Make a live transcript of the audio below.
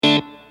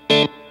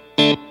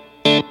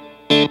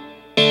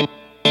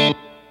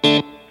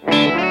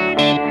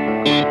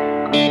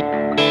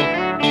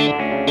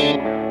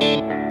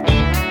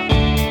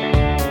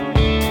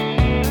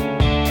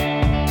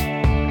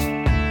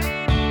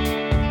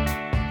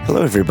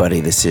Hello,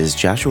 everybody. This is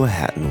Joshua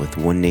Hatton with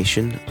One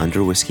Nation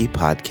Under Whiskey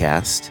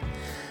podcast.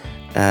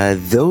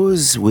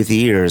 Those with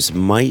ears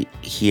might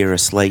hear a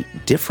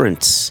slight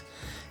difference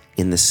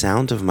in the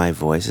sound of my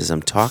voice as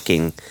I'm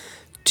talking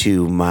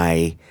to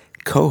my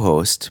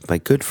co-host, my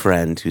good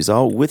friend, who's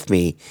all with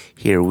me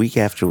here week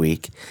after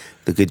week,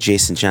 the good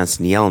Jason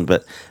Johnson Yellen.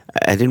 But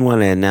I didn't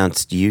want to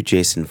announce you,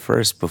 Jason,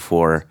 first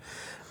before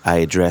I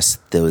address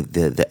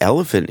the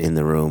elephant in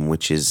the room,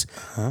 which is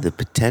the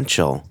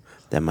potential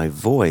that my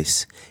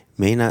voice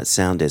may not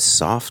sound as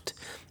soft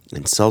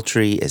and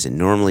sultry as it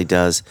normally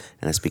does,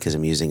 and that's because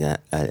I'm using a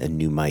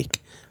new mic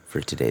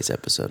for today's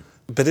episode.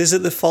 But is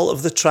it the fault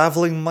of the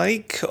traveling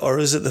mic, or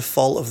is it the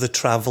fault of the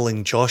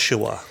traveling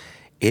Joshua?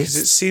 Because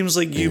it seems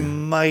like you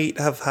might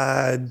have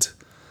had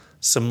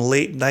some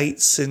late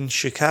nights in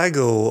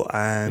Chicago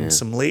and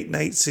some late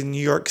nights in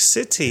New York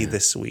City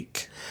this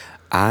week.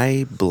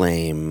 I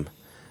blame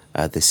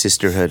the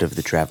Sisterhood of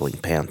the Traveling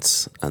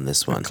Pants on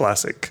this one.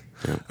 Classic.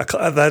 Yeah.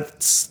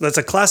 That's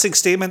a classic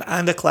statement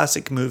and a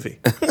classic movie.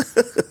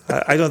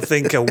 I don't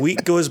think a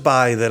week goes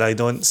by that I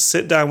don't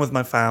sit down with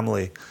my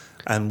family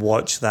and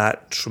watch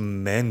that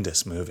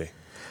tremendous movie.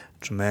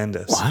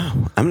 Tremendous.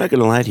 Wow. I'm not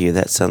going to lie to you.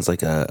 That sounds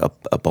like a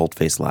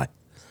bold-faced lie.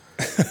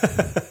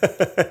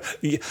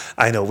 Yeah,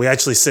 I know. We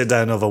actually sit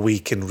down over a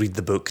week and read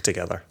the book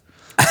together.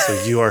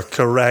 So you are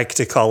correct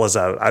to call us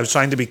out. I was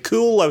trying to be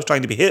cool. I was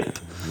trying to be hip.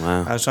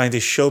 Wow. I was trying to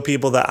show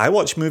people that I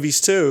watch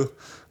movies too.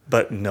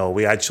 But no,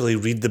 we actually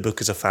read the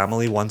book as a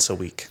family once a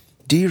week.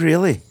 Do you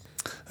really?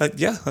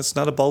 Yeah, that's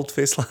not a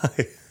bald-faced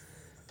lie.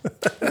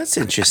 That's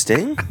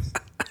interesting.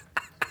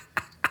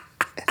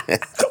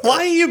 Why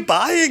are you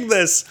buying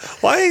this?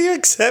 Why are you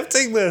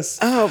accepting this?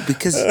 Oh,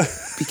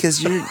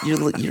 because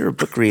you're a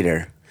book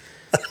reader.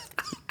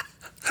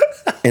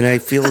 And I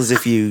feel as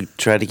if you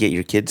try to get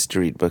your kids to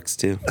read books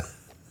too.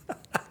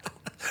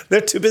 They're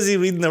too busy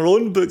reading their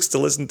own books to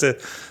listen to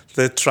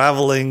the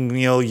traveling,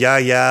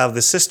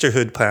 the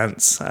Sisterhood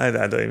Pants. I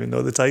don't even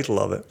know the title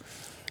of it.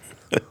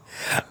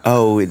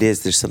 Oh, it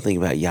is. There's something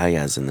about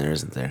yayas in there,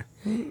 isn't there?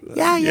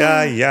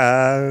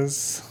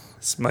 Yayas.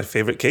 It's my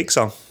favorite cake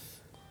song.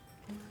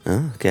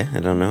 Oh, okay.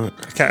 I don't know it.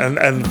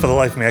 And for the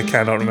life of me, I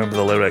cannot remember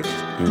the lyric.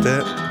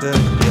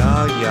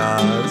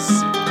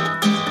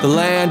 Yayas. The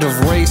land of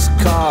race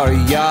car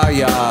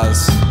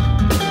yayas.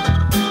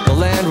 The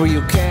land where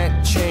you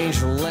can't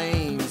change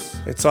lanes.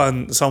 It's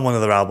on one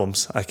of their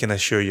albums. I can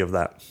assure you of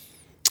that.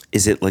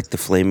 Is it like the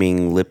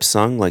Flaming Lips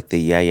song, like the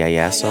Ya Ya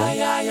Ya song?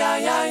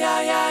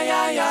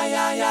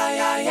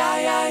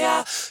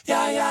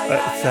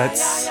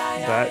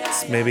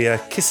 That's maybe a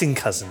kissing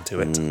cousin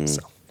to it.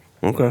 So.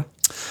 Okay.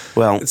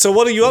 Well, so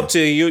what are you up to?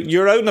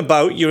 You're out and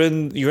about. You're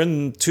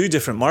in two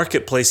different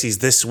marketplaces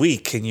this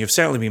week, and you've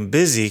certainly been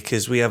busy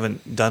because we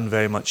haven't done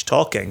very much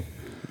talking.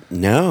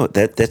 No,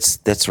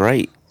 that's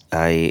right.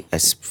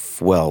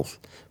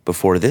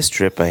 Before this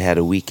trip, I had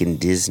a week in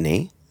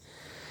Disney,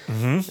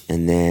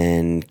 and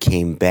then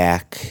came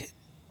back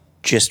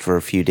just for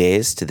a few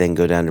days to then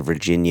go down to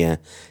Virginia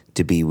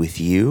to be with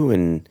you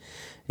and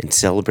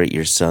celebrate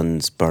your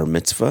son's bar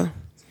mitzvah.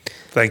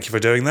 Thank you for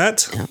doing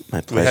that. Yeah,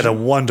 my pleasure. We had a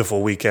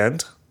wonderful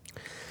weekend.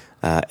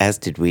 As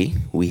did we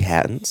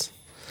Hattons.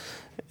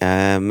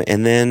 And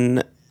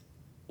then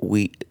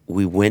we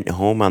went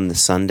home on the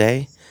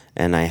Sunday,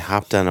 and I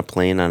hopped on a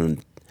plane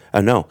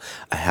I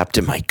hopped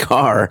in my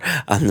car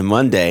on the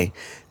Monday,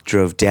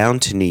 drove down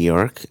to New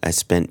York. I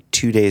spent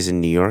 2 days in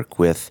New York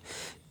with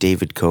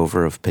David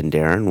Cover of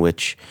Pendarren,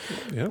 which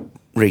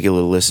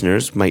regular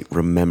listeners might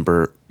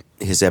remember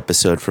his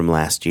episode from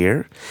last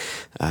year.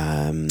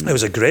 It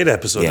was a great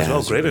episode as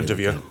well. Great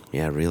interview. Good.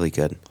 Yeah, really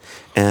good.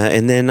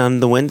 And then on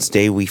the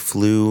Wednesday, we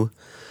flew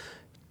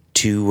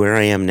to where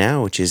I am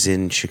now, which is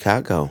in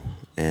Chicago.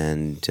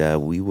 And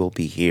we will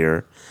be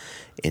here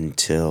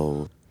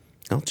until,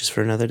 just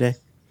for another day.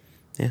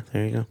 Yeah,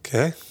 there you go.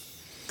 Okay,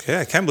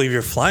 I can't believe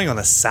you're flying on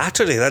a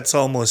Saturday. That's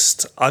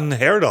almost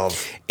unheard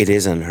of. It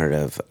is unheard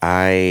of.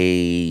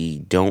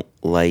 I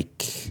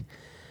like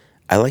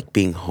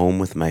being home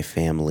with my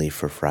family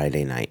for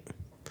Friday night.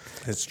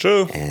 It's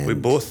true. And, we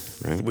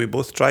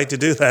both tried to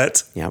do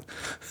that. Yep.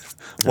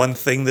 One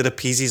thing that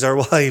appeases our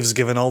wives,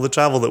 given all the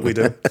travel that we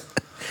do.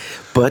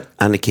 But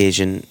on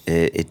occasion,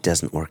 it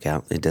doesn't work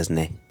out. It doesn't.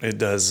 It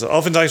does.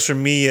 Oftentimes for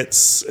me,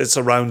 it's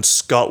around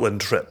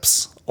Scotland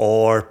trips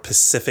or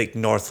Pacific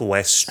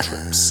Northwest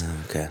trips.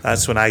 Okay.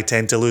 That's when I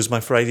tend to lose my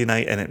Friday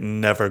night, and it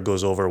never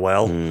goes over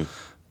well.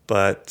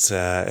 But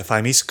if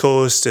I'm East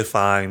Coast, if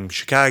I'm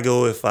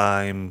Chicago, if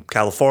I'm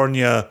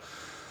California,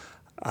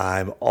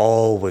 I'm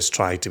always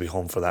trying to be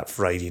home for that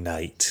Friday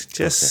night.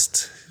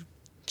 Just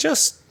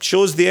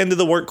shows the end of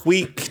the work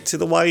week to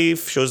the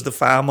wife, shows the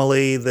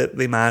family that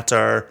they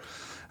matter,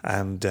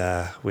 and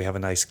we have a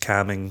nice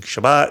calming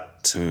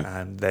Shabbat,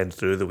 and then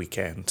through the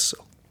weekend. So,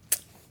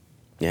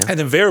 yeah. And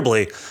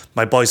invariably,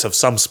 my boys have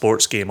some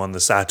sports game on the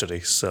Saturday,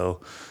 so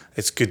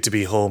it's good to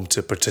be home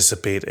to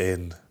participate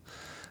in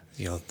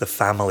the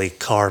family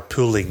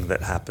carpooling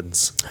that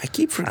happens. I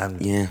keep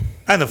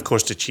and of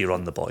course to cheer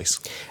on the boys.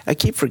 I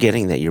keep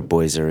forgetting that your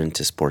boys are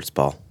into sports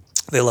ball.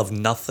 They love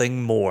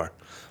nothing more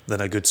than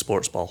a good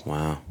sports ball.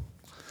 Wow.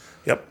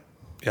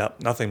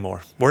 Yep, nothing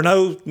more. We're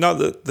now, not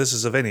that this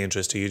is of any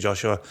interest to you,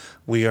 Joshua,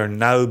 we are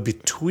now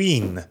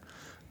between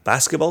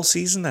basketball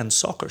season and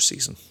soccer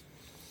season.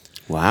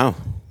 Wow.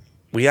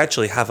 We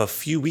actually have a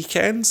few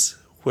weekends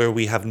where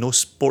we have no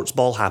sports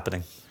ball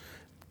happening.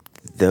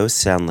 Those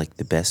sound like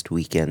the best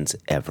weekends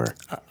ever.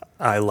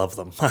 I love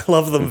them. I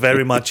love them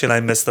very much, and I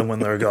miss them when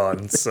they're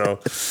gone.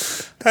 So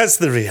that's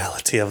the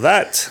reality of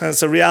that.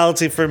 That's a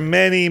reality for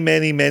many,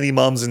 many, many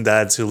moms and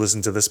dads who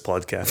listen to this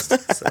podcast.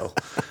 So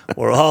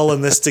we're all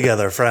in this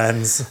together,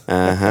 friends.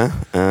 And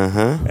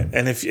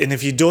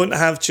if you don't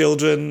have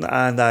children,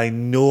 and I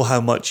know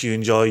how much you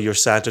enjoy your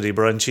Saturday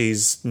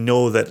brunchies,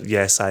 know that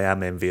yes, I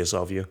am envious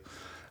of you.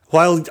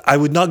 While I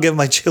would not give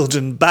my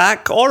children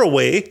back or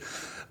away,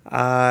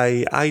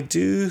 I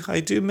do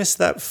miss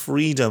that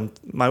freedom.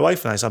 My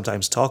wife and I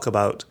sometimes talk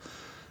about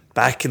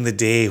back in the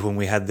day when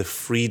we had the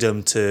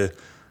freedom to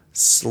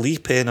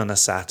sleep in on a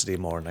Saturday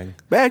morning.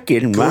 Back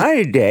in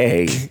my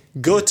day.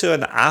 Go to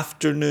an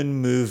afternoon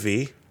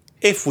movie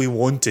if we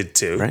wanted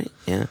to. Right,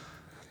 yeah.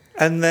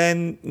 And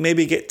then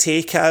maybe get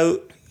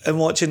takeout and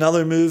watch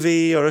another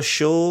movie or a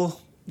show,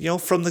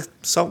 from the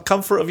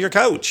comfort of your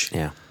couch.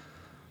 Yeah.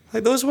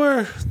 Like those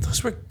were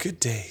good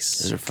days.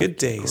 Those are good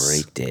days.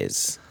 Great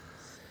days.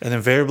 And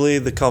invariably,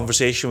 the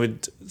conversation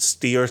would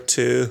steer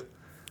to,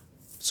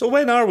 so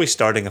when are we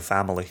starting a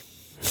family?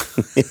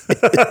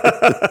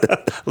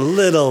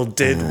 Little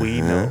did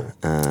we know.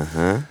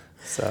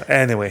 So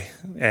anyway,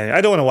 I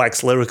don't want to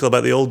wax lyrical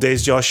about the old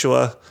days,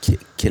 Joshua.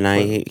 Can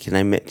I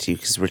admit to you,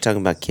 because we're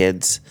talking about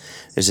kids,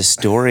 there's a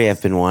story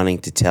I've been wanting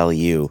to tell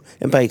you,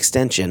 and by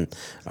extension,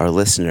 our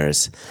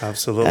listeners.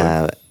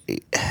 Absolutely.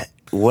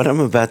 What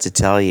I'm about to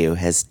tell you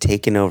has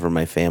taken over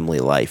my family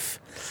life.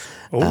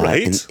 All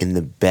right. In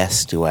the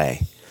best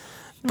way.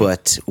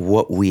 But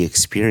what we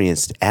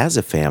experienced as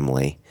a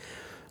family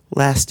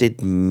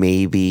lasted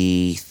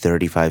maybe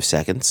 35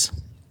 seconds.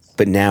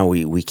 But now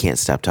we can't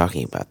stop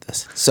talking about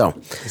this. So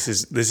this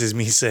is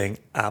me saying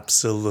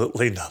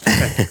absolutely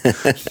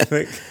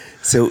nothing.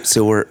 so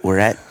we're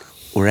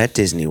at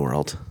Disney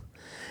World.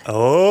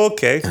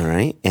 Okay. All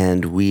right.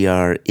 And we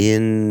are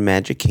in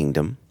Magic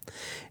Kingdom.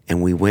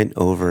 And we went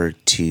over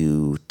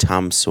to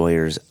Tom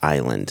Sawyer's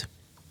Island.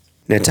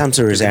 Now, Tom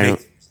Sawyer's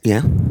Island.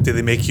 Yeah? Did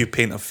they make you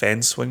paint a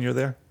fence when you're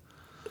there?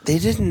 They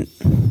didn't.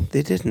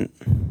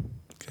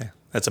 Okay.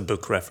 That's a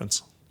book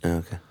reference.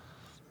 Okay.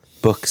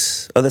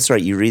 Books. Oh, that's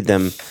right. You read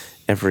them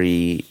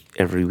every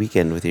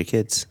weekend with your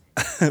kids.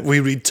 We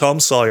read Tom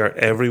Sawyer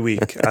every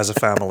week as a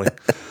family.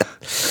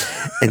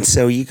 And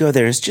so you go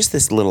there. It's just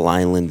this little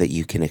island that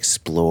you can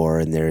explore,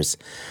 and there's,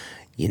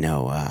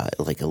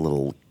 like a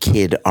little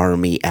kid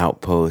army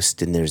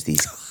outpost, and there's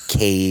these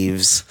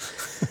caves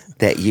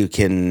that you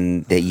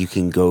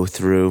can go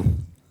through.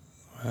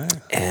 Right.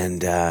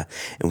 And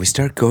we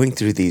start going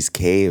through these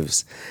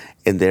caves,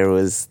 and there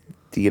was,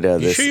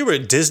 You sure you were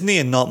at Disney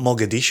and not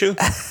Mogadishu?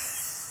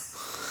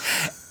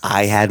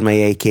 I had my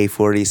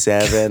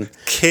AK-47.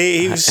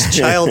 Caves,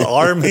 child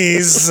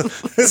armies.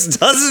 This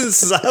doesn't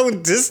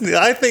sound Disney.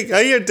 I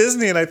hear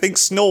Disney and I think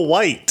Snow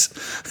White.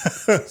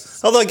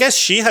 Although I guess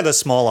she had a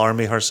small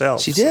army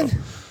herself. She did.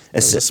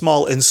 So a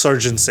small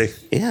insurgency.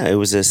 Yeah, it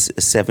was a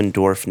seven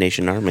dwarf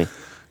nation army.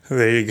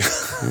 There you go.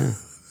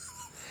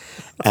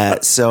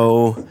 Yeah.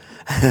 So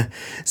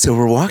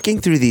we're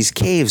walking through these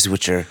caves,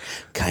 which are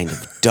kind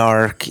of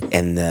dark,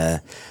 and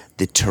the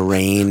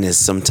terrain is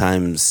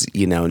sometimes,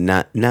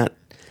 not.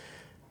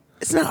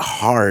 It's not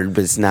hard,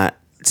 but it's not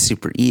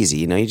super easy.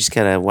 You just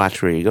gotta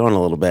watch where you're going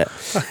a little bit.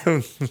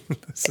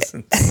 This is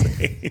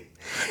insane.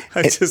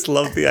 I just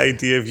love the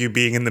idea of you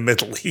being in the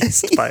Middle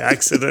East by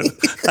accident,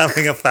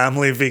 having a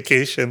family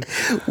vacation.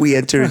 We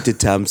enter into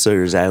Tom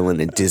Sawyer's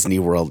Island at Disney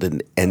World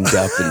and end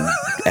up in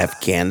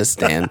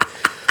Afghanistan.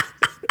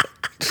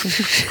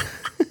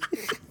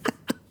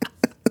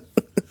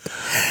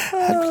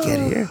 How'd we get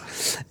here?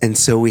 And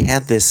so we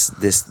had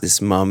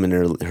this mom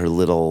and her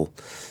little,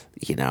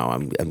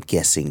 I'm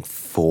guessing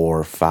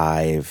 4,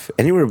 5,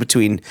 anywhere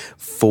between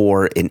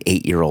 4 and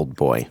 8-year-old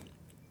boy.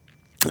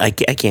 I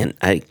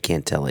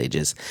can't tell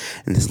ages.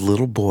 And this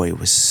little boy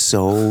was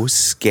so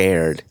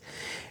scared,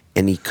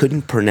 and he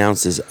couldn't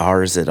pronounce his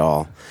R's at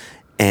all.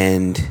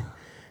 And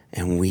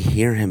we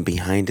hear him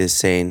behind us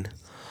saying,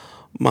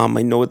 "Mom,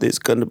 I know there's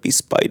gonna be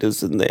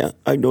spiders in there.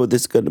 I know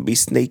there's gonna be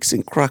snakes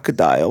and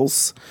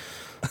crocodiles."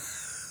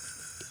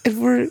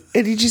 And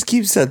he just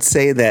keeps on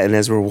saying that. And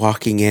as we're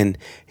walking in,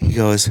 he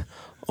goes,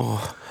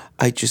 "Oh,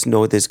 I just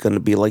know there's going to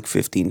be like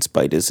 15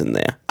 spiders in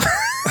there."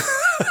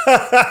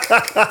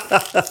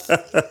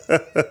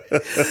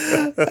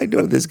 I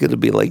know there's going to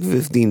be like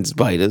 15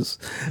 spiders.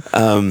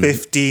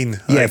 15.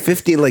 Yeah,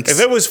 15. Like, if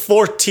it was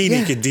 14,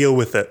 you could deal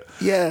with it.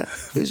 Yeah.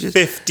 It's just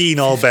 15,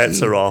 all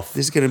bets are off.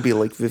 There's going to be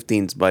like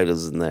 15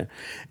 spiders in there.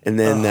 And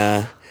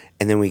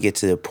then we get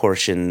to the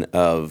portion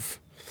of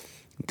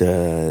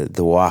the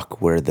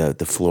walk where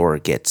the floor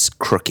gets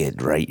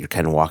crooked, right? You're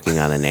kind of walking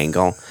on an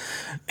angle.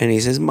 And he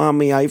says,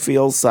 "Mommy, I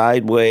feel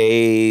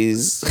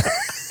sideways."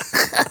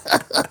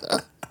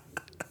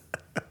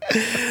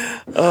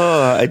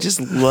 Oh, I just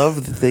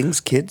love the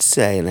things kids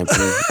say, and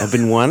I've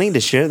been wanting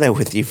to share that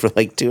with you for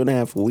like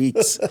 2.5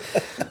 weeks.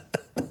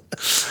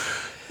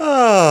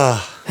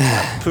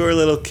 Poor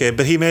little kid.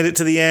 But he made it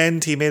to the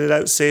end. He made it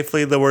out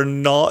safely. There were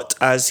not,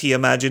 as he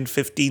imagined,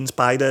 15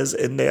 spiders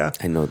in there.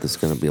 I know there's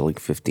going to be like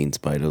 15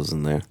 Spidos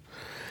in there.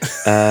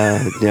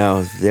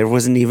 No, there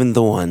wasn't even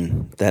the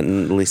one. That, at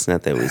least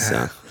not that we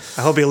saw.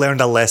 I hope he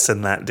learned a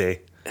lesson that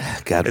day.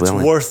 God It's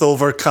willing. worth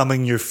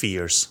overcoming your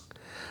fears.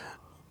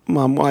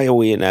 Mom, why are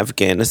we in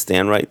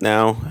Afghanistan right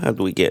now? How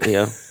did we get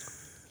here?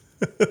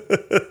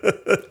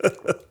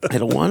 I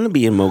don't want to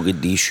be in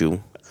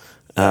Mogadishu.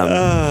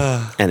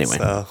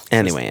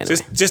 Anyway.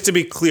 Just to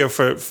be clear,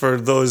 for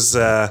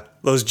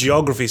those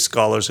geography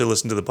scholars who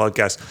listen to the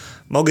podcast,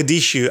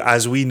 Mogadishu,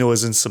 as we know,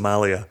 is in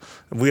Somalia.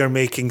 We are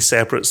making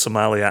separate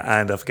Somalia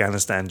and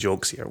Afghanistan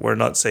jokes here. We're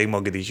not saying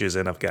Mogadishu is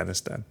in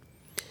Afghanistan.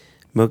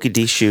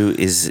 Mogadishu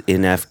is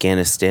in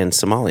Afghanistan,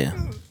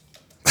 Somalia.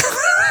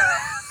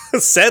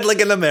 Said like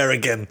an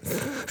American.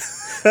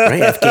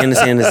 Right?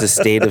 Afghanistan is a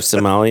state of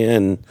Somalia,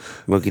 and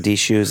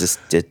Mogadishu is a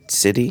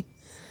city.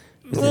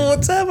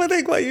 What's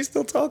happening? Why are you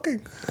still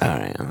talking? All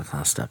right,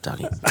 I'll stop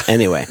talking.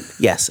 Anyway,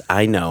 yes,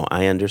 I know,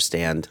 I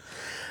understand.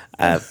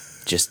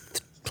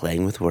 Just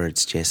playing with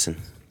words, Jason.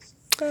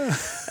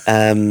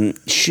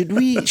 Should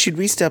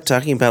we stop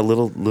talking about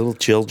little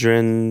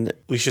children?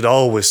 We should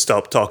always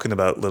stop talking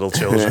about little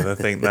children. I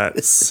think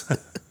that's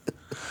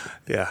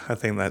I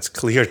think that's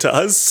clear to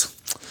us.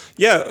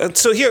 Yeah.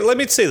 So here, let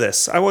me say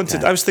this. I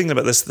was thinking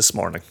about this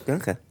morning.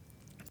 Okay.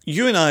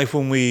 You and I,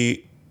 when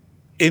we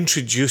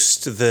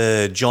introduced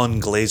the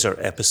John Glazer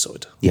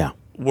episode,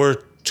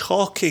 we're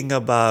talking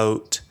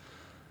about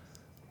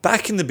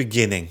back in the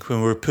beginning when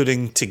we were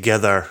putting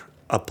together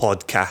a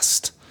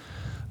podcast.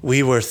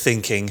 We were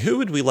thinking, who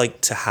would we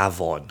like to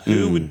have on?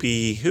 Who would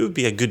be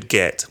a good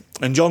get?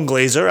 And John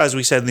Glazer, as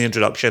we said in the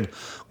introduction,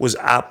 was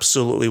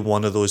absolutely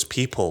one of those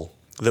people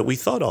that we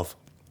thought of.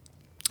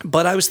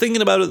 But I was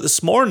thinking about it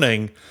this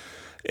morning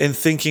in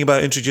thinking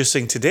about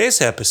introducing today's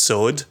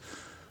episode.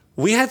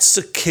 We had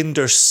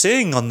Sukhinder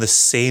Singh on the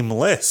same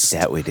list.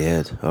 That we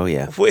did. Oh,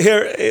 yeah.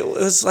 Where it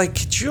was like,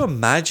 could you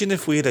imagine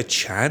if we had a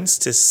chance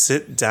to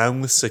sit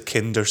down with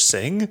Sukhinder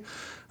Singh?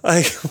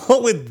 Like,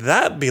 what would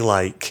that be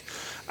like?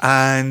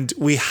 And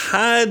we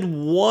had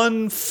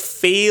one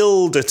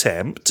failed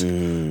attempt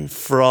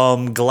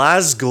from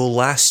Glasgow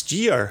last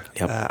year,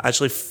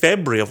 actually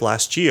February of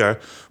last year,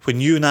 when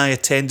you and I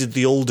attended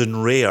the Old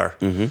and Rare.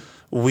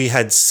 We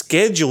had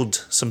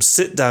scheduled some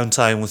sit-down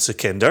time with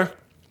Sukhinder,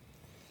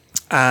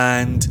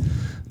 and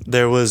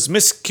there was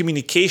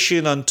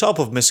miscommunication on top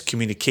of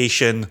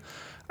miscommunication,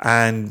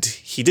 and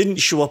he didn't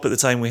show up at the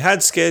time we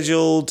had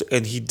scheduled,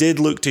 and he did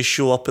look to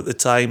show up at the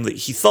time that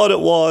he thought it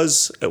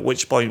was, at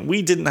which point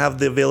we didn't have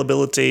the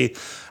availability,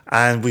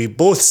 and we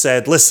both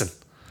said, listen,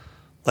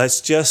 let's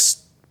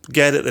just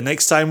get it the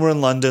next time we're in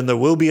London. There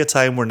will be a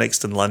time we're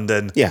next in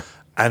London,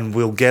 and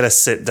we'll get a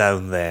sit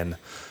down then.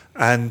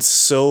 And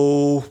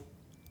so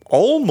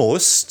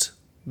almost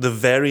the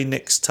very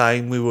next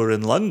time we were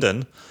in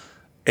London,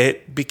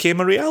 it became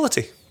a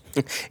reality.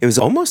 It was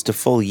almost a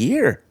full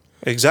year.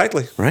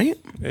 Exactly. Right?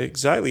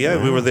 Exactly, yeah.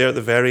 Wow. We were there at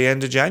the very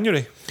end of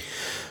January.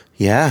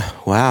 Yeah,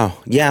 wow.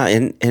 Yeah,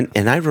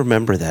 and I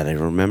remember that. I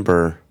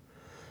remember,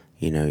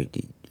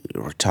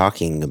 we're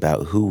talking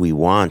about who we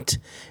want.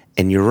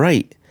 And you're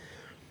right.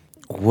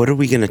 What are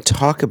we going to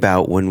talk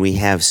about when we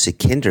have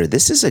Sukhinder?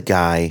 This is a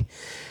guy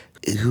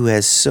who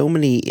has so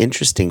many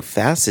interesting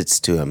facets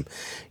to him.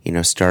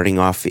 Starting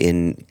off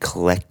in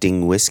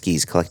collecting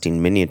whiskeys, collecting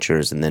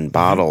miniatures and then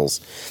bottles.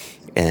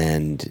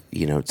 And,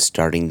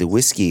 starting the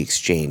whiskey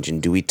exchange.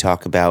 And do we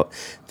talk about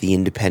the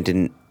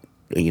independent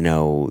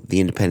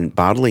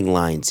bottling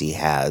lines he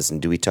has?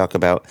 And do we talk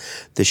about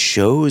the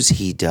shows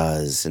he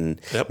does? And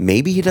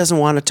maybe he doesn't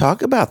want to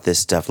talk about this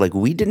stuff. Like,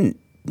 we didn't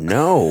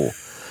know.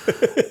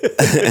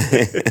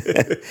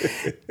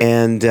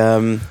 And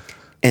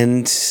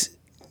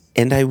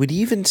I would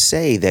even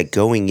say that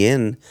going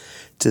in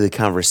to the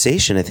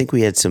conversation, I think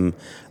we had some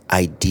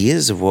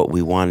ideas of what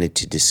we wanted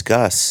to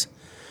discuss.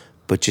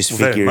 But just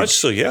figured, very much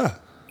so, yeah.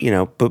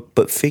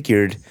 But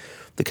figured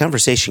the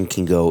conversation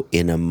can go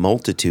in a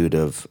multitude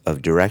of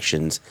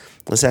directions.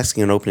 Let's ask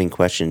an opening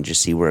question,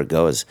 just see where it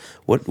goes.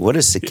 What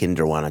does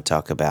Sukhinder want to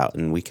talk about?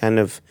 And we kind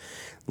of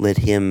let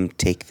him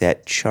take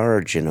that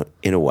charge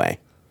in a way.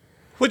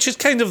 Which is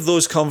kind of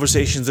those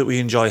conversations that we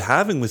enjoy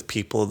having with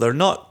people. They're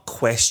not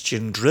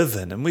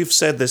question-driven. And we've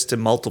said this to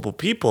multiple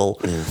people.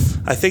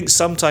 I think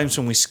sometimes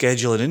when we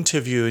schedule an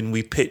interview and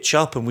we pitch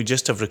up and we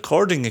just have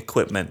recording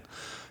equipment,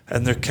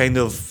 and they're kind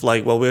of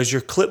like, well, where's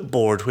your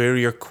clipboard? Where are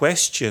your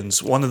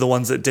questions? One of the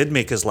ones that did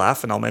make us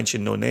laugh, and I'll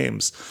mention no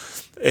names,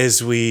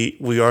 is we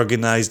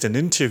organized an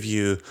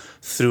interview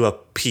through a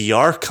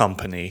PR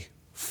company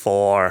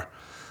for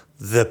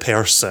the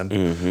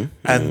person.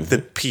 And the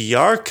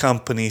PR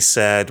company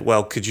said,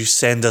 well, could you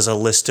send us a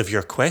list of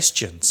your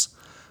questions?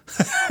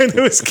 And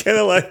it was kind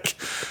of like,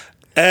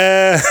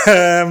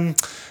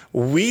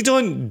 we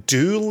don't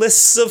do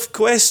lists of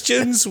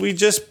questions. We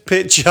just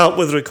pitch up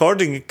with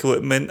recording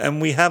equipment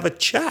and we have a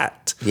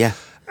chat. Yeah.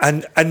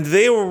 And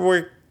they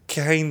were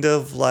kind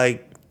of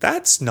like,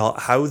 that's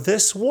not how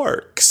this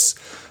works.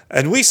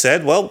 And we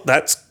said, well,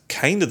 that's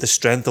kind of the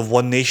strength of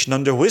One Nation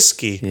Under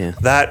Whiskey. Yeah.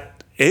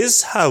 That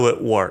is how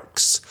it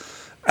works.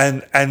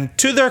 And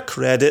to their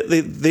credit,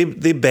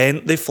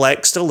 they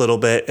flexed a little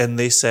bit and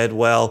they said,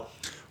 well,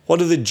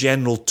 what are the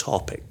general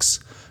topics?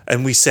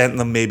 And we sent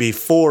them maybe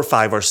 4,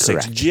 5, or 6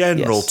 Correct.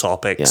 general Yes.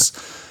 topics.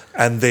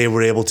 Yeah. And they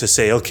were able to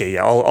say, okay,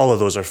 yeah, all of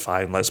those are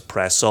fine. Let's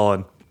press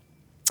on.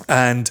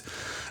 And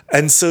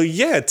so,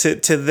 yeah,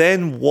 to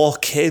then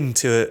walk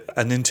into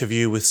an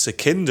interview with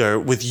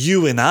Sukhinder, with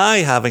you and I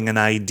having an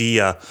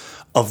idea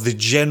of the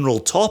general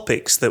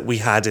topics that we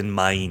had in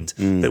mind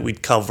that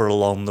we'd cover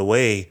along the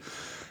way,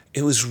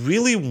 it was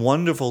really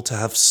wonderful to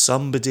have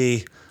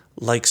somebody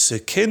like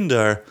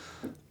Sukhinder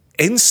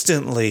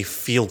instantly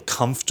feel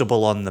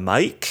comfortable on the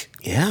mic.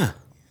 Yeah.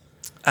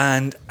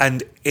 And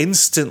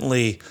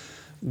instantly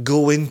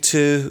go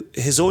into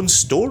his own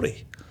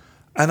story.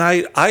 And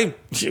I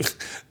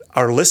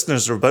our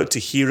listeners are about to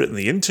hear it in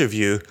the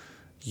interview.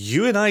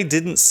 You and I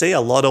didn't say a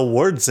lot of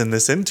words in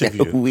this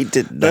interview. We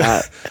did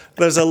not.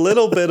 There's a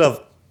little bit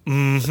of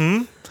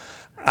and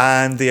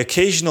the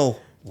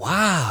occasional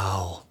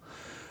wow.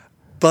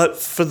 But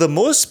for the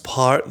most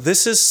part,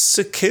 this is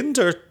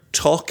Sukhinder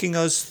talking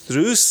us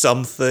through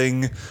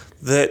something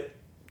that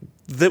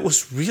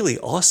was really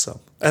awesome.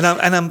 And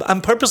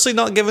I'm purposely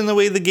not giving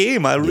away the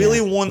game. I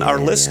really want our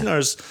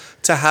listeners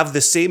to have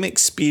the same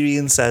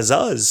experience as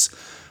us,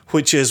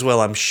 which is,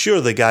 well, I'm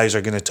sure the guys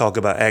are going to talk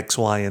about X,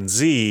 Y, and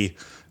Z,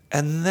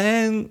 and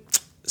then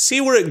see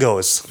where it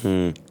goes.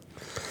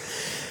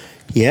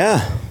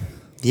 Yeah.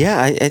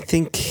 Yeah, I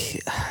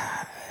think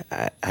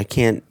I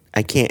can't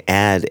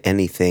add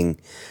anything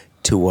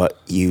to what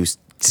you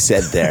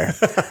said there.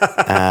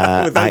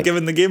 Without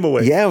giving the game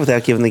away. Yeah,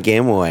 without giving the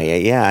game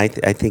away. Yeah, I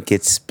think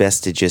it's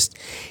best to just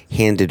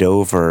hand it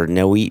over.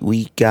 Now,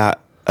 we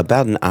got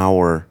about an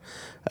hour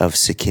of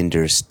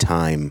Sukhinder's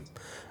time.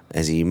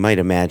 As you might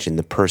imagine,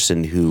 the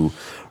person who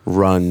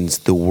runs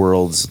the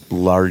world's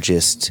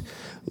largest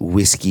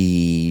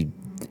whiskey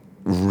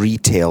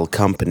retail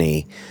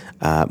company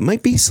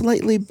might be a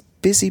slightly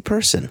busy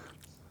person.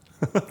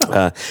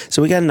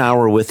 So we got an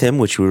hour with him,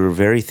 which we were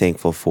very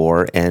thankful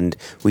for, and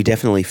we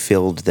definitely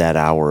filled that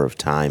hour of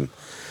time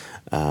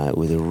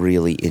with a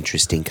really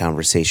interesting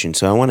conversation.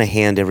 So I want to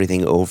hand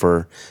everything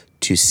over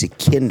to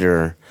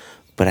Sukhinder,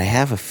 but I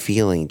have a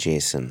feeling,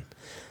 Jason,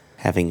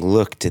 having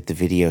looked at the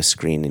video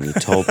screen and you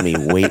told me,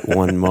 wait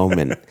one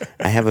moment,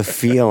 I have a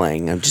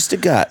feeling, I'm just a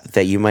gut,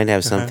 that you might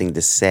have something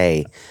to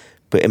say.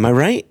 But am I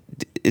right?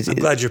 I'm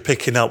glad you're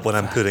picking up what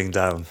I'm putting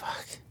down.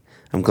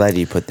 I'm glad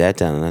you put that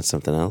down and not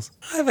something else.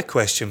 I have a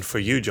question for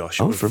you,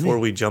 Joshua, before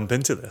we jump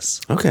into this.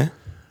 Okay.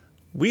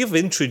 We have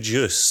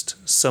introduced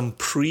some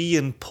pre-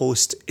 and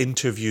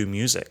post-interview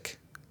music.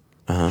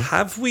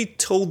 Have we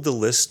told the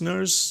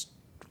listeners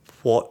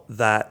what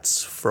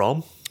that's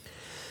from?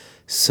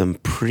 Some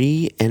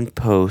pre and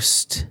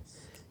post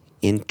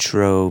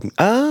intro.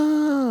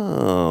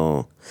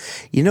 Oh,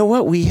 you know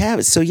what we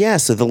have? So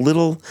the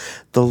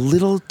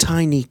little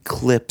tiny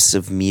clips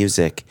of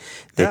music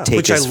that take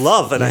which us, I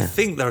love, and I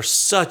think they're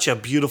such a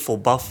beautiful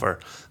buffer.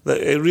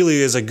 It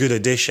really is a good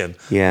addition.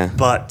 Yeah.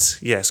 But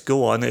yes,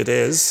 go on. It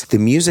is the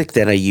music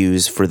that I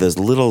use for those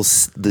little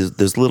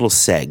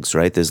segs,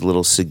 right? Those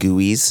little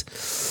seguis,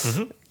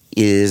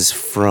 is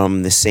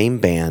from the same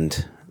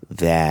band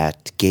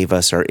that gave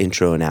us our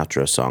intro and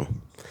outro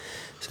song.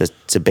 So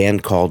it's a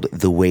band called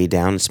The Way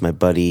Down. It's my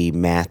buddy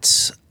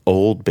Matt's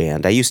old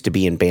band. I used to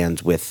be in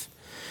bands with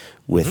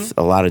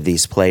a lot of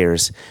these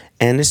players,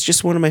 and it's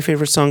just one of my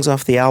favorite songs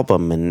off the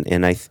album. And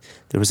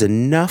there was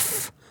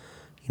enough,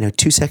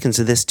 2 seconds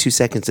of this, 2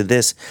 seconds of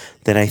this,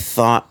 that I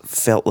thought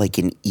felt like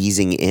an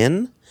easing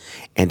in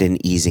and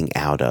an easing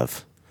out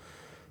of.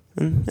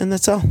 And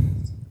that's all.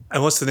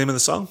 And what's the name of the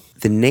song?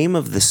 The name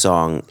of the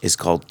song is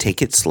called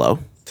Take It Slow.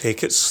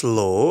 Take It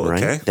Slow.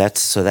 Right? Okay.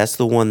 That's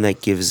the one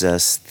that gives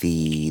us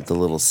the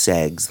little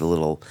segs, the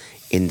little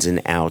ins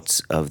and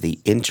outs of the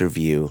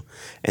interview.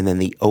 And then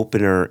the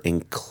opener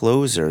and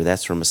closer,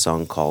 that's from a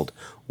song called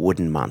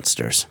Wooden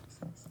Monsters.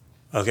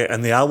 Okay,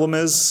 and the album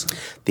is?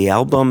 The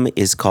album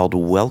is called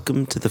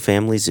Welcome to the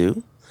Family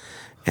Zoo,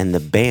 and the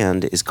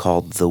band is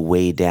called The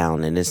Way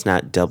Down, and it's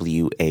not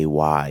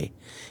W-A-Y.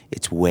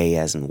 It's way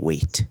as in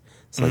weight.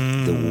 It's like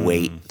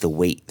the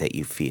weight that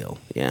you feel.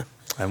 Yeah.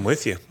 I'm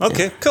with you.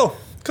 Okay, cool.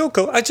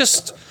 I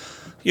just,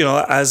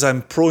 as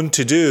I'm prone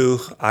to do,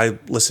 I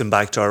listen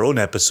back to our own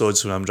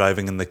episodes when I'm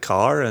driving in the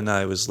car, and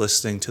I was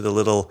listening to the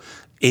little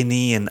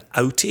innie and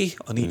outie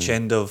on each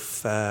end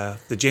of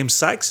the James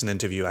Saxon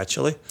interview,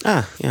 actually.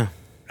 Ah, yeah.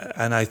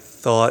 And I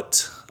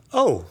thought,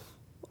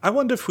 I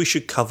wonder if we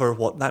should cover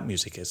what that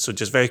music is. So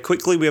just very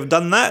quickly, we have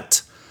done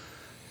that.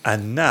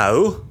 And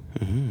now,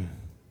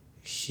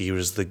 here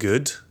is the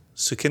good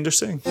Sukhinder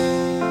Singh.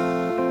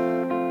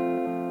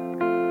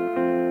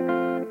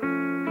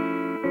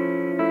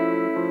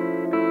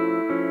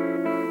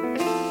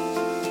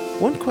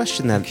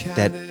 question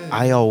that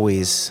I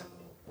always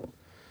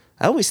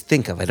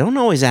think of. I don't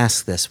always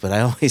ask this, but I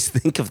always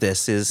think of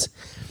this is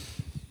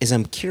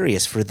I'm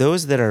curious, for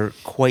those that are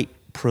quite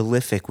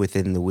prolific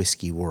within the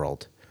whiskey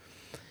world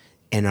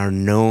and are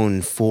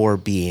known for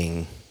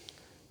being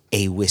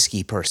a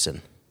whiskey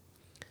person,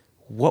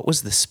 what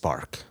was the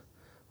spark?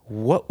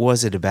 What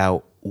was it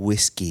about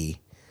whiskey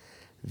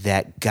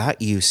that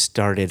got you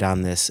started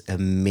on this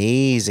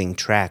amazing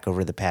track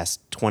over the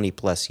past 20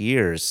 plus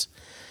years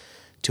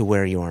to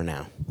where you are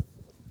now?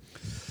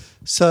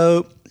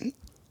 So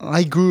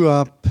I grew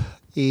up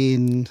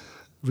in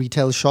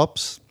retail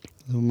shops.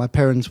 My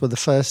parents were the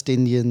first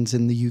Indians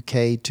in the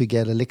UK to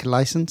get a liquor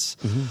license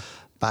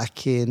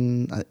back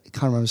in, I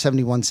can't remember,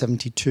 71,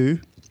 72.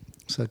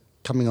 So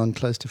coming on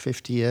close to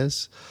 50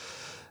 years.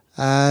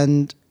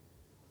 And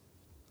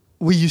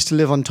we used to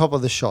live on top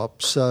of the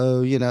shop.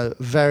 So,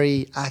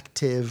 very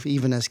active,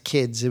 even as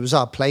kids. It was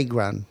our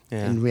playground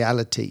in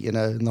reality, in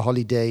the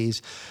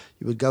holidays.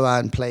 You would go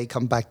out and play,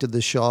 come back to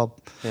the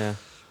shop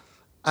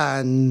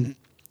and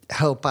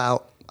help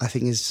out, I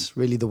think is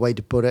really the way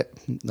to put it.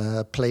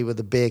 Play with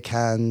the beer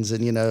cans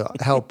and,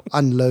 help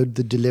unload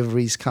the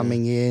deliveries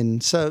coming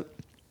in. So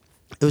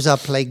it was our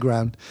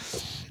playground.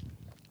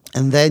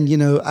 And then,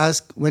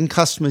 when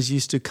customers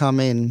used to come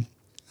in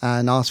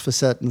and ask for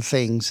certain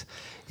things,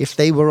 if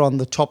they were on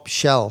the top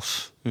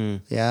shelf,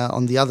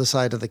 on the other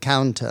side of the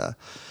counter,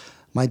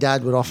 my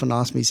dad would often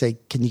ask me, say,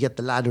 can you get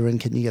the ladder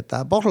and can you get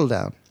that bottle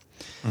down?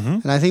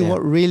 And I think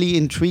what really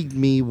intrigued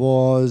me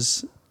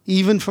was,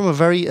 even from a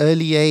very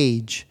early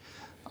age,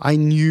 I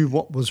knew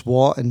what was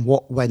what and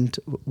what went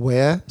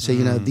where. So,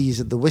 these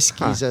are the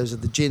whiskeys, those are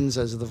the gins,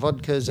 those are the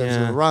vodkas, those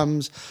are the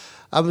rums.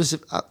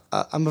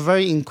 I'm a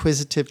very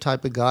inquisitive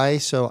type of guy,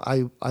 so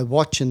I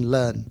watch and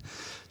learn.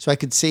 So I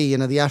could see,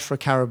 the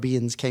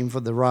Afro-Caribbeans came for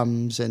the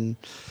rums and,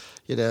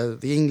 the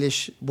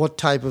English, what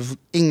type of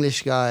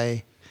English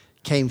guy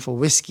came for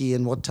whiskey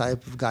and what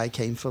type of guy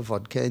came for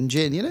vodka and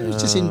gin. It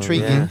was just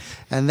intriguing. Yeah.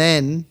 And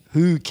then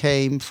who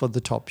came for the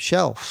top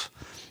shelf?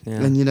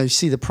 Yeah. And, you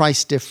see the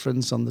price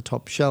difference on the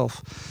top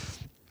shelf.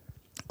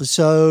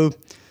 So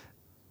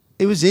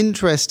it was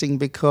interesting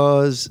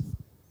because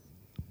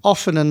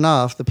often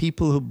enough, the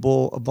people who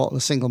bought a bottle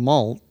of single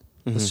malt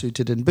were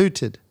suited and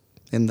booted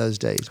in those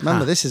days.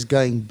 Remember, this is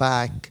going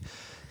back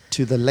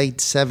to the late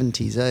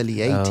 70s, early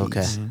 80s. Oh,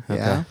 okay.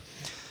 Yeah.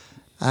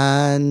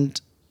 And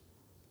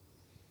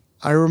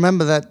I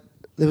remember that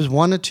there was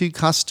one or two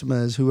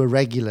customers who were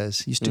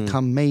regulars, used to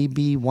come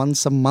maybe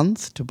once a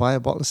month to buy a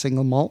bottle of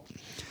single malt.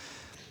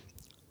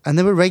 And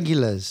they were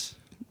regulars.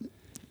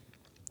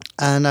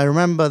 And I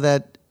remember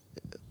that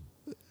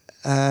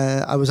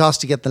I was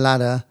asked to get the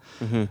ladder.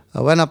 I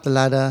went up the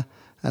ladder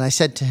and I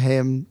said to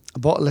him, a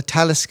bottle of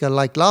Talisker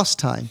like last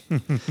time.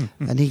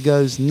 And he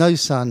goes, no,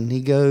 son. He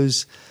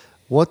goes,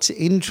 what's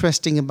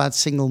interesting about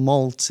single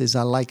malts is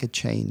I like a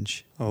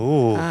change.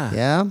 Oh.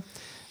 Yeah.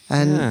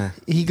 And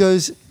he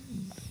goes,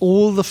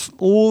 all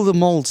the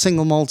malts,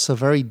 single malts are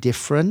very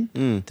different.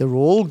 They're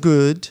all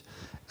good.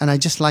 And I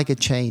just like a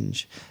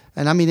change.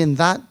 And I mean,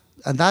 at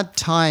that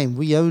time,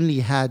 we only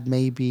had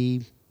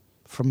maybe,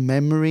 from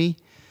memory,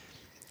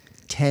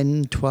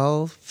 10,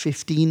 12,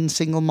 15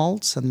 single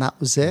malts, and that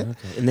was it.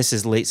 Okay. And this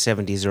is late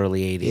 70s,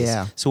 early 80s.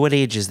 Yeah. So what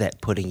age is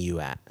that putting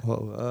you at?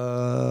 Well,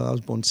 I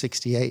was born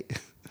 68.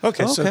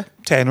 Okay, so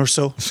 10 or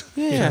so.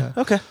 Yeah.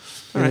 Okay.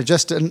 Right.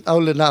 Just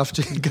old enough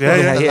to go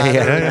up the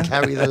ladder and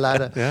carry the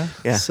ladder.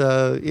 Yeah.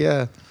 So,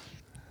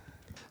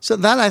 So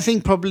that, I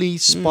think, probably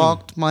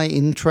sparked my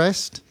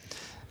interest.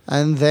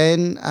 And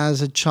then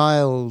as a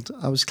child,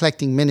 I was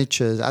collecting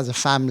miniatures. As a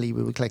family,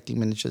 we were collecting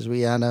miniatures.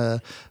 We had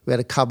a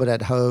cupboard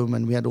at home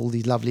and we had all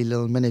these lovely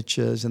little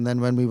miniatures. And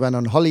then when we went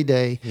on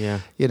holiday,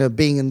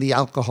 being in the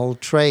alcohol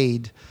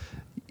trade,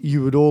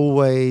 you would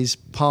always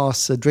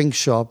pass a drink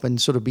shop and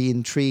sort of be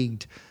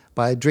intrigued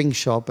by a drink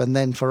shop. And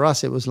then for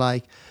us, it was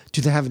like, do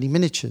they have any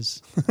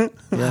miniatures?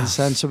 And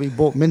so we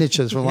bought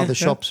miniatures from other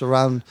shops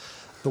around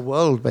the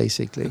world,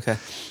 basically. Okay.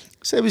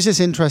 So it was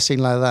just interesting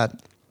like that.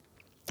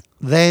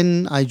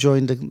 Then I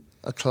joined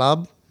a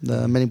club,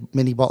 the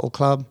mini bottle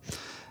club,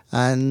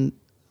 and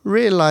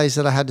realized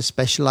that I had to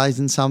specialize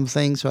in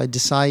something. So I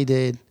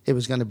decided it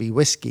was going to be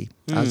whiskey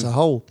as a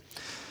whole.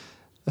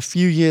 A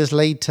few years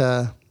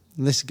later,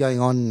 and this is going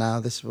on now,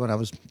 this is when I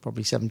was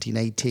probably 17,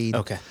 18.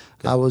 Okay.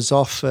 Good. I was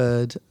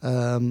offered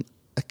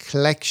a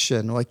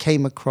collection, or I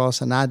came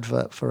across an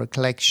advert for a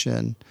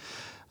collection.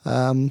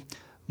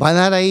 By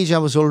that age, I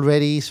was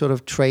already sort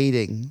of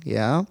trading,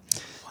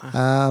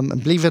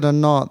 and believe it or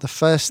not, the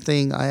first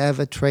thing I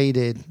ever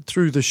traded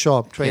through the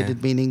shop,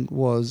 meaning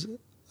was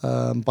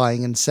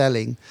buying and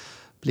selling,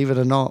 believe it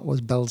or not,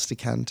 was Bell's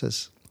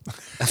decanters.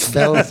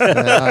 Bell's,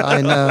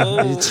 I know,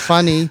 it's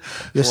funny.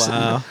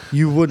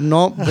 You would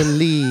not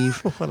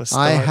believe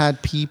I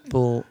had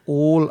people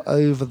all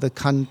over the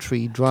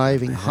country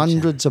driving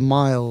hundreds of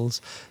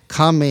miles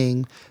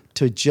coming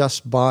to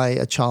just buy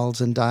a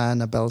Charles and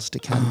Diana Bell's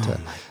decanter.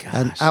 Oh, my gosh.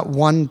 And at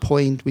one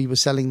point, we were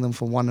selling them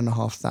for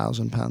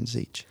 £1,500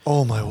 each.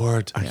 Oh my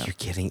word. Are you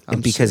kidding?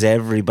 I'm Because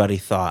everybody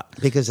thought,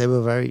 Because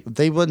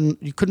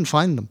you couldn't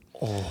find them.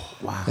 Oh,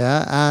 wow.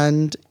 Yeah,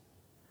 and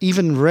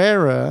even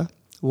rarer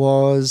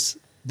was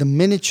the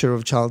miniature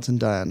of Charles and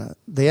Diana.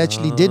 They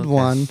actually did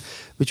one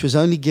which was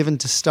only given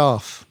to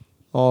staff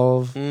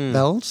of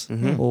Bell's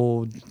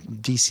or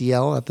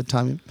DCL at the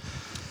time,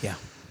 Yeah.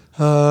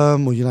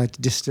 or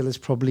United Distillers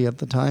probably at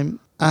the time.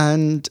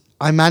 And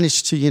I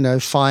managed to,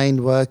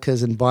 find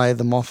workers and buy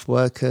them off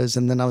workers,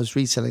 and then I was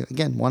reselling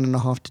again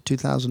 £1,500 to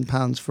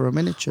 £2,000 for a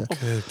miniature.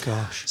 good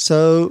gosh.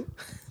 So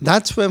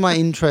that's where my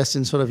interest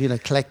in sort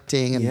of,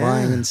 collecting and Yeah.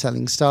 buying and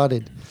selling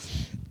started.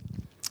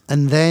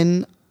 And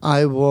then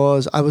I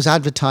was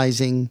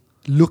advertising,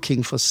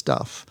 looking for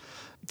stuff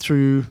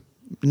through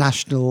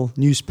national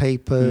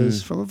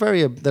newspapers from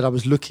that I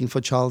was looking for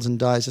Charles and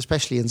Di's,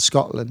 especially in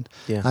Scotland,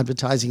 Yeah.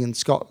 advertising in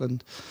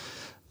Scotland.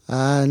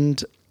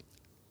 And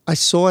I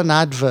saw an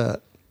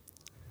advert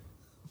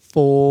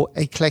for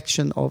a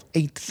collection of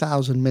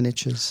 8,000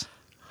 miniatures.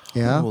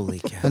 Yeah. Holy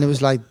cow. And it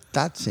was like,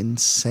 that's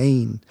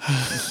insane.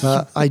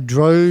 But I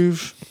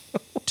drove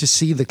to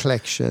see the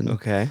collection.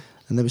 Okay.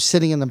 And they were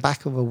sitting in the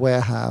back of a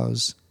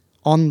warehouse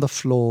on the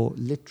floor,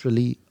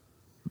 literally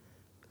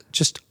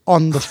just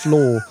on the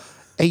floor,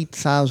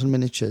 8,000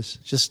 miniatures,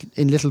 just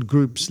in little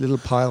groups, little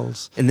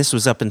piles. And this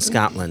was up in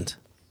Scotland.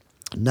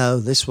 No,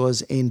 this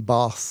was in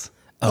Bath.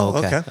 Oh,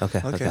 okay.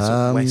 Okay.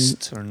 So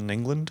Western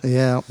England.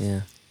 Yeah.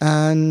 Yeah.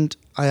 And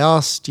I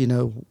asked,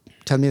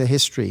 tell me the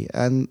history.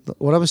 And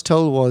what I was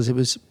told was it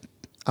was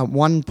at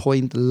one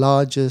point the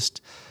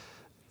largest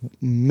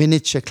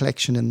miniature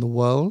collection in the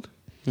world.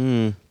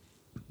 Mm.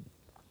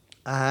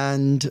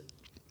 And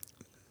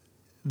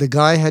the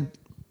guy had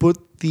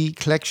put the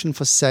collection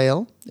for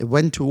sale. It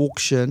went to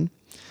auction.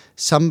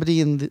 Somebody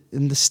in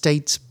the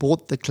States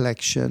bought the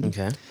collection.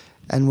 Okay.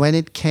 And when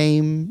it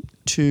came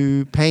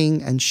to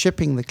paying and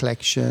shipping the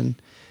collection,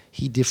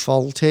 he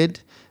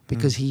defaulted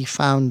because he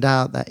found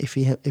out that if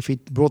he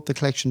brought the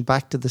collection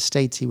back to the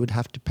States, he would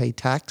have to pay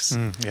tax.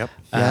 Yep.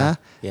 Yeah.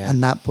 Yeah.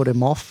 And that put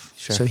him off.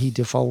 Sure. So he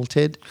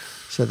defaulted.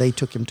 So they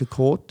took him to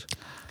court.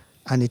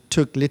 And it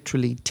took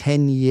literally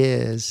 10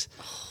 years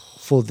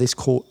for this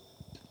court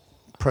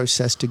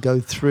process to go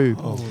through.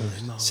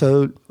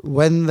 So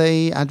when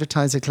they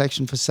advertised the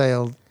collection for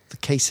sale, the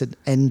case had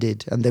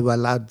ended and they were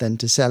allowed then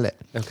to sell it.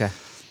 Okay.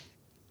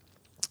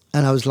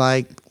 And I was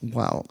like,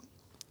 well,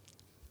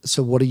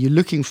 so what are you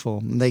looking for?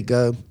 And they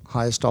go,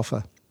 highest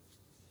offer.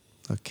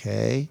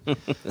 Okay.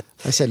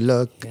 I said,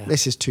 look,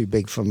 this is too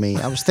big for me.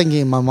 I was thinking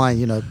in my mind,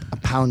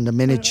 £1 a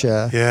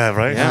miniature. Yeah,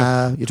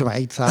 right. You're talking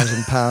about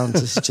 £8,000.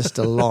 This is just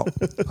a lot.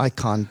 I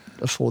can't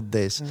afford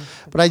this.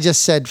 But I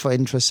just said, for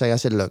interest's sake, I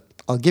said, look,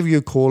 I'll give you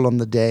a call on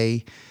the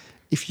day.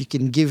 If you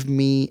can give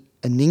me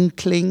an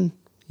inkling,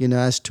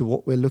 as to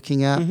what we're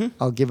looking at,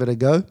 I'll give it a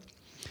go.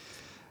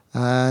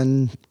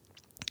 And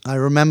I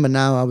remember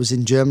now I was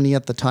in Germany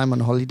at the time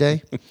on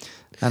holiday,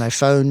 and I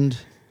phoned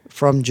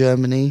from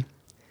Germany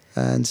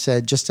and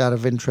said, just out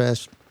of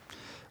interest,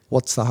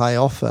 what's the high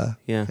offer?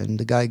 Yeah. And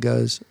the guy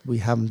goes, we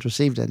haven't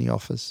received any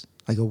offers.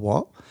 I go,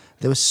 what?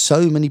 There were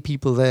so many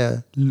people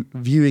there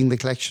viewing the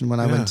collection when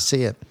I went to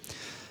see it.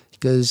 He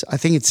goes, I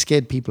think it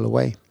scared people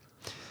away.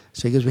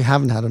 So he goes, we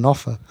haven't had an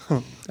offer.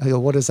 I go,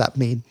 what does that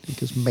mean? He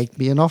goes, make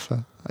me an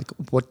offer. I go,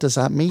 what does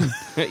that mean?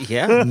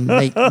 Yeah.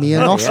 Make me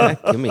an offer.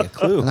 Yeah. Give me a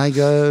clue. And I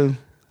go,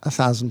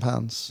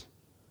 £1,000.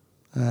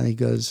 And he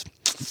goes,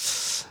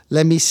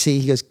 let me see.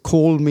 He goes,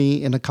 call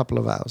me in a couple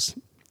of hours.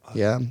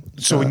 Yeah.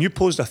 So when you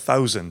posed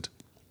 1,000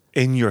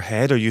 in your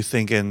head, are you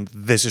thinking,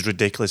 this is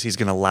ridiculous, he's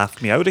going to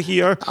laugh me out of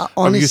here?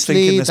 Or are you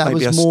thinking honestly, this that might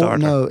be a was more. starter?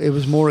 No, it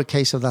was more a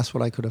case of that's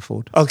what I could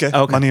afford. Okay,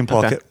 money in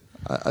pocket.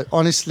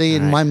 Honestly,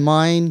 in my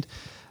mind,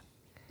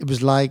 it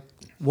was like,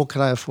 what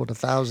could I afford?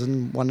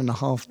 1,000,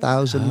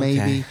 1,500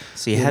 maybe.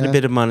 So you had a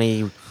bit of money,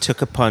 you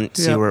took a punt,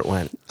 see Yeah. where it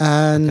went.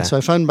 And so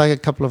I phoned back a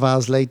couple of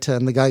hours later,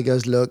 and the guy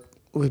goes, look,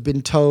 we've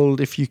been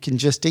told if you can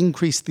just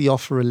increase the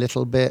offer a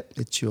little bit,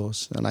 it's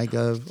yours. And I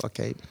go,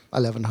 okay,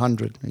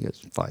 1,100. He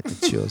goes, fine,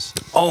 it's yours.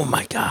 Oh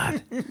my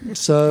God.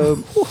 So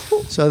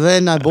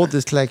then I bought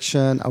this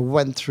collection. I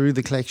went through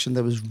the collection.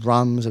 There was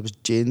rums, there was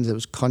gins, there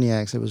was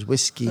cognacs, there was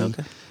whiskey.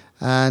 Okay.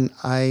 And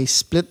I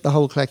split the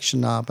whole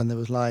collection up, and there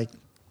was like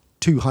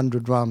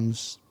 200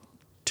 rums,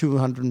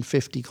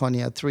 250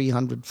 cognac,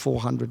 300,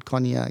 400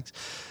 cognacs,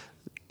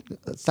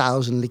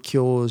 1,000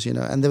 liqueurs,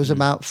 and there was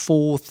about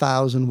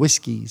 4,000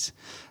 whiskies.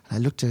 And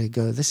I looked at it and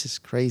go, this is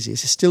crazy.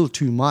 This is still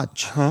too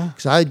much.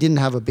 Because I didn't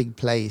have a big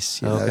place,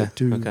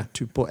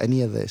 to put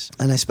any of this.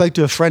 And I spoke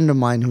to a friend of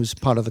mine who's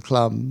part of the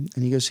club,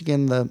 and he goes,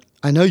 again,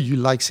 I know you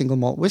like single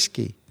malt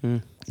whiskey.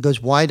 He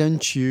goes, why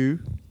don't you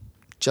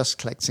just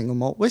collect single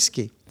malt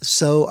whiskey?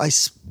 So I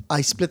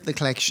split the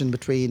collection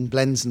between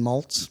blends and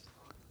malts,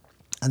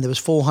 and there was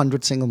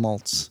 400 single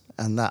malts.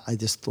 And that I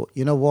just thought,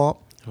 you know what?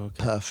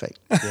 Okay. Perfect.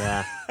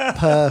 Yeah.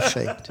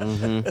 Perfect.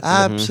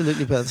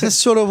 Absolutely perfect. That's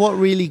sort of what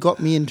really got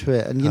me into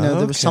it. And,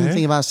 there was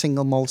something about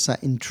single malts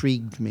that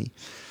intrigued me.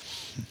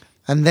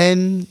 And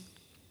then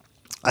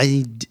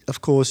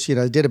of course,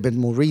 did a bit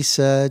more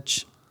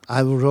research.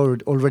 I was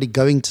already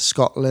going to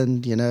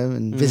Scotland,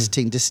 and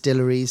visiting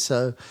distilleries,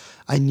 so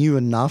I knew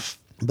enough.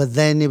 But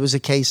then it was a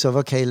case of,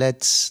 okay,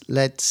 let's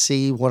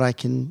see what I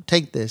can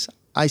take this.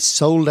 I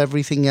sold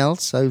everything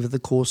else over the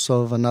course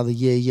of another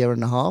year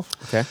and a half.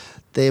 Okay.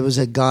 There was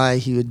a guy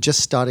who had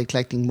just started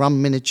collecting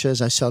rum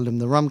miniatures. I sold him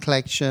the rum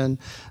collection.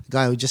 A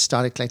guy who just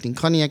started collecting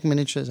cognac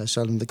miniatures. I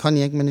sold him the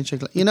cognac miniature.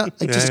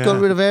 I just got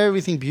rid of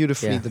everything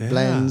beautifully, the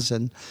blends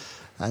and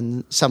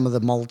some of the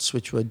malts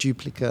which were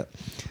duplicate.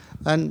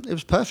 And it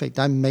was perfect.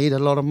 I made a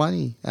lot of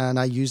money, and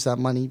I used that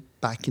money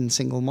back in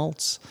single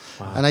malts.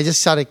 Wow. And I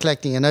just started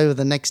collecting, and over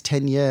the next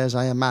 10 years,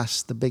 I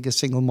amassed the biggest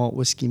single malt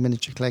whiskey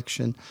miniature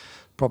collection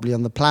probably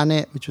on the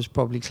planet, which was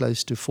probably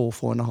close to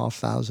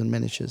 4,500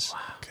 miniatures. Wow.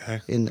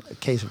 Okay. In a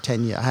case of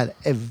 10 years. I had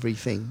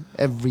everything,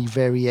 every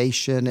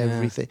variation,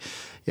 everything,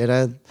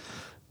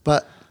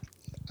 But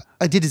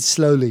I did it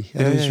slowly,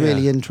 and it was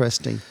really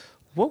interesting.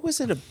 What was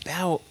it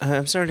about?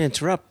 I'm sorry to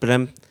interrupt,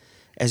 but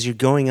as you're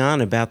going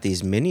on about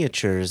these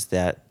miniatures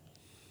that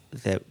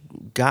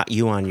got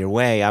you on your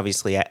way,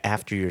 obviously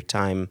after your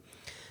time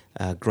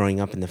growing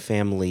up in the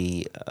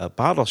family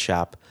bottle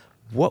shop,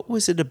 what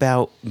was it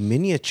about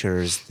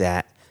miniatures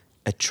that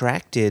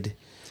attracted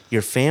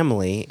your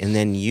family and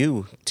then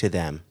you to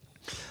them?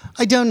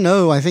 I don't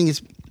know. I think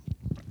it's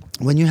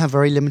when you have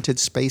very limited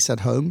space at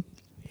home.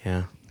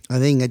 Yeah. I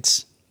think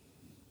it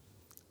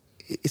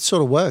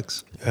sort of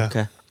works. Yeah.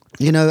 Okay.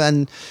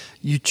 And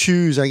you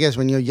choose, I guess,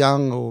 when you're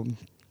young, or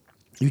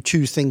you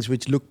choose things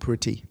which look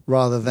pretty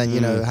rather than,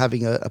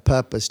 having a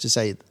purpose to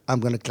say, I'm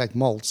going to collect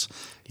malts.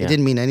 Yeah. It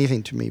didn't mean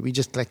anything to me. We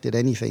just collected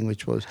anything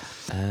which was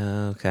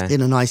Okay.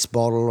 in a nice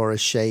bottle or a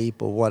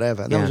shape or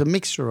whatever. There Yeah. was a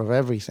mixture of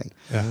everything.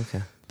 Yeah.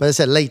 Okay. But I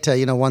said later,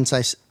 once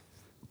I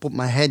put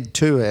my head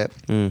to it,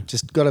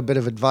 just got a bit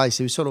of advice.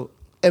 It was sort of,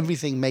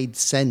 everything made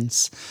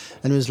sense.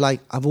 And it was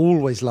like, I've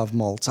always loved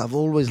malts. I've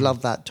always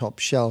loved that top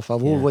shelf.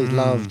 I've always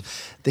loved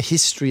the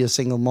history of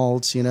single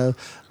malts.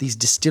 These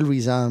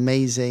distilleries are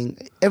amazing.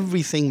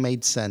 Everything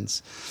made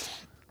sense.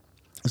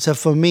 So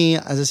for me,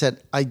 as I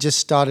said, I just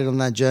started on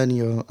that journey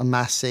of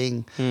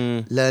amassing,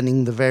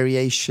 learning the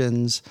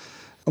variations.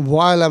 And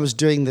while I was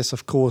doing this,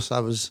 of course, I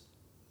was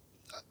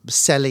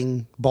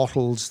selling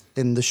bottles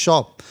in the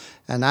shop.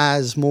 And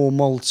as more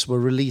malts were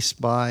released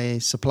by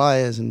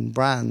suppliers and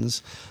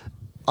brands,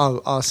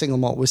 our single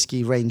malt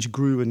whiskey range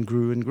grew and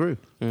grew and grew.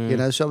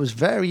 So I was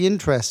very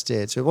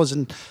interested. So it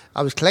wasn't,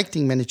 I was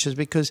collecting miniatures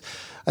because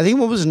I think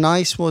what was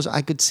nice was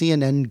I could see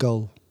an end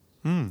goal.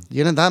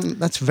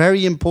 That's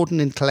very important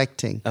in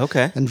collecting.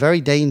 Okay. And very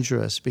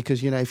dangerous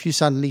because, if you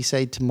suddenly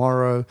say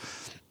tomorrow,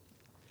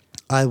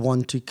 I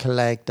want to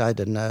collect, I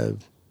don't know,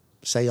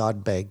 say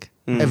Ardbeg,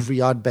 every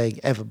Ardbeg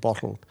ever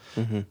bottled.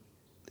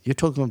 You're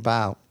talking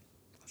about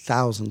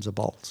thousands of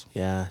bottles.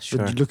 Yeah, sure.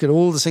 But you look at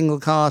all the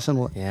single casks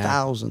and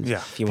thousands. Yeah.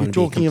 If you If wanna you're be a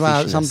talking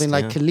about completionist, something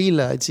like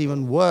Kalila, it's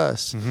even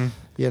worse.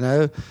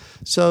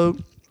 So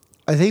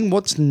I think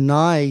what's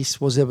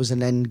nice was there was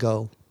an end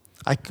goal.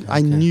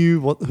 I knew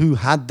who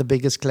had the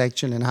biggest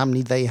collection and how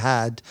many they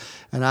had,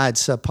 and I had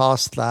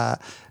surpassed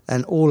that.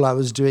 And all I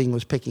was doing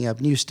was picking up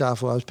new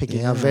stuff, or I was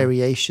picking up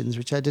variations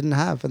which I didn't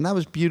have, and that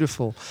was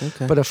beautiful.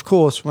 Okay. But of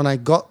course, when I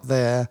got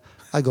there,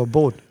 I got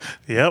bored.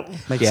 Yep.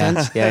 Makes Yeah.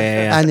 sense?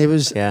 Yeah. And it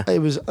was Yeah. it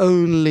was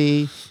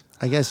only,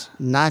 I guess,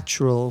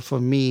 natural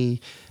for me,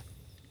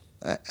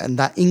 and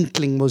that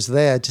inkling was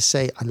there to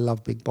say, I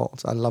love big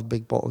bottles. I love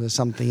big bottles. There's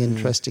something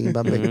interesting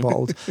about big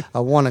bottles. I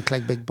want to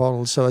collect big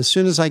bottles. So as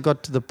soon as I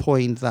got to the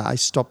point that I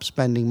stopped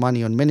spending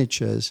money on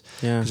miniatures,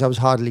 because I was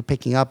hardly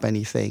picking up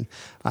anything,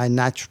 I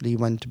naturally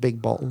went to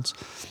big bottles.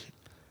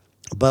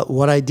 But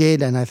what I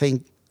did, and I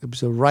think it was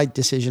the right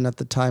decision at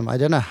the time, I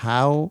don't know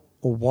how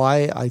or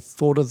why I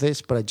thought of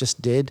this, but I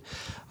just did.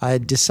 I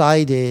had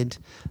decided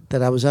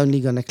that I was only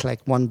going to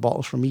collect one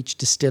bottle from each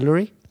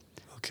distillery.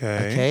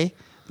 Okay.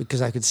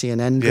 Because I could see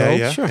an end goal.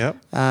 Yeah. Yep.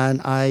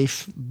 And I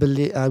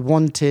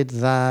wanted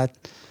that,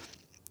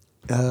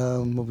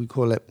 what we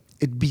call it,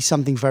 it'd be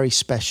something very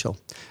special.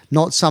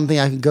 Not something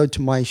I could go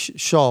to my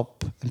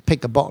shop and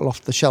pick a bottle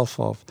off the shelf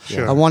of.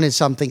 Sure. I wanted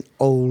something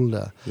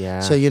older. Yeah.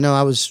 So,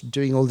 I was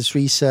doing all this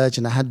research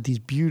and I had these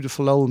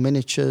beautiful old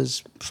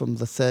miniatures from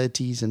the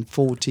 30s and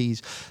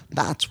 40s.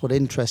 That's what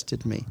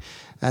interested me.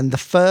 And the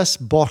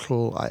first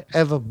bottle I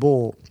ever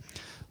bought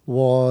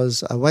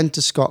was, I went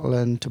to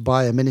Scotland to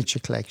buy a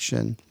miniature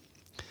collection.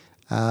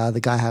 The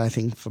guy had, I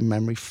think, from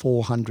memory,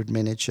 400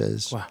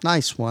 miniatures. Wow.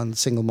 Nice one,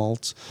 single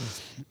malts.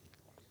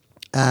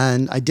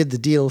 And I did the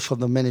deal for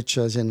the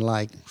miniatures in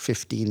like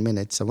 15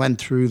 minutes. I went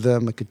through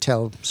them. I could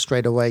tell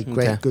straight away,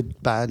 great, Okay.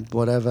 good, bad,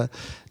 whatever.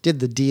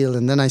 Did the deal.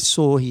 And then I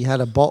saw he had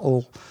a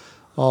bottle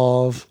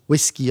of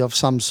whiskey of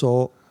some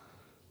sort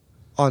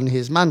on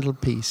his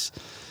mantelpiece.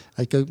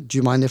 I go, do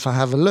you mind if I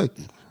have a look?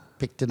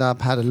 Picked it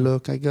up, had a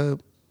look. I go,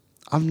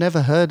 I've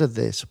never heard of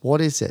this. What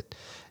is it?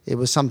 It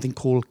was something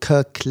called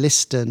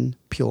Kirkliston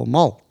Pure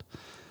Malt.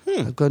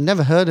 I go,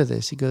 never heard of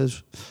this. He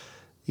goes,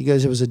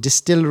 it was a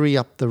distillery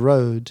up the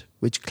road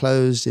which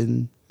closed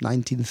in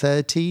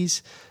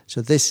 1930s.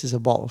 So this is a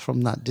bottle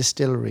from that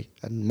distillery,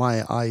 and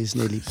my eyes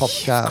nearly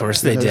popped out. Of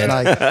course they It was did.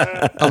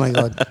 like, oh my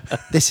God,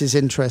 this is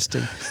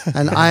interesting.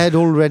 And I had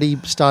already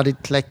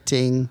started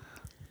collecting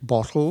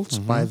bottles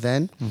by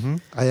then.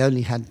 I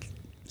only had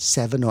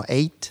 7 or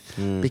 8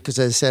 because,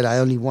 as I said, I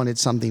only wanted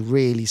something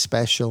really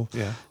special.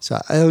 Yeah. So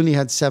I only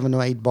had 7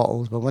 or 8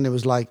 bottles. But when it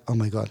was like, oh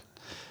my God,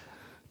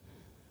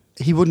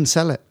 he wouldn't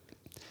sell it.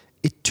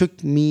 It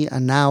took me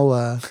an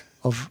hour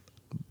of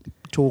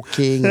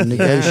talking and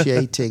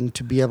negotiating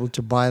to be able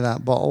to buy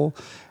that bottle.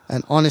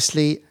 And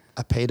honestly,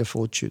 I paid a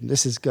fortune.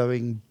 This is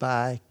going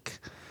back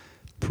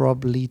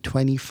probably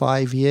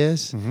 25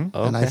 years. And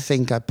I Okay.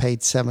 think I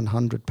paid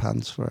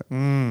 £700 for it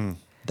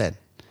then.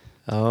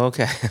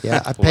 Okay.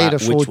 Yeah, I paid a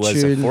fortune. Which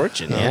was a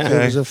fortune, yeah.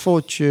 It was a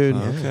fortune.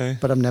 Okay.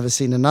 But I've never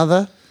seen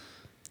another.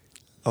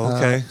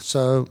 Okay.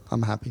 So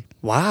I'm happy.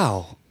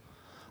 Wow.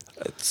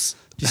 It's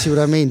Do you see what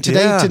I mean?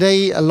 Today, Yeah.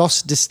 today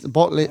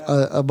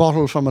a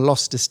bottle from a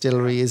lost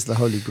distillery is the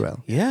holy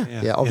grail.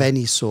 Yeah. Yeah, of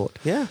any sort.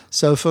 Yeah.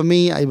 So for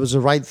me, it was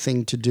the right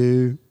thing to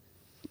do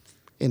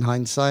in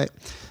hindsight.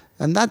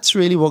 And that's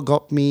really what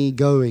got me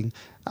going.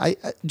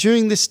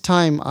 During this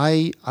time,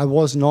 I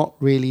was not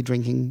really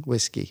drinking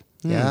whiskey.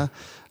 Yeah.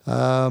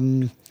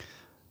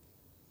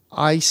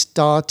 I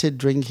started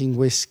drinking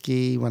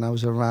whiskey when I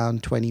was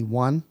around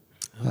 21.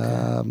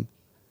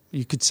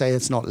 You could say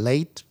it's not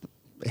late.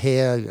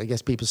 Here, I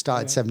guess people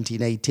start at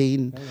 17,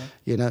 18,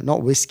 you know,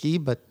 not whiskey,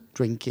 but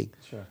drinking.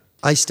 Sure.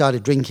 I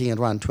started drinking at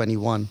around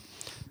 21.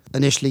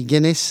 Initially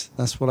Guinness,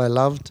 that's what I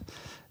loved.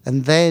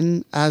 And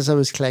then as I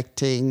was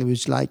collecting, it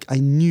was like I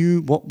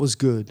knew what was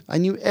good. I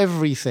knew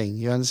everything,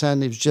 you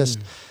understand? It was just,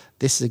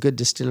 this is a good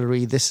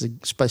distillery. This is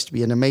supposed to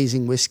be an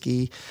amazing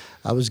whiskey.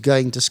 I was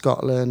going to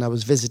Scotland. I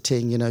was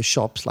visiting, you know,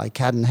 shops like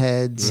Cadden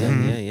Heads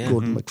and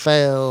Gordon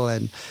MacPhail.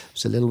 And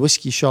there's a little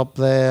whiskey shop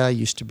there. I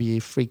used to be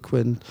a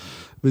frequent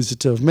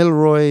visitor of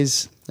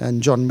Milroy's.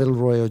 And John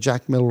Milroy or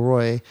Jack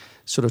Milroy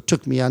sort of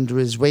took me under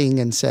his wing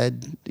and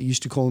said, he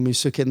used to call me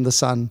Sukin the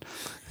Son.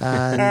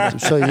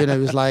 And so, you know, it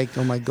was like,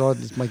 oh my God,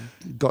 it's my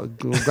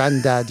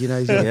granddad, you know,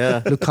 he's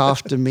gonna look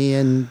after me.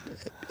 And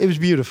it was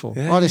beautiful.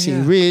 Yeah, Honestly,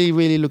 yeah. he really,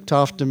 really looked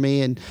after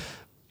me, and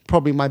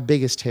probably my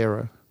biggest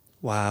hero.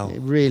 wow. It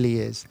really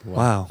is.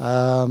 Wow.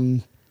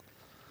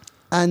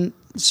 And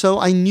so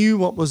I knew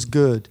what was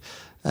good.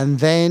 And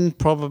then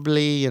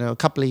probably, you know, a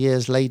couple of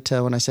years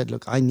later when I said,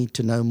 look, I need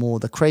to know more,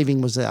 the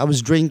craving was there. I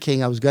was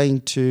drinking, I was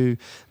going to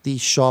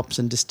these shops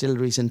and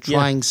distilleries and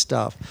trying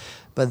stuff.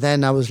 But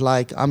then I was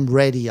like, I'm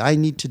ready. I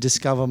need to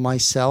discover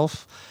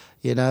myself,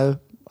 you know.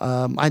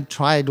 I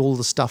tried all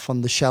the stuff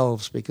on the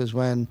shelves because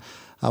when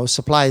our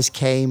suppliers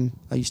came,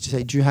 I used to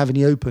say, do you have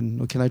any open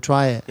or can I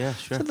try it? Yeah,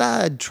 sure. So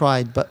that I'd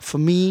tried. But for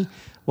me,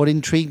 what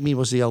intrigued me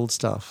was the old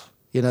stuff,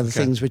 you know, the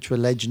things which were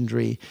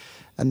legendary.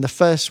 And the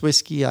first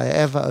whiskey I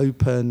ever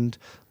opened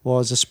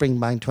was a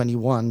Springbank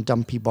 21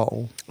 Dumpy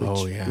bottle,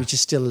 which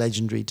is still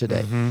legendary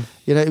today.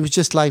 You know, it was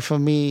just like, for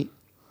me,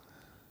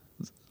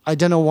 I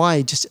don't know why,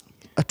 it just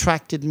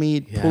attracted me,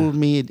 it pulled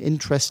me, it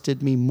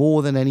interested me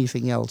more than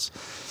anything else.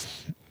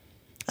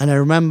 And I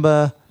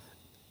remember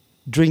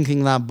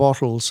drinking that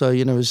bottle. So,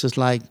 you know, it was just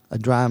like a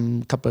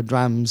couple of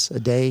drams a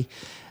day.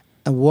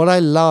 And what I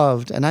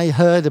loved, and I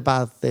heard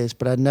about this,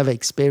 but I'd never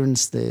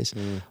experienced this,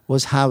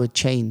 was how it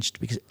changed.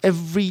 Because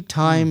every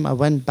time I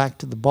went back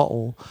to the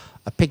bottle,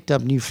 I picked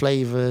up new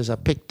flavors, I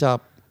picked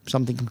up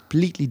something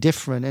completely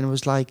different, and it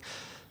was like,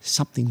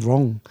 something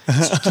wrong.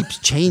 It keeps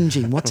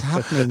changing. What's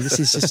happening? This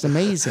is just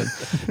amazing,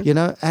 you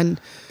know?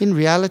 And in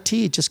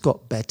reality, it just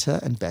got better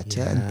and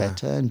better and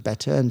better and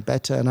better and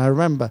better. And I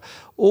remember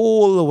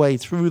all the way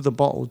through the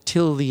bottle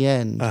till the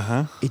end,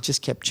 it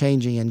just kept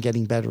changing and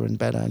getting better and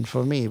better. And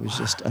for me, it was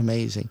just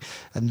amazing.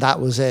 And that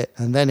was it.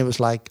 And then it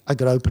was like, I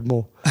got to open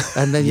more.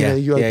 And then, you know,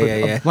 you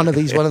open one of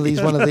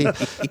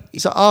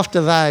these. So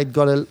after that, it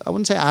got I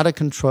wouldn't say out of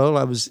control.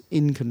 I was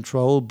in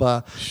control,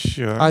 but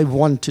I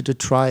wanted to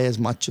try as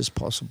much as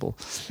possible.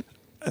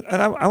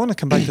 And I want to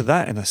come back to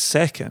that in a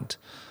second.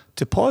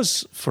 To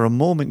pause for a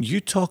moment, you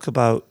talk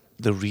about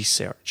the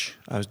research.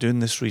 I was doing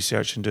this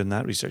research and doing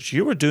that research.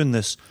 You were doing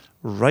this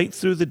right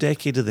through the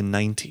decade of the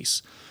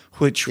 90s,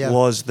 which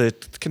was the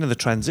kind of the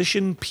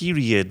transition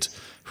period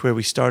where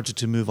we started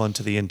to move on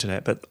to the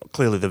internet, but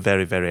clearly the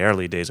very, very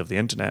early days of the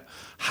internet.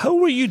 How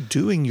were you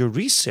doing your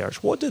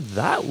research? What did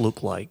that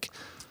look like?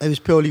 It was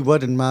purely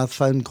word and mouth,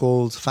 phone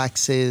calls,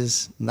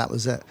 faxes, and that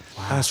was it.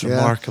 Wow. That's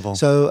remarkable.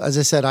 So, as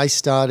I said, I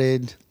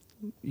started,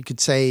 you could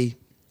say,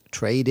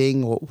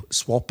 trading or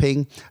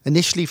swapping.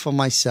 Initially for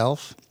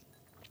myself,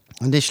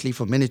 initially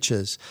for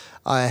miniatures.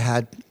 I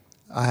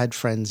had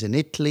friends in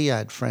Italy, I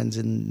had friends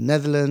in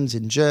Netherlands,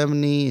 in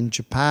Germany, in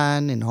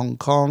Japan, in Hong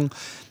Kong,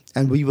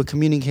 and we were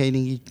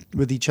communicating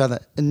with each other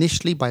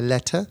initially by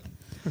letter.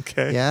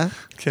 Okay. Yeah.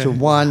 Okay. So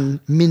one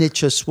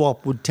miniature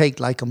swap would take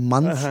like a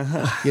month.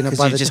 You know,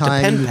 by you're the just a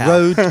time pen you pal.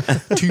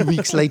 wrote, 2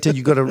 weeks later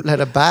you got a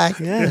letter back,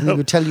 and he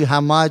would tell you how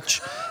much.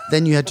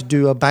 Then you had to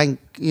do a bank,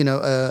 you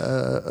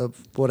know,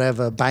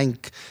 whatever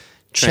bank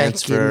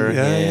Transfer,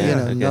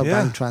 no yeah.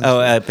 bank transfer.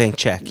 Oh, bank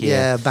check.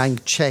 yeah,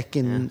 bank check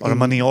Or a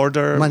money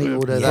order. Money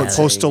order, Or that's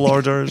postal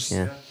orders.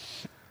 Yeah.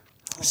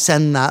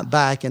 Send that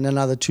back, and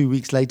another 2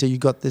 weeks later, you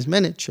got this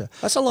miniature.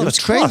 That's a lot It of was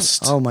crazy.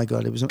 trust. Oh my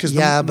god, it was Because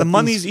yeah, the but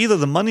money's these- either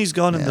the money's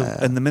gone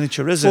and the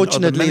miniature isn't. or the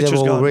Fortunately, they miniature's were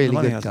all gone and the really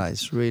money good hasn't.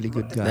 guys. Really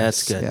good guys.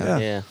 That's good.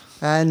 Yeah.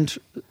 And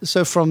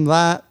so from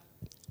that,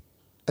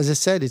 as I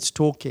said, it's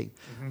talking.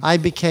 I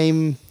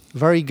became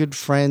very good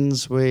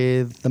friends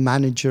with the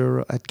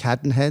manager at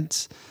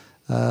Cadenheads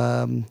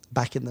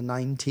back in the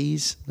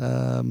 90s,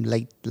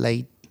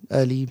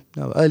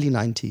 early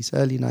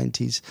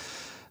 90s,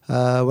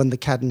 when the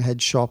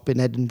Cadenhead shop in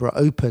Edinburgh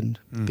opened,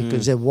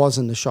 because there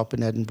wasn't a shop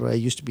in Edinburgh. It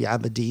used to be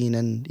Aberdeen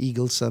and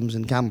Eaglesomes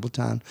and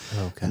Campbelltown.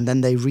 Okay. And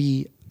then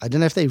I don't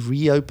know if they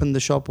reopened the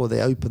shop or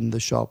they opened the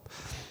shop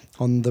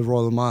on the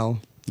Royal Mile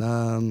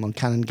on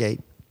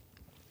Canongate.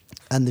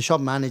 And the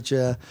shop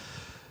manager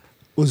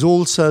was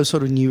also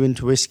sort of new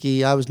into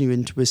whiskey. I was new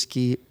into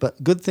whiskey.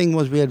 But good thing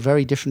was we had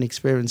very different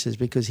experiences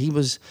because he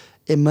was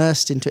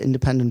immersed into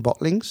independent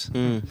bottlings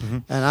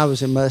and I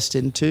was immersed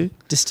into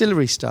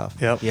distillery stuff.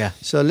 Yep. Yeah.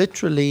 So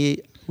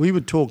literally we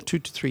would talk 2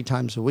 to 3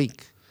 times a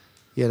week,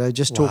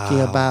 just talking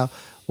Wow. about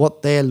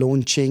what they're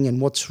launching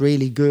and what's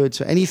really good.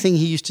 So anything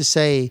he used to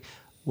say,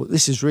 well,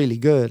 this is really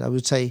good, I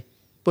would say,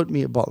 put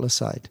me a bottle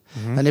aside.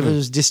 And if it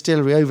was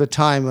distillery, over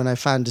time when I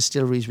found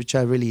distilleries which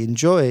I really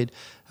enjoyed,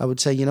 I would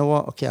say, you know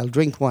what, okay, I'll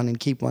drink one and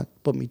keep one,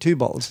 put me 2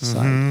 bottles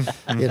aside,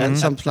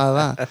 something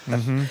like that.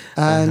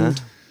 And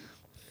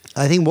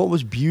I think what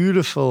was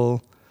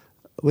beautiful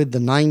with the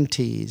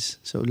 90s,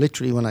 so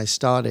literally when I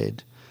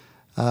started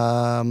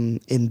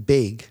in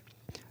big,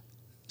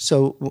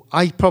 so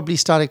I probably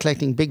started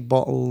collecting big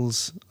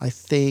bottles, I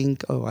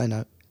think,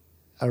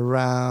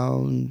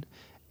 around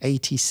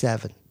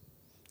 87.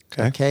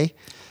 Okay.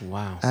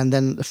 Wow. And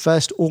then the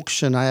first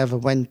auction I ever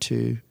went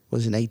to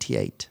was in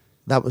 88.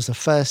 That was the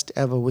first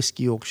ever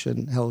whiskey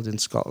auction held in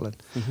Scotland.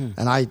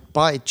 And I,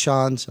 by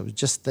chance, I was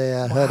just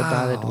there, heard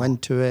about it,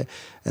 went to it.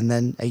 And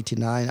then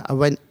 89, I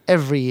went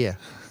every year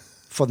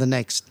for the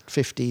next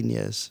 15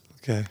 years.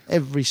 Okay.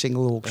 Every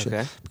single auction.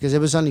 Okay. Because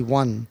there was only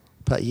one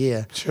per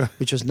year, Sure.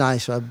 which was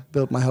nice. So I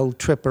built my whole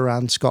trip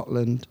around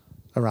Scotland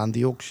around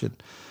the auction.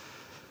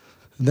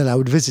 And then I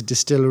would visit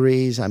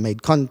distilleries. I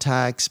made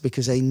contacts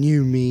because they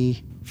knew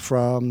me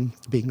from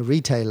being a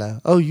retailer.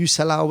 Oh, you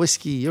sell our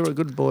whiskey. You're a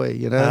good boy,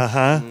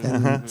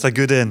 It's a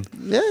good in.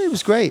 Yeah, it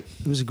was great.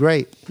 It was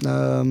great.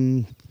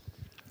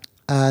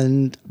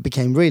 And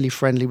became really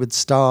friendly with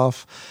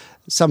staff.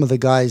 Some of the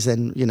guys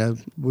then,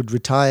 would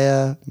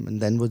retire and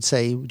then would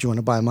say, do you want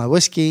to buy my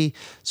whiskey?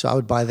 So I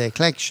would buy their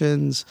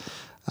collections.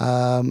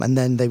 And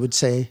then they would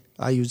say,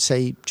 I would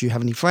say, do you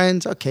have any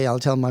friends? Okay, I'll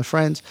tell my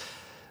friends.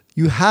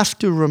 You have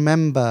to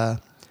remember,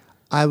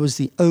 I was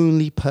the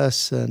only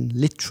person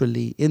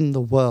literally in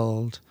the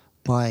world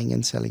buying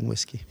and selling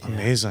whiskey.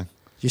 Amazing.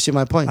 You see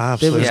my point?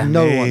 Absolutely. There was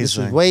no one. This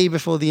was Amazing. way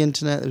before the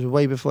internet. It was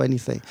way before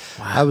anything.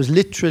 I was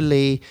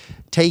literally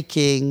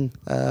taking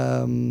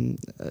a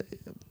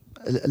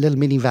little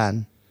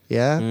minivan.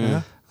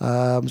 Yeah.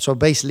 So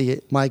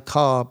basically, my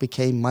car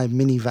became my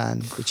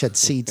minivan, which had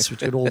seats which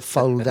could all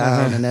fold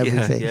down and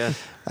everything. yeah.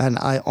 And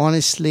I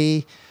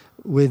honestly,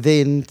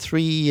 within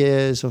 3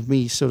 years of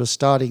me sort of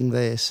starting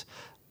this,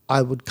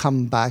 I would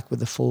come back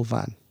with a full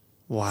van.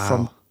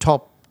 Wow.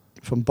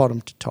 From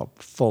bottom to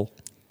top, full.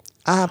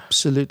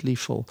 Absolutely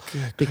full.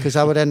 Because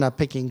I would end up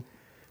picking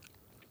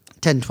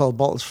 10, 12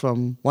 bottles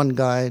from one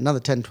guy, another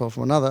 10, 12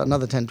 from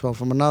another 10, 12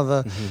 from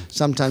another,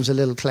 sometimes a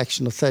little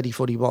collection of 30,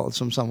 40 bottles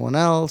from someone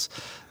else.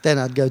 Then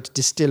I'd go to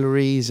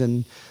distilleries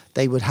and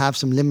they would have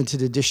some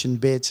limited edition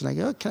bits. And I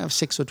go, can I have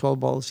 6 or 12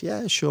 bottles?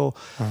 Yeah, sure.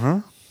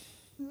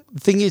 The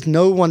thing is,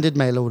 no one did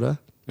mail order.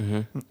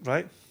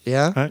 Right?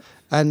 Yeah. Right.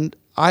 And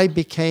I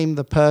became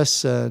the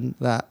person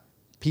that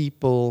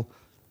people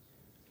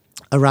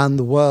around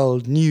the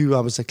world knew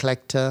I was a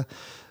collector.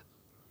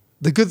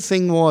 The good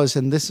thing was,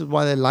 and this is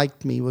why they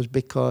liked me, was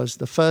because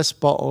the first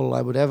bottle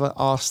I would ever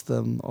ask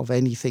them of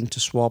anything to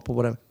swap or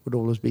whatever would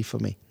always be for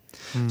me.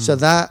 So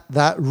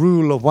that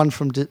rule of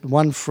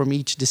one from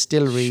each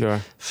distillery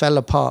Sure. fell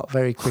apart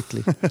very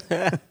quickly.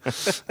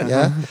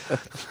 Yeah,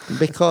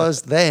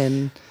 because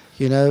then,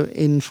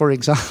 for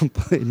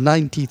example, in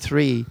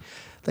 '93,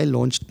 they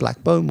launched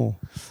Black Bowmore.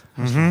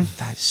 I was like,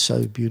 that's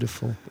so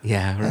beautiful.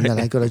 Yeah, right. And then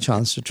I got a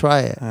chance to try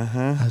it.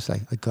 I was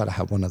like, I got to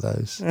have one of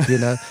those.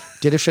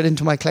 Did it fit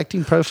into my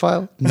collecting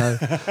profile? No,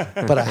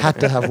 but I had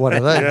to have one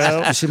of those.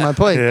 Yeah. You see my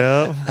point?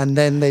 Yeah. And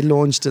then they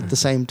launched at the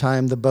same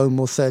time the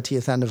Bowmore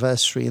 30th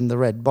anniversary in the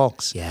red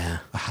box. Yeah.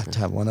 I had to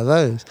have one of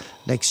those.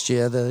 Next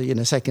year,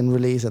 the second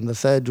release and the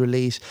third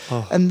release.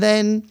 And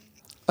then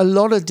a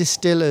lot of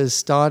distillers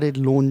started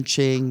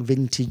launching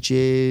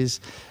vintages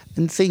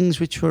and things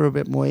which were a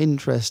bit more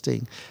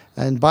interesting.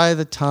 And by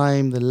the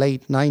time the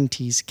late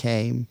 90s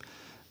came,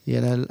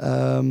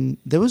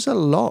 there was a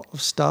lot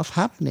of stuff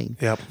happening.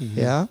 Yep.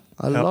 Yeah,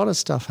 a lot of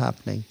stuff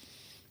happening.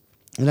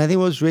 And I think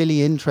what's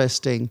really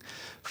interesting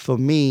for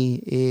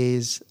me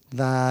is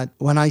that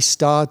when I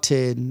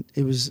started,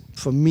 it was,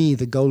 for me,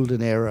 the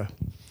golden era.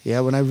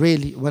 Yeah, when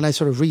I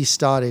sort of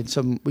restarted,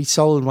 so we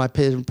sold my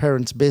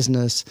parents'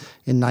 business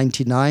in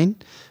 '99.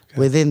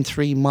 Within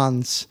 3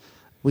 months,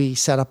 we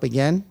set up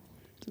again.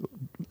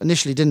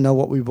 Initially, didn't know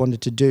what we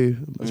wanted to do.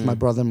 It was my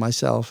brother and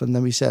myself, and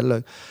then we said,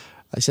 "Look,"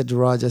 I said to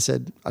Raj,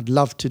 "I'd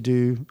love to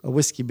do a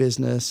whiskey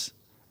business,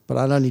 but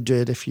I'll only do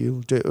it if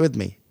you do it with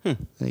me." And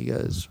he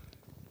goes,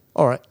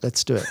 "All right,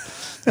 let's do it."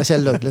 I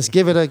said, "Look, let's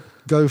give it a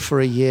go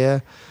for a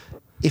year.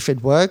 If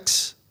it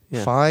works,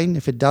 fine.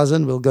 If it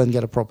doesn't, we'll go and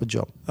get a proper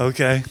job."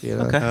 Okay. You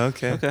know?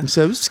 Okay. And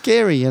so it was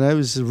scary, you know, it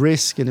was a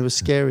risk and it was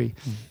scary.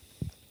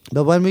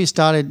 But when we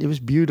started, it was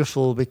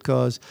beautiful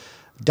because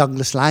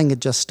Douglas Lang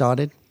had just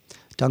started.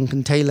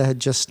 Duncan Taylor had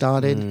just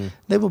started.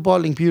 They were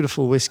bottling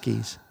beautiful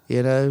whiskies,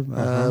 you know,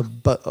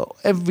 but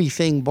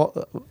everything,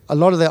 a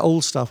lot of their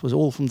old stuff was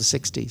all from the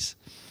 60s.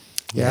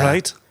 Yeah.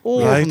 Right.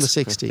 All from the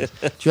 60s.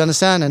 Do you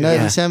understand? And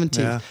early 70s.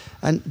 Yeah.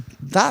 And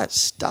that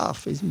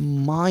stuff is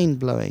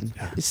mind-blowing.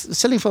 It's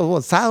selling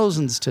for,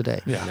 thousands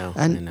today. Yeah. I know.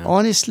 And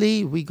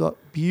honestly, we got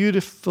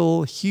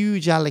beautiful,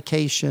 huge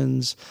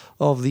allocations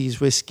of these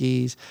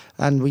whiskies,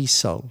 and we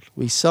sold.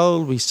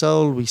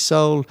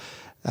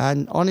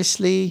 And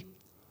honestly,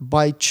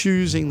 by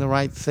choosing the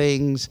right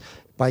things,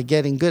 by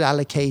getting good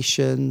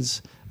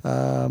allocations,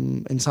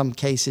 in some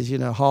cases, you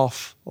know,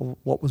 half of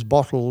what was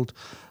bottled,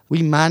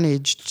 we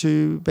managed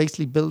to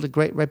basically build a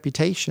great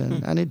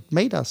reputation, and it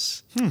made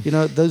us. You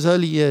know, those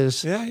early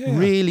years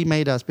really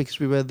made us because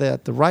we were there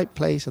at the right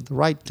place at the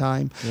right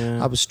time.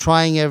 Yeah. I was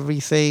trying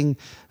everything.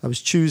 I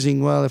was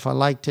choosing well. If I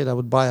liked it, I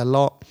would buy a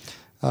lot.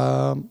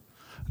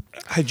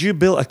 Had you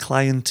built a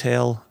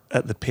clientele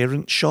at the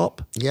parent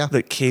shop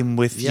that came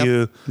with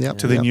you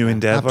to the new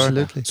endeavor?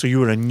 Absolutely. So you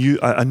were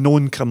a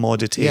known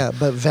commodity. Yeah,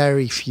 but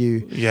very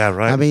few. Yeah,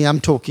 right. I mean, I'm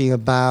talking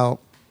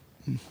about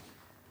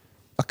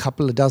a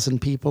couple of dozen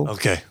people.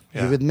 Okay.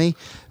 You with me?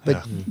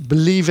 But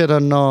believe it or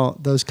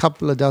not, those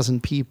couple of dozen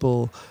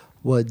people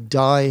were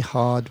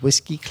die-hard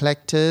whiskey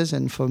collectors.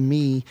 And for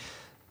me,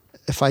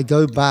 if I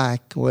go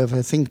back or if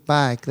I think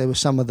back, they were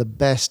some of the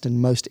best and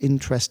most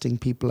interesting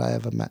people I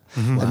ever met.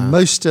 And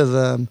most of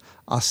them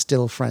are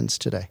still friends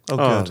today.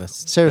 Oh, good.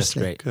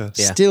 Seriously. That's great. Good.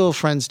 Yeah. Still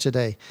friends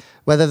today.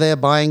 Whether they're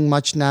buying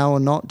much now or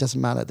not, doesn't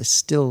matter. They're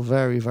still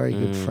very, very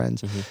good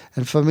friends.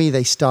 And for me,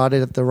 they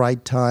started at the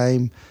right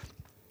time.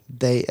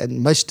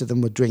 And most of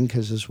them were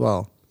drinkers as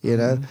well, you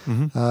know,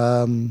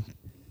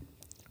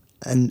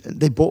 and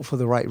they bought for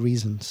the right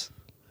reasons.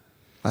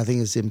 I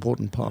think it's the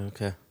important part.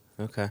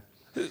 Okay.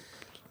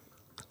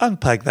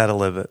 Unpack that a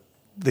little bit.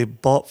 They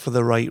bought for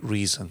the right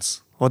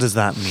reasons. What does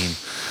that mean?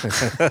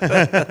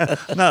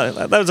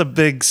 No, that was a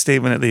big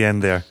statement at the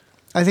end there.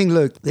 I think,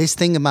 look, this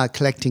thing about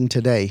collecting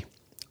today,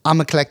 I'm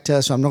a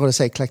collector, so I'm not going to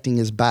say collecting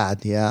is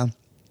bad, yeah.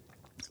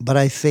 But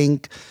I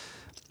think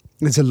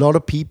there's a lot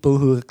of people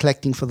who are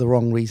collecting for the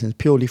wrong reasons,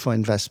 purely for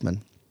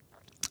investment.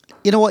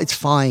 You know what? It's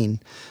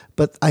fine.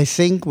 But I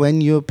think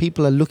when your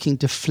people are looking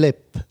to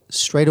flip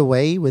straight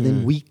away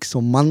within weeks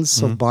or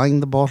months of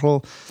buying the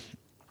bottle,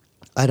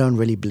 I don't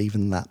really believe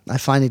in that. I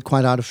find it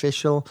quite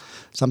artificial.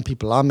 Some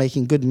people are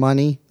making good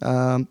money.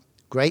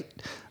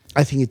 Great.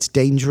 I think it's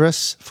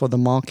dangerous for the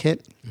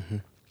market.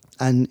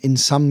 And in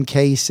some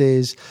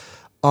cases,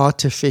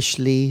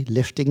 artificially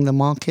lifting the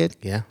market.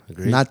 Yeah,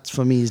 agreed. And that,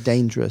 for me, is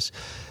dangerous.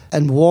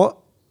 And what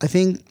I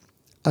think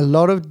a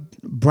lot of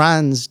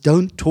brands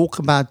don't talk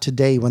about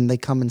today when they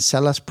come and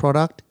sell us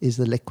product is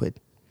the liquid.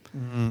 Do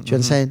you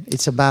understand?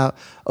 It's about,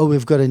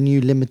 we've got a new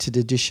limited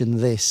edition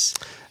this,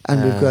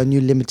 and we've got a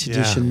new limited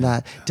edition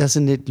that.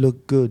 Doesn't it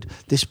look good?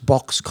 This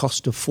box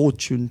cost a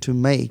fortune to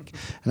make.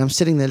 And I'm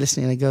sitting there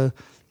listening and I go,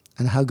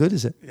 and how good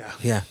is it?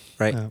 Yeah,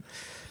 right.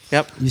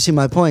 Yep. You see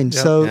my point?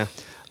 Yep. So Yeah.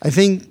 I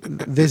think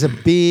there's a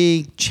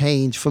big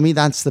change. For me,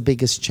 that's the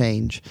biggest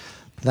change.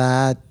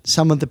 That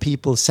some of the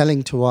people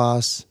selling to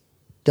us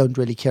don't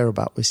really care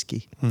about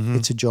whiskey.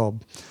 It's a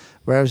job.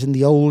 Whereas in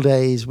the old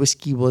days,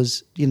 whiskey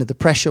was, the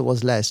pressure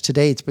was less.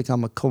 Today, it's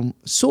become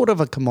sort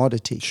of a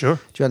commodity. Sure.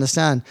 Do you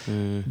understand?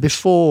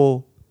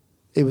 Before,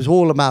 it was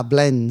all about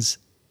blends,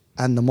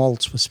 and the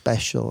malts were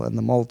special, and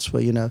the malts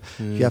were, you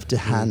have to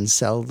hand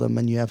sell them,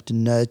 and you have to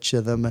nurture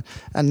them.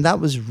 And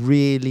that was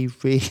really,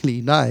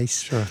 really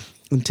nice. Sure.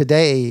 And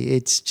today,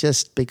 it's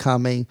just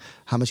becoming,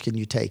 how much can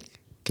you take?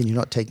 Can you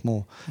not take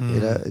more?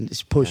 And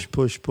it's push.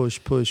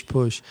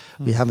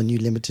 We have a new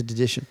limited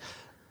edition.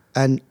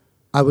 And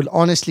I would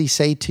honestly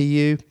say to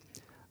you,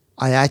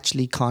 I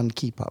actually can't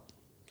keep up.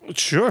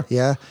 Sure.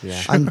 Yeah.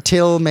 Sure.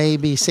 Until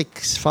maybe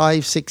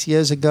 5-6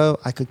 years ago,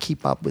 I could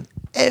keep up with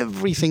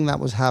everything that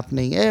was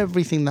happening,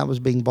 everything that was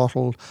being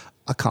bottled.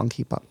 I can't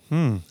keep up.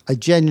 I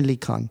genuinely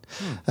can't.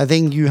 I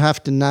think you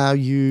have to now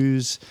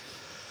use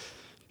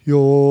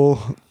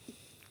your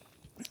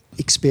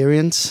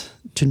experience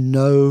to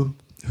know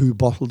who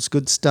bottles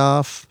good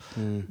stuff,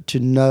 to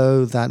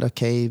know that,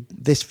 okay,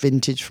 this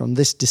vintage from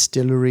this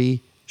distillery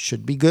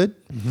should be good.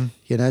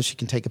 She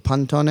can take a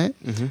punt on it.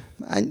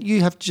 And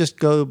you have to just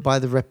go by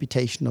the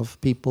reputation of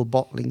people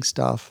bottling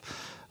stuff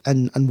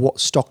and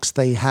what stocks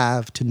they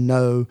have to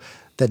know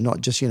They're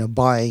not just,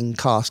 buying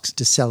casks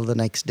to sell the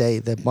next day.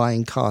 They're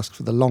buying casks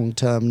for the long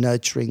term,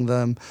 nurturing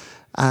them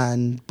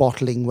and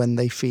bottling when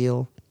they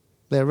feel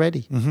they're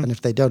ready. And if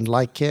they don't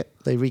like it,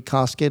 they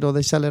recask it or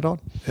they sell it on.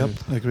 Yep,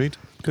 agreed.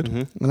 Good.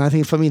 And I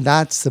think for me,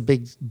 that's the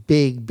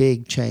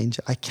big change.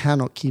 I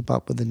cannot keep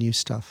up with the new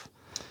stuff.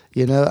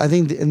 I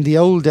think in the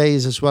old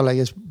days as well, I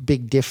guess,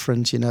 big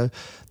difference,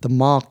 the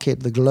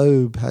market, the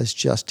globe has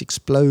just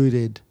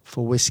exploded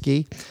for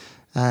whiskey.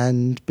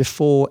 And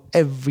before,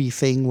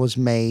 everything was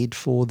made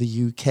for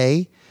the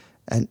UK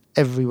and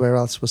everywhere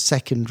else was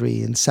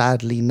secondary. And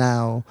sadly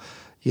now,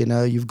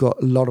 you've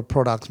got a lot of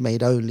products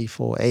made only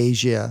for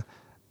Asia.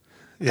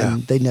 Yeah.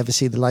 And they never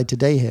see the light of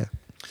day here.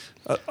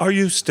 Are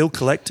you still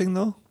collecting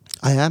though?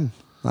 I am.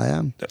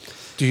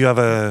 Do you have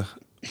a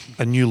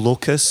new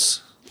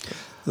locus?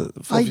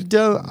 I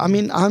don't. I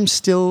mean, I'm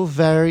still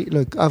very.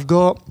 Look, I've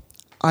got.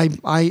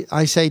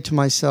 I say to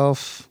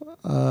myself,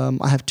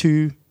 I have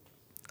two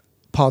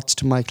parts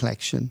to my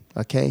collection.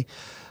 Okay,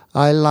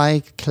 I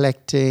like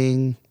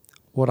collecting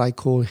what I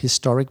call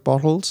historic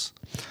bottles,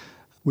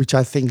 which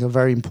I think are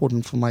very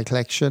important for my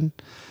collection,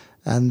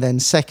 and then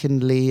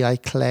secondly, I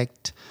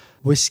collect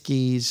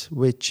whiskies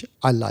which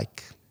I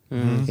like.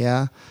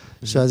 Yeah.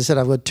 So as I said,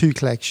 I've got two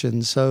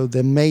collections. So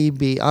there may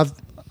be.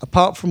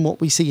 Apart from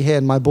what we see here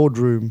in my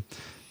boardroom,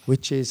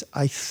 which is,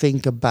 I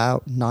think,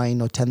 about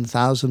 9,000 or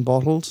 10,000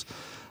 bottles,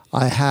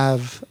 I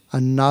have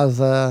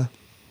another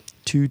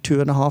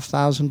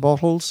 2,500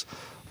 bottles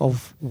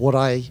of what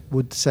I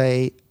would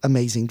say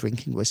amazing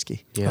drinking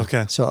whiskey. Yeah.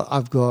 Okay. So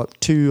I've got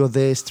 2 of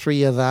this,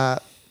 3 of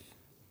that,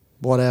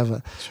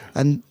 whatever. Sure.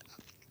 And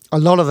a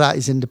lot of that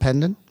is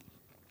independent.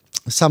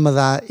 Some of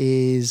that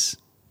is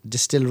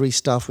distillery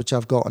stuff, which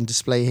I've got on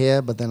display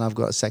here, but then I've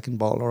got a second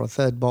bottle or a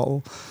third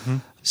bottle.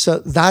 So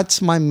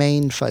that's my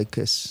main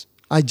focus.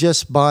 I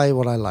just buy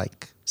what I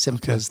like.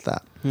 Simple as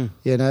that.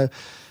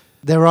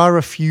 There are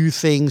a few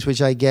things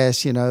which I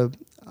guess,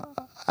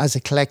 as a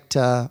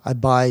collector, I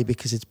buy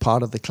because it's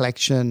part of the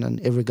collection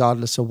and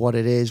regardless of what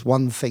it is.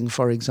 One thing,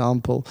 for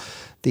example,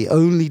 the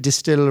only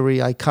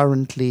distillery I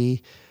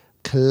currently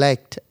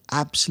collect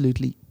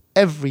absolutely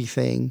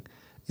everything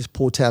is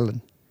Port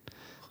Ellen.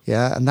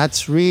 Yeah, and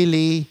that's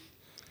really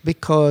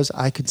because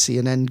I could see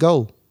an end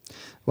goal.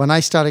 When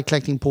I started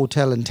collecting Port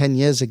Ellen 10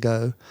 years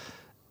ago,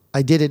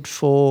 I did it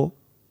for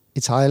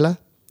its Islay.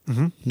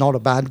 Not a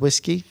bad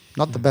whiskey.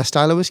 Not the best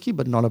Islay whiskey,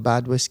 but not a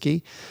bad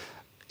whiskey.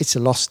 It's a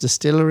lost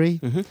distillery.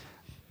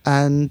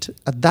 And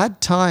at that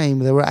time,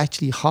 there were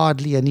actually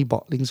hardly any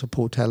bottlings of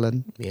Port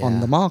Ellen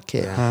on the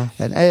market.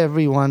 And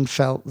everyone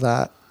felt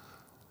that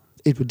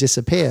it would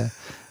disappear.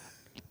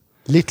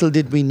 Little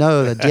did we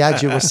know that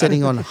Diageo was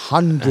sitting on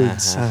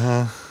hundreds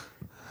and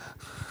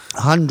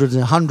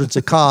hundreds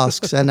of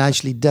casks, and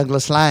actually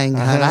Douglas Lang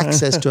had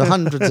access to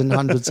hundreds and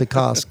hundreds of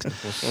casks.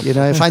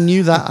 If I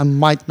knew that, I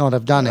might not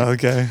have done it.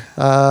 Okay.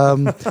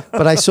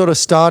 But I sort of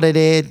started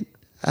it,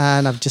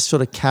 and I've just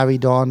sort of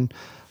carried on.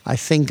 I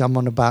think I'm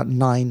on about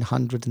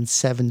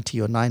 970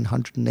 or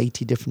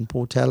 980 different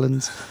Port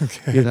Ellens,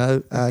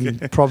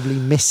 and probably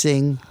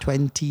missing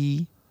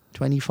 20,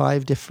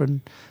 25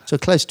 different, so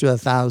close to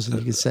 1,000,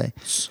 you could say.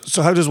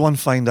 So how does one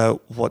find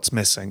out what's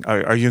missing?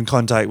 Are you in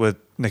contact with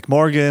Nick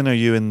Morgan? Are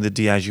you in the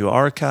Diageo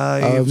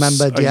archives?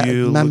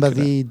 Remember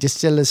the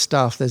distiller's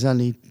stuff. There's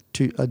only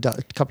a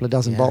couple of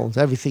dozen bottles.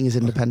 Everything is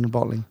independent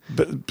bottling.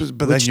 But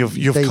then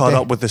you've caught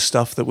up with the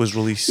stuff that was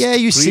released. Yeah,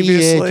 you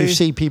previously. see it. You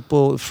see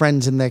people,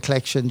 friends in their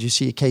collections. You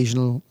see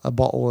occasional a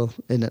bottle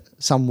in it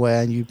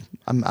somewhere, and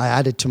I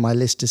added to my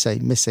list to say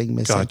missing.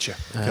 Gotcha.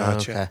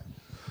 Okay.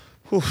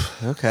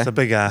 Okay. It's a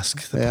big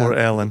ask, the Port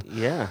Ellen.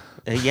 Yeah.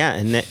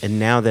 And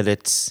now that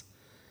it's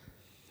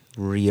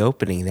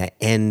reopening, that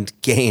end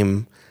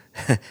game,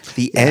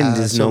 the end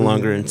is no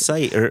longer in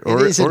sight.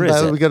 Or is it?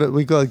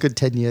 We got a good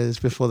 10 years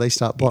before they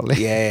start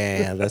bottling.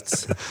 Yeah.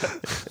 That's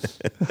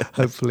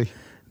hopefully.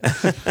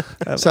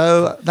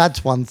 So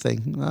that's one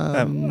thing.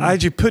 I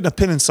had you putting a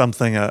pin in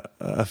something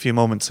a few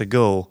moments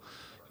ago.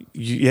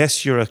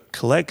 Yes, you're a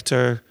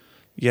collector.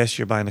 Yes,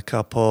 you're buying a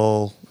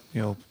couple.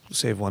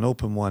 Save one,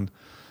 open one.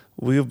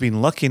 We've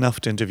been lucky enough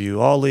to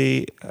interview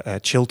Ollie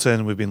at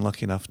Chilton. We've been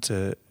lucky enough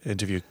to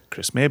interview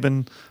Chris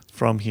Mabin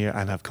from here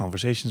and have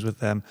conversations with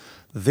them.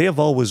 They have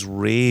always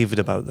raved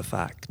about the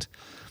fact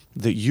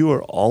that you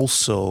are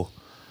also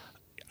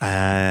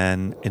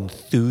an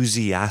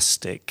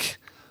enthusiastic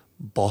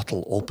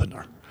bottle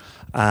opener.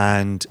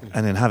 And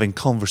in having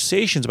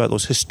conversations about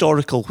those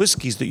historical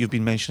whiskies that you've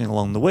been mentioning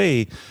along the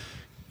way,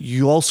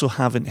 you also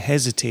haven't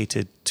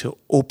hesitated to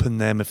open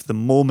them if the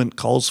moment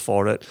calls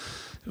for it.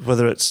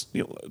 Whether it's,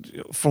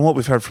 from what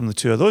we've heard from the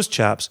two of those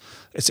chaps,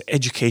 it's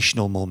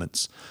educational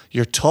moments.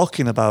 You're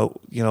talking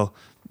about, the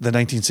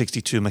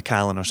 1962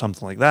 Macallan or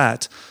something like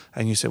that,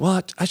 and you say,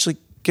 well, actually,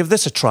 give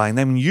this a try. And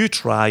then when you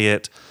try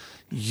it,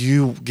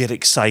 you get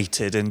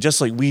excited. And just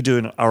like we do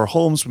in our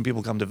homes when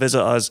people come to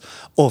visit us,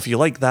 if you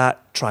like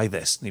that, try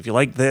this. And if you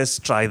like this,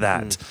 try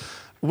that.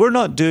 We're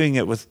not doing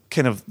it with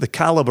kind of the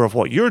caliber of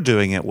what you're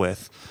doing it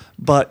with,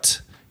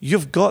 but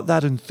you've got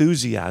that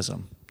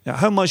enthusiasm. Now,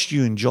 how much do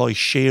you enjoy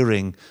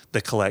sharing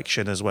the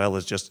collection as well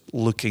as just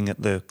looking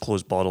at the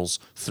closed bottles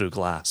through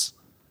glass?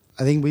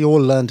 I think we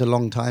all learned a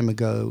long time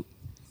ago,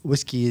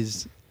 whiskey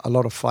is a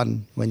lot of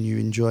fun when you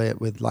enjoy it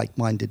with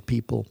like-minded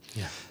people.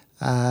 Yeah.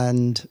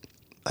 And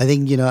I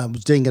think, I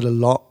was doing it a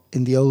lot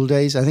in the old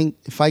days. I think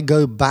if I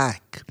go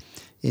back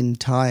in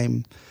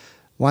time,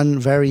 one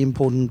very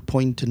important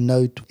point to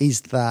note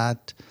is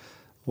that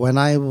when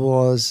I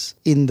was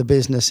in the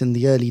business in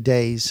the early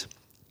days,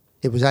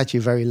 it was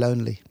actually very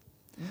lonely.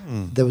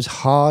 There was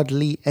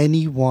hardly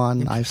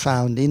anyone I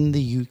found in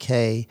the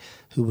UK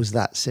who was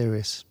that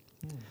serious.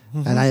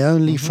 And I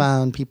only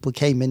found people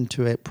came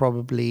into it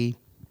probably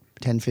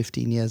 10,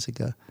 15 years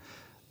ago.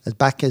 As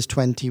back as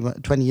 20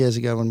 years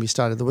ago when we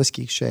started the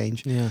Whiskey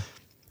Exchange,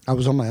 I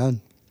was on my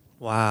own.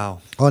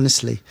 Wow.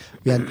 Honestly,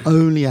 we had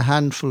only a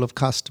handful of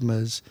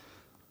customers,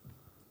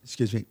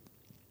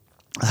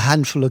 a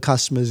handful of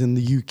customers in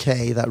the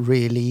UK that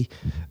really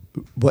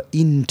were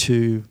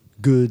into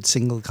good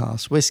single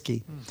cask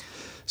whiskey.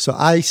 So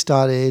I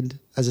started,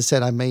 as I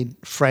said, I made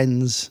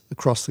friends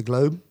across the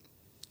globe.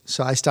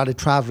 So I started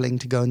traveling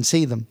to go and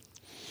see them.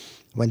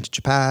 Went to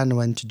Japan,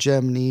 went to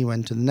Germany,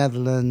 went to the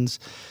Netherlands.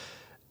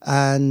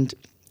 And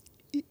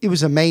it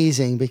was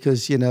amazing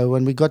because,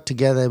 when we got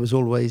together, it was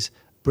always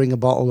bring a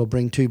bottle or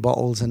bring 2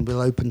 bottles and we'll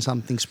open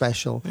something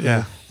special.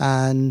 Yeah.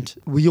 And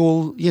we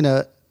all,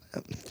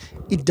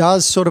 it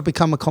does sort of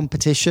become a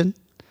competition,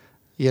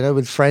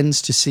 with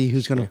friends to see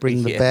who's going to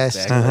bring the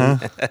best,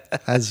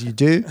 as you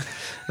do.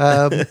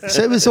 So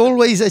it was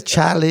always a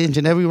challenge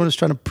and everyone was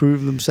trying to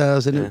prove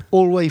themselves and it was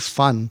always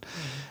fun.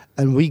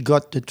 And we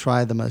got to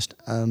try the most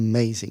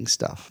amazing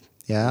stuff.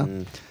 Yeah.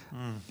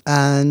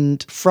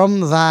 And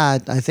from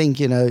that, I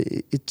think,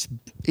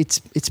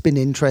 it's been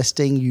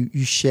interesting.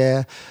 You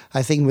share,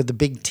 I think with the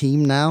big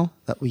team now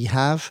that we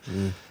have,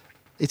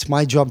 it's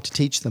my job to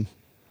teach them.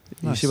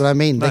 You see what I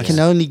mean? They can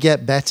only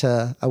get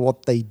better at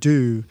what they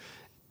do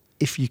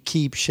if you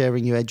keep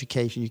sharing your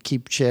education, you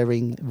keep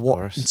sharing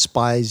what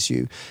inspires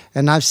you.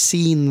 And I've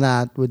seen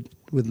that with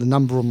a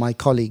number of my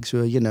colleagues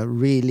who are,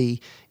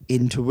 really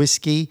into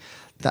whiskey,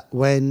 that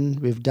when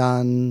we've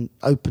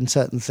opened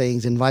certain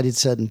things, invited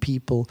certain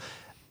people,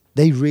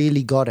 they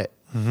really got it.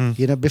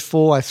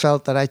 Before I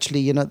felt that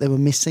actually, they were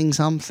missing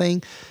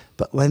something.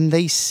 But when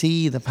they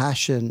see the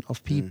passion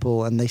of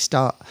people and they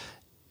start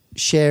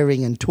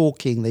sharing and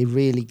talking, they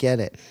really get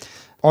it.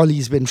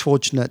 Ollie's been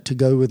fortunate to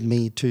go with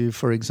me to,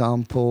 for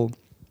example,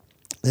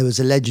 there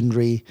was a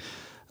legendary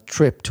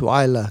trip to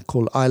Islay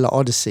called Islay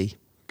Odyssey.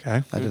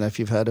 Okay. I don't know if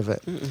you've heard of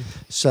it.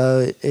 So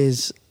it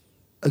is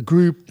a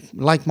group,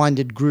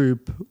 like-minded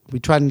group. We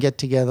try and get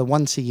together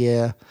once a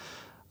year.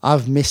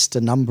 I've missed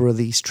a number of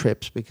these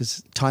trips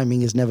because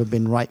timing has never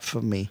been right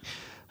for me.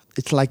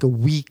 It's like a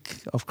week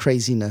of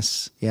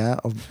craziness,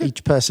 of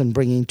each person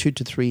bringing 2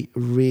 to 3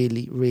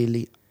 really,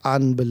 really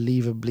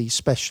unbelievably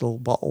special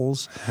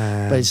bottles.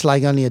 But it's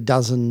like only a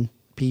dozen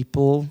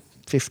people,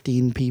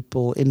 15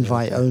 people,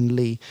 invite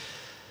only.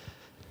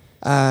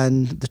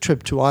 And the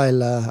trip to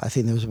Islay, I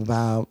think there was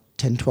about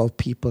 10, 12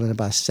 people and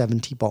about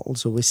 70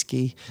 bottles of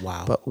whiskey.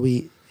 Wow. But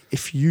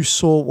if you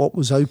saw what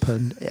was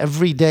opened,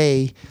 every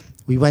day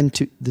we went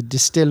to the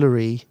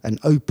distillery and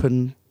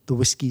opened the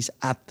whiskeys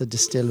at the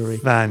distillery.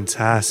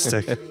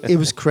 Fantastic. It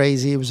was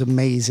crazy. It was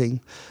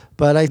amazing.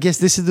 But I guess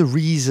this is the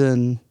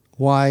reason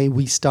why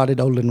we started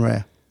Old and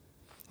Rare.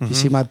 You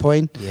see my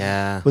point?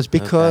 Yeah. Was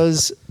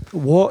because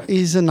what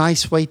is a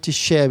nice way to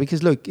share?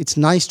 Because look, it's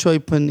nice to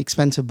open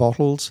expensive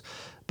bottles,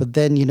 but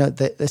then,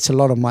 that's a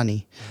lot of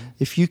money.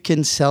 If you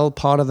can sell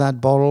part of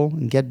that bottle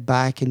and get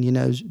back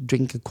and,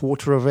 drink a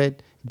quarter of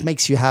it, it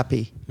makes you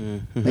happy.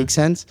 Makes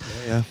sense?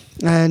 Yeah.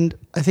 And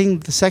I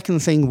think the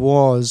second thing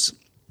was,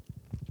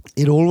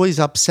 it always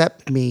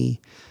upset me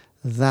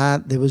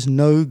that there was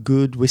no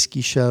good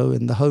whiskey show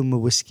in the home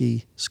of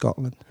whiskey,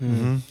 Scotland.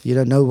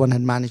 No one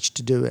had managed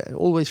to do it. It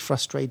always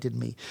frustrated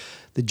me.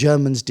 The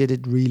Germans did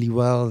it really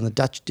well and the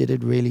Dutch did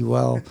it really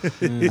well.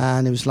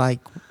 And it was like,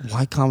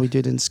 why can't we do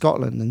it in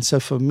Scotland? And so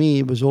for me,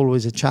 it was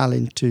always a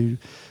challenge to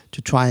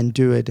try and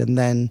do it. And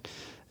then,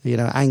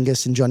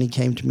 Angus and Johnny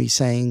came to me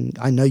saying,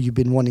 I know you've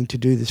been wanting to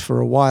do this for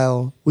a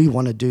while. We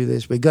want to do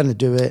this. We're going to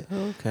do it.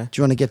 Oh, okay.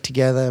 Do you want to get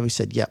together? And we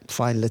said, yeah,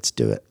 fine, let's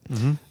do it.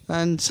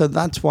 And so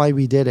that's why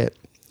we did it.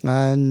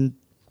 And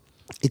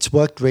it's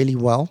worked really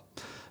well.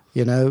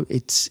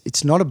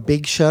 It's not a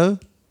big show,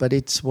 but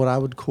it's what I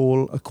would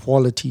call a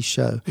quality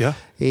show. Yeah.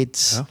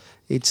 It's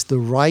the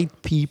right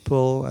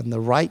people and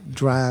the right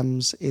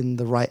drams in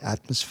the right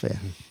atmosphere.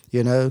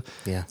 Yeah.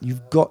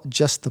 You've got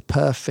just the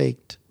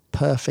perfect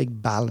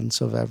balance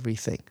of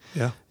everything.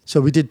 Yeah.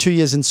 So we did 2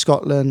 years in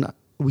Scotland.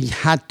 We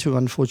had to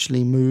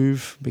unfortunately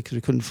move because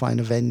we couldn't find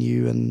a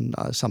venue and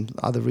some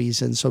other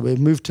reasons. So we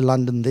moved to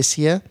London this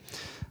year.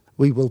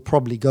 We will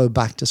probably go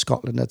back to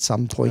Scotland at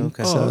some point.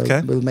 Okay.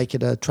 So we'll make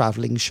it a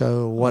traveling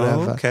show or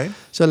whatever. Oh, okay.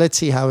 So let's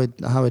see how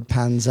it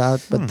pans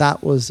out. But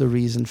that was the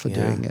reason for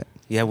doing it.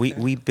 Yeah,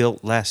 we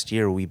built last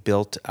year, we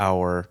built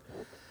our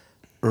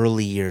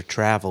early year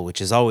travel, which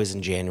is always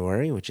in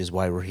January, which is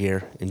why we're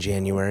here in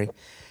January.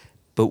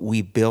 But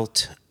we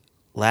built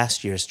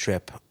last year's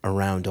trip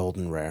around Old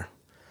and Rare.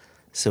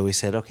 So we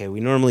said, okay, we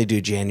normally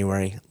do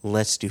January.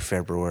 Let's do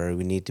February.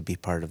 We need to be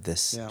part of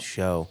this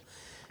show.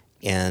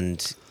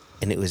 And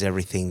it was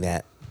everything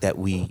that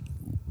we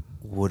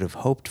would have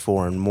hoped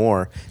for and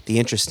more. The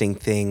interesting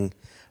thing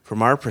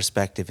from our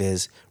perspective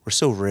is we're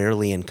so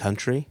rarely in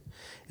country,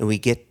 and we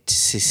get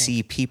to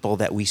see people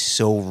that we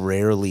so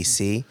rarely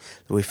see.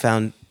 We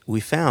found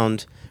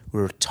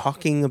we were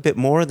talking a bit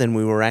more than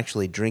we were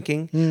actually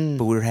drinking,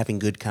 but we were having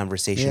good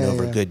conversation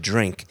over good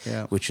drink,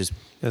 which is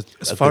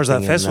as far as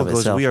that festival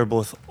goes, we are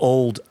both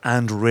old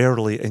and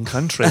rarely in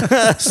country,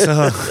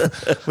 so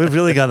we've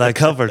really got that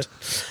covered.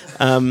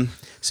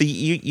 So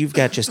you've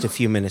got just a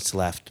few minutes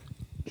left.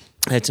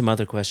 I had some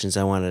other questions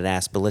I wanted to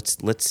ask, but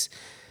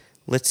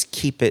let's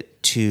keep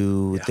it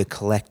to the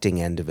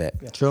collecting end of it.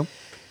 Sure.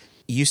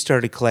 You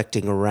started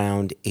collecting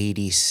around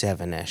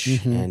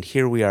 87-ish, and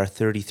here we are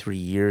 33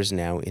 years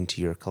now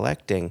into your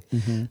collecting.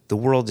 The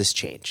world has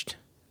changed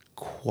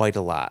quite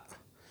a lot.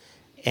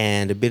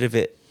 And a bit of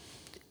it,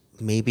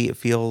 maybe it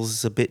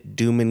feels a bit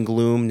doom and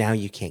gloom. Now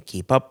you can't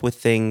keep up with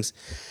things.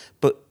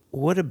 But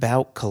what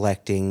about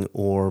collecting,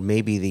 or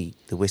maybe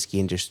the whiskey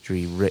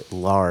industry writ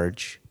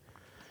large,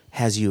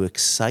 has you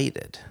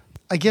excited?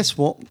 I guess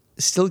what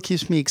still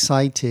keeps me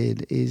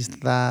excited is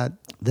that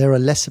there are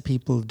lesser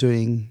people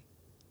doing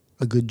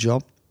a good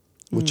job,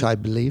 which I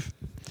believe,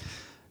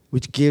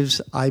 which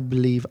gives, I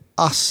believe,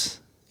 us,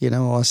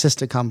 our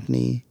sister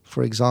company,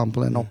 for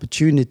example, an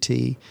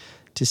opportunity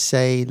to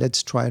say,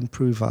 let's try and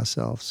prove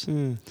ourselves.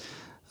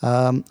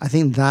 I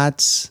think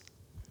that's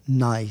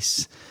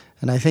nice.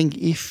 And I think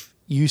if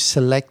you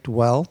select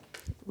well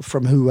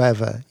from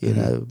whoever,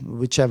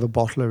 whichever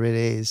bottler it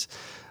is,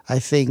 I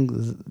think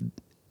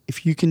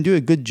if you can do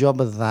a good job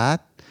of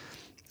that,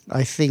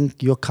 I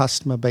think your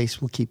customer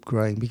base will keep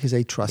growing because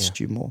they trust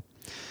you more.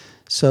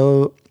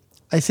 So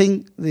I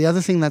think the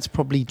other thing that's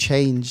probably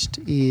changed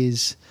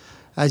is,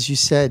 as you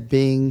said,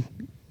 doing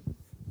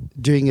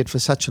it for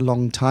such a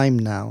long time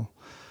now,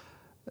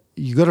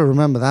 you got to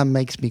remember that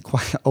makes me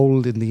quite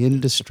old in the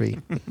industry.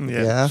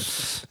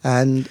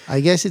 And I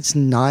guess it's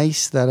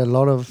nice that a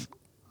lot of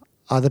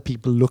other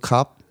people look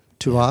up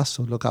to us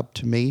or look up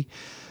to me.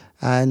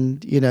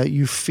 And,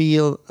 you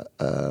feel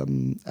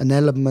an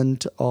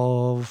element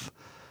of,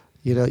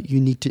 you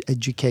need to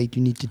educate,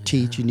 you need to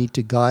teach, you need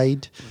to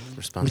guide,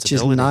 which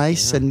is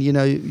nice.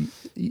 And,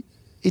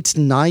 it's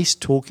nice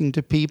talking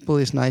to people,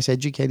 it's nice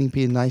educating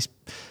people, nice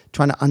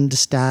trying to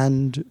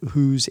understand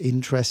who's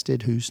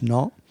interested, who's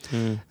not,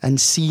 and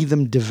see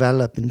them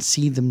develop and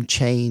see them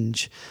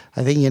change.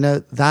 I think,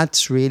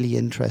 that's really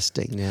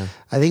interesting.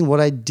 I think what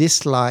I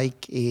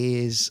dislike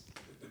is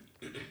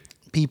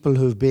people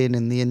who've been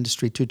in the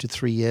industry 2 to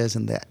 3 years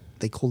and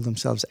they call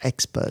themselves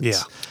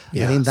experts.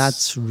 I think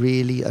that's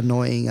really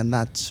annoying and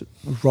that's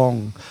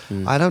wrong.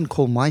 I don't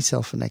call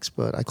myself an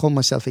expert. I call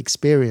myself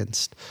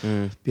experienced,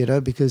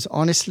 because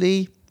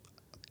honestly,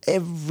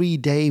 every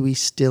day we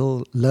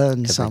still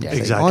learn something.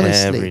 Exactly.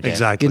 Honestly,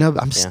 Exactly.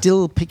 I'm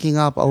still picking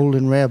up old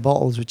and rare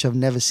bottles which I've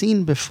never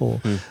seen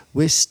before.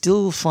 We're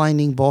still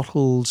finding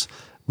bottles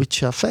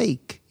which are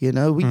fake. We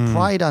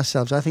pride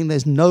ourselves. I think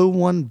there's no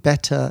one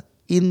better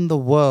in the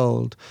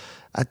world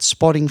at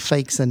spotting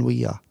fakes than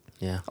we are.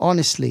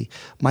 Honestly,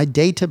 my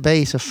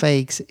database of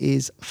fakes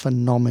is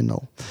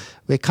phenomenal.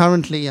 We're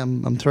currently,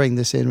 I'm throwing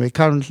this in, we're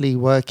currently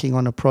working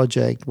on a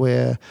project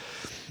where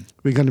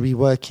we're going to be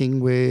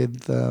working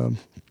with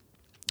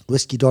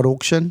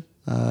Whiskey.auction,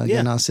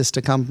 again, our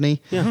sister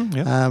company.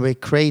 We're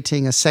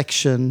creating a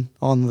section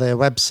on their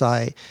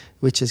website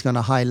which is going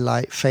to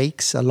highlight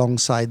fakes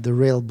alongside the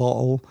real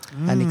bottle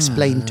and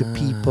explain to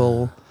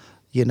people,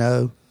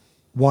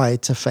 why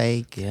it's a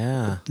fake.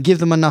 Give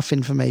them enough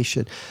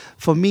information.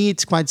 For me,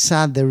 it's quite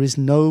sad there is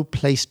no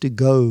place to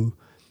go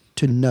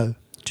to know,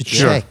 to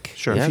check,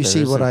 if you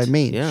see what I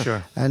mean.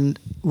 And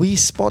we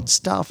spot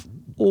stuff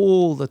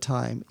all the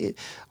time.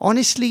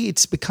 Honestly,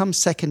 it's become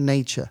second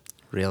nature.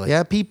 Really?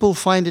 People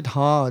find it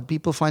hard.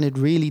 People find it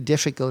really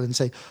difficult and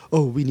say,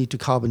 oh, we need to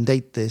carbon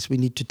date this. We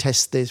need to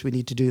test this. We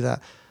need to do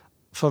that.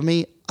 For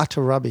me,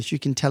 utter rubbish. You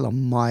can tell a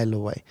mile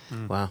away.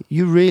 Wow.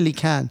 You really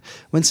can.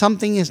 When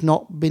something has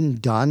not been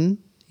done,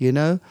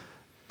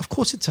 of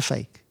course it's a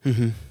fake.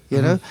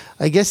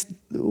 I guess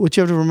what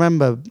you have to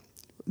remember,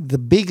 the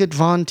big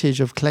advantage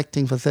of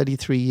collecting for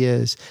 33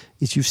 years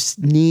is you've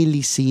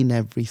nearly seen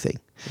everything.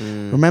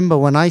 Remember,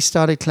 when I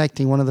started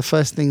collecting, one of the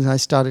first things I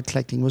started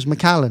collecting was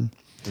Macallan.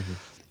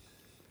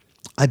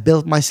 I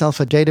built myself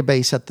a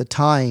database at the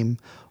time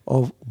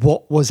of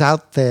what was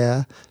out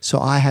there, so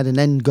I had an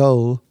end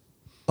goal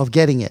of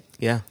getting it.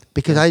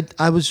 Because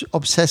I was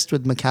obsessed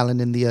with Macallan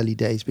in the early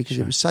days because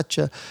it was such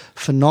a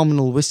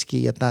phenomenal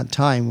whiskey at that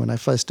time when I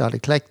first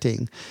started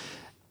collecting.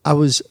 I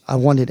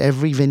wanted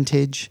every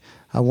vintage.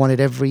 I wanted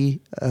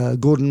every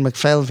Gordon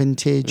MacPhail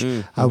vintage.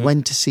 I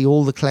went to see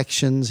all the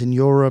collections in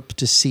Europe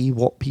to see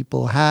what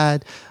people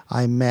had.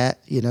 I met,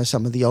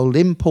 some of the old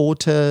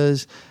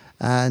importers,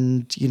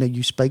 and,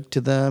 you spoke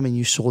to them and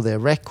you saw their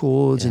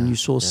records and you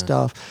saw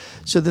stuff.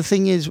 So the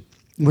thing is,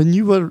 when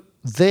you were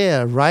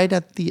there right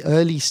at the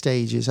early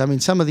stages. I mean,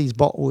 some of these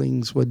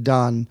bottlings were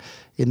done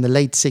in the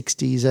late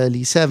 60s,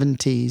 early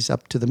 70s,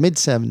 up to the mid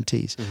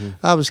 70s.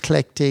 I was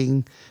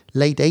collecting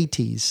late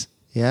 80s,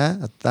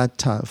 at that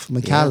time for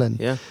Macallan.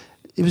 Yeah.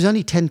 It was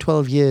only 10,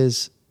 12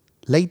 years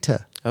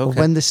later of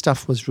when this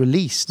stuff was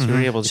released. So you were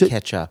able to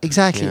catch up.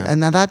 Exactly. Yeah.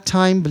 And at that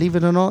time, believe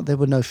it or not, there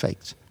were no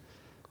fakes.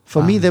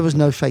 For me, there was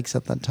no fakes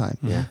at that time.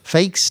 Yeah.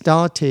 Fakes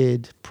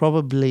started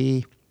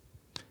probably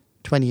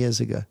 20 years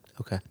ago.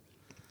 Okay.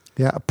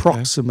 Yeah,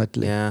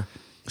 approximately. Yeah.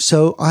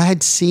 So I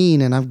had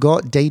seen, and I've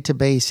got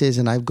databases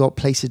and I've got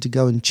places to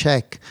go and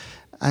check.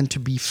 And to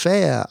be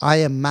fair, I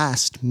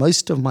amassed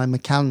most of my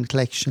Macallan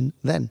collection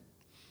then.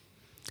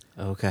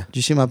 Okay. Do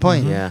you see my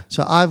point? Yeah.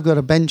 So I've got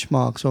a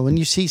benchmark. So when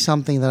you see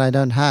something that I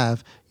don't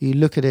have, you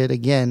look at it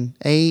again.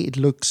 A, it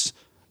looks,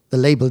 the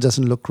label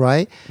doesn't look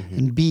right.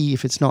 And B,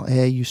 if it's not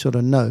here, you sort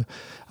of know.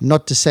 I'm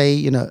not to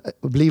say,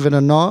 believe it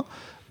or not,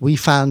 we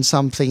found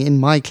something in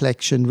my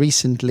collection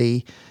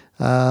recently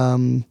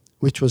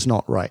which was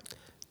not right.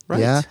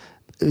 Right. Yeah.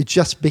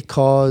 Just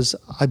because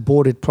I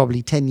bought it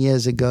probably 10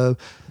 years ago,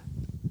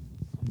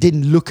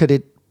 didn't look at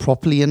it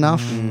properly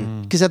enough.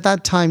 Because at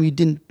that time, you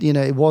didn't,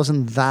 it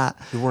wasn't that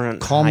You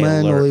weren't high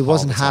common, alert or it all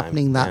wasn't the time.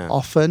 happening that Yeah.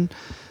 often.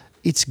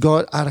 It's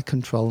got out of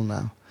control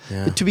now.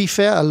 Yeah. But to be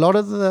fair, a lot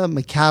of the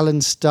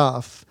Macallan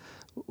stuff,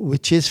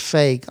 which is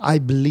fake, I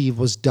believe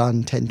was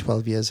done 10,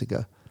 12 years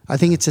ago. I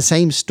think it's the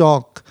same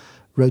stock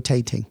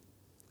rotating,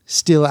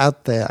 still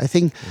out there.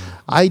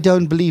 I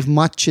don't believe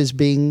much is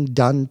being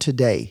done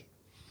today.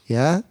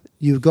 Yeah?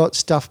 You've got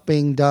stuff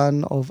being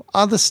done of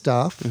other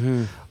stuff,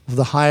 of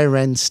the higher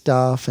end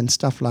stuff and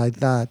stuff like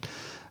that.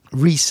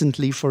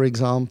 Recently, for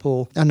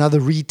example, another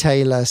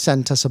retailer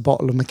sent us a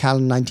bottle of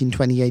Macallan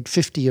 1928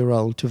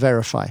 50-year-old to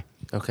verify.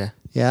 Okay.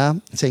 Yeah,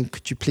 saying,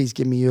 could you please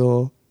give me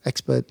your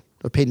expert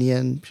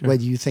opinion,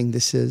 whether you think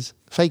this is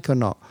fake or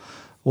not,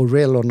 or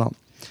real or not.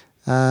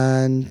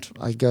 And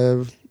I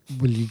go,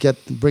 will you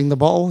bring the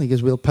bottle? He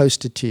goes, we'll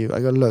post it to you.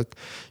 I go, look,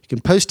 you can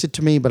post it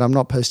to me, but I'm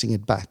not posting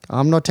it back.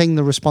 I'm not taking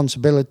the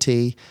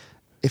responsibility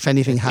if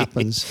anything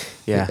happens.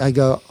 Yeah. I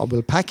go, I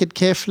will pack it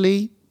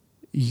carefully.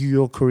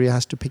 Your courier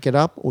has to pick it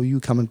up, or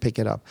you come and pick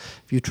it up.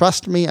 If you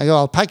trust me, I go,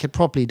 I'll pack it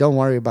properly. Don't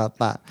worry about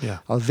that. Yeah.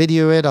 I'll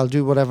video it. I'll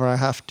do whatever I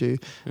have to,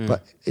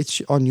 but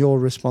it's on your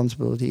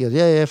responsibility. He goes,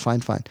 yeah, fine.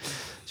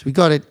 So we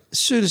got it. As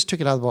soon as took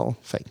it out of the bottle,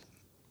 fake.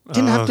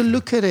 Didn't have to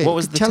look at it. What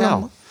was the Tell tell?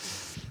 him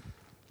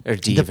Or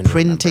do you the even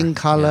printing remember?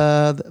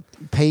 color, the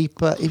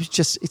paper. It's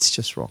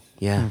just wrong.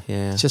 Yeah.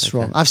 Yeah. It's just okay.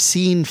 wrong. I've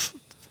seen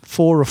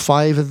 4 or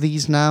 5 of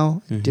these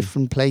now,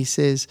 different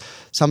places.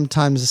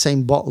 Sometimes the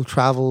same bottle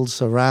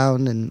travels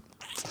around, and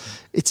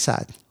it's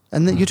sad.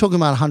 And then you're talking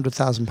about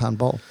 £100,000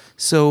 bottle.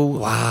 So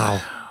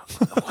wow.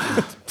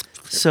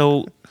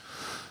 So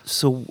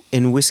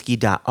in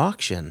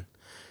whiskey.auction,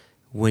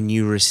 when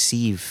you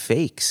receive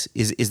fakes,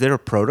 is there a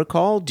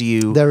protocol? Do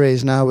you There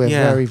is now. We're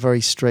Yeah. very,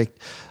 very strict.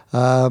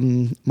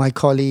 My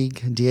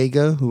colleague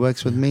Diego, who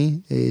works with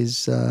me,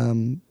 is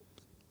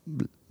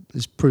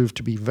proved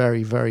to be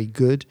very, very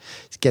good.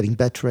 He's getting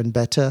better and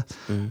better.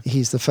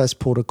 He's the first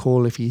port of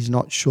call. If he's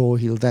not sure,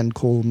 he'll then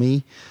call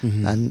me,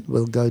 and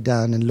we'll go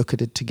down and look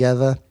at it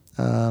together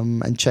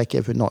and check.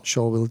 If we're not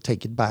sure, we'll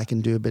take it back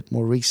and do a bit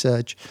more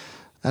research.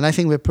 And I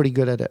think we're pretty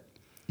good at it.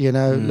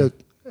 Look,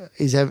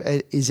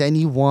 is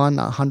anyone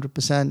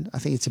 100%? I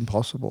think it's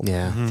impossible.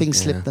 Yeah. Things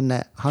Yeah. slip the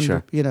net.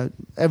 100. Sure.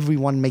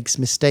 Everyone makes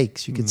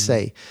mistakes, you could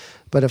say,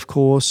 but of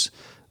course,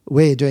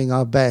 we're doing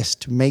our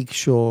best to make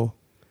sure.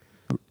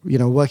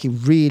 Working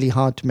really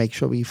hard to make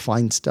sure we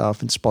find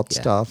stuff and spot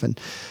stuff and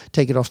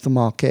take it off the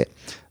market.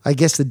 I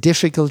guess the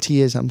difficulty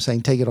is, I'm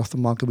saying take it off the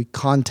market. We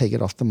can't take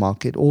it off the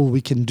market. All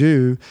we can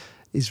do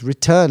is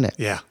return it.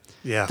 Yeah.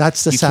 Yeah.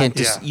 That's the you sad. can't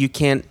just you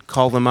can't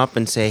call them up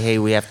and say, "Hey,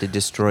 we have to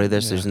destroy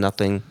this." There's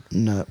nothing.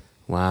 No.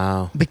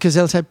 Wow. Because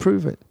they'll say,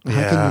 prove it. How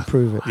can Yeah. you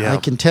prove it? Yeah. I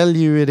can tell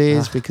you it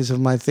is because of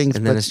my things,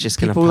 And then but it's just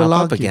gonna people will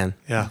pop up argue. again.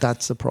 Yeah.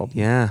 That's the problem.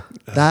 Yeah.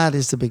 That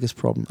is the biggest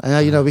problem.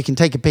 And we can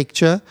take a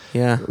picture.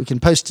 Yeah. We can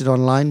post it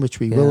online, which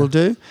we will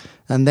do,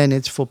 and then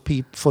it's for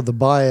for the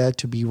buyer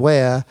to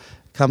beware,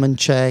 come and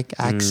check,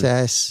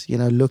 access,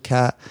 look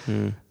at,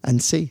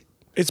 and see.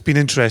 It's been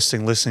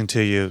interesting listening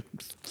to you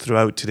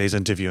throughout today's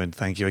interview, and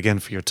thank you again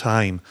for your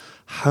time.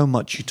 How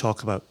much you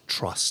talk about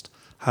trust,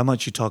 how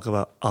much you talk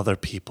about other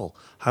people,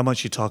 how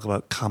much you talk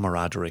about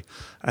camaraderie.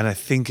 And I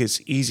think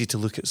it's easy to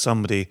look at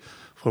somebody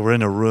where we're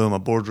in a room, a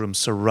boardroom,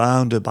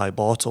 surrounded by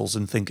bottles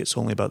and think it's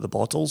only about the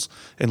bottles.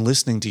 And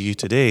listening to you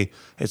today,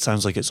 it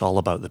sounds like it's all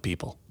about the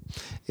people.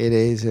 It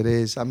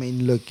is. I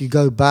mean, look, you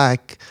go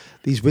back,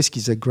 these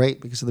whiskies are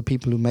great because of the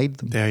people who made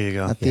them. There you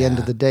go. At the end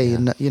of Yeah, the day,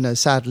 and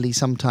sadly,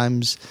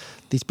 sometimes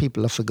these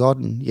people are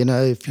forgotten.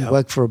 If you Yep.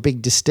 work for a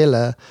big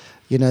distiller,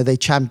 they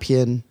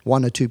champion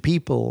 1 or 2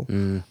 people,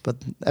 but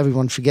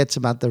everyone forgets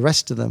about the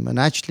rest of them. And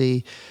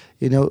actually,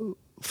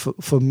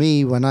 for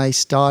me, when I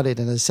started,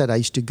 and as I said, I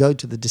used to go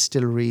to the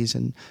distilleries,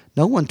 and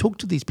no one talked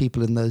to these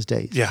people in those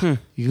days. Yeah.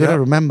 You got to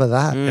remember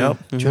that. Yep.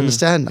 Do you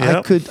understand?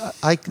 Yep.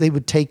 They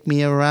would take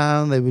me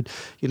around. They would,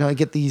 I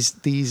get these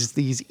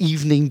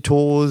evening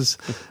tours.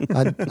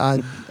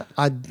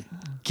 I'd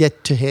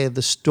get to hear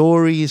the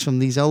stories from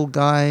these old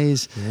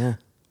guys. Yeah.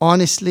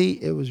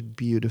 Honestly, it was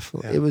beautiful.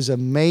 Yeah. It was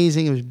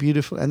amazing. It was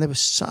beautiful, and they were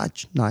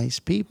such nice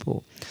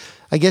people.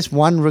 I guess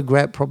one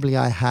regret probably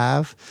I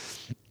have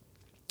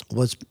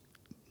was,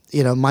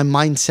 my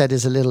mindset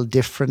is a little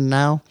different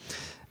now.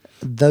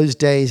 Those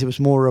days, it was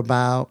more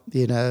about,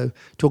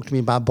 talk to me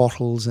about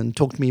bottles and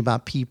talk to me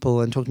about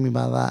people and talk to me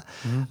about that.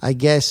 I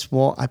guess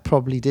what I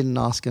probably didn't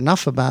ask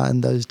enough about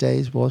in those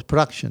days was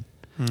production.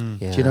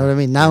 Yeah. Do you know what I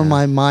mean? Now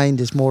my mind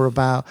is more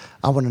about,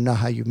 I want to know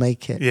how you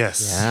make it.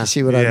 Yes. Yeah. You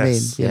see what I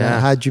mean?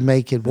 Yes. How'd you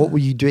make it? What were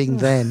you doing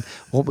then?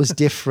 What was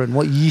different?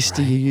 What yeast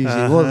are you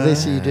using? What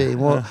this are you doing?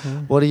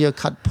 What are your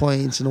cut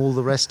points and all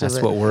the rest That's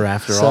of it? what we're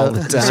after all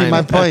the You time. see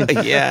my point?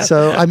 Yeah.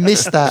 So I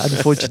missed that,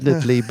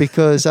 unfortunately,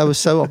 because I was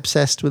so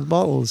obsessed with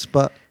bottles.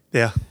 But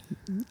Yeah.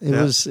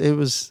 it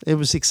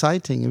was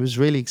exciting. It was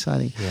really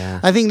exciting.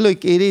 Yeah. I think,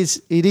 look, it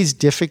is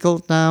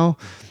difficult now,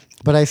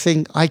 but I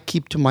think I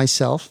keep to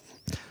myself.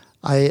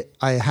 I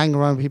hang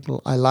around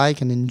people I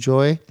like and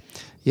enjoy.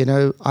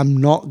 I'm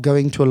not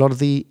going to a lot of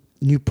the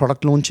new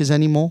product launches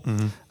anymore.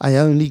 I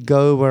only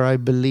go where I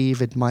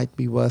believe it might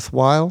be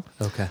worthwhile.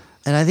 Okay.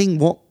 And I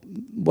think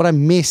what I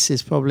miss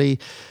is probably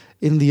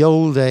in the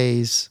old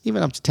days,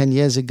 even up to 10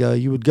 years ago,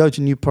 you would go to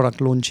new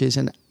product launches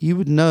and you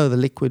would know the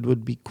liquid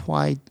would be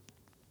quite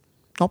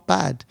not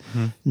bad.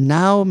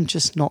 Now I'm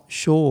just not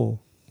sure,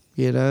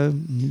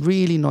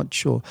 really not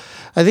sure.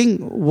 I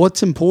think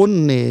what's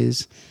important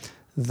is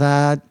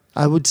that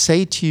I would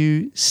say to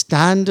you,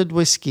 standard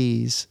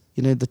whiskies,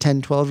 the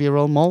 10,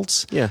 12-year-old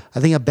malts, Yeah.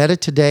 I think are better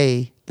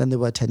today than they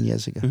were 10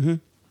 years ago.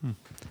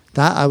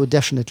 That I would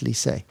definitely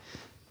say.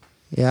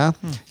 Yeah?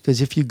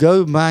 Because if you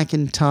go back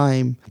in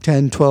time,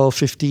 10, 12,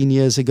 15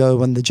 years ago,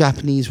 when the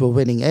Japanese were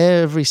winning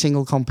every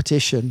single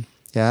competition,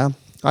 yeah,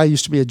 I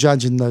used to be a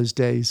judge in those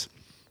days.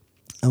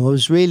 And what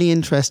was really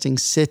interesting,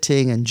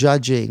 sitting and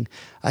judging,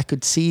 I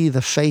could see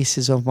the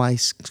faces of my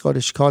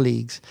Scottish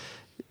colleagues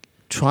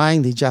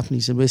trying the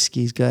Japanese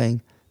whiskies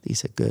going,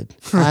 these are good.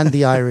 And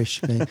the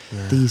Irish going,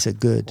 these are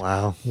good.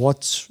 Wow.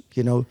 What's,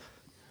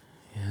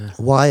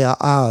 why are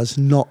ours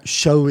not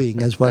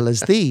showing as well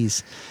as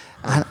these?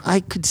 And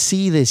I could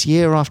see this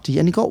year after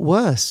year, and it got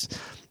worse.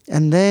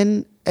 And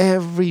then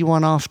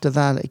everyone after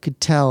that, I could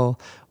tell,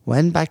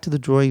 went back to the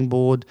drawing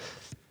board,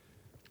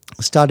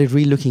 started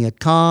re-looking at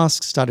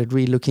casks, started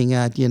re-looking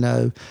at,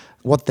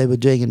 what they were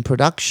doing in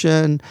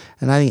production.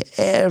 And I think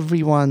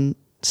everyone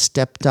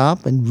stepped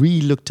up and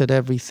re-looked at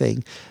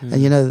everything.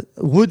 And,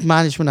 wood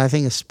management, I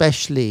think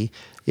especially,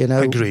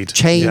 Agreed.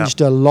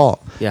 changed a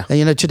lot. Yeah.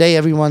 And, today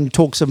everyone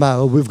talks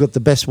about, we've got the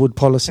best wood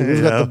policy.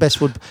 We've got the best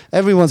wood.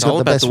 Everyone's It's all got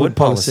the about best the wood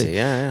policy.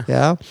 Yeah.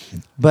 Yeah.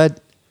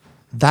 But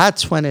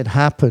that's when it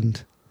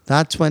happened.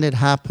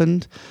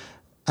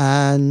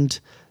 And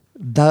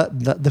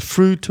the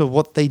fruit of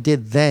what they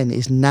did then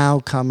is now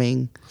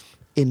coming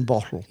in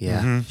bottle.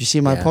 Yeah. You see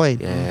my Yeah.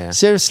 point? Yeah.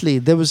 Seriously,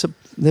 there was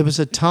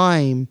a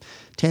time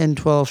 10,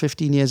 12,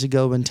 15 years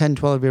ago when 10,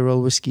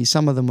 12-year-old whiskey,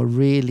 some of them were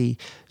really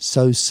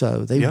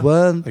so-so. They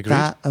weren't agreed.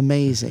 that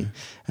amazing.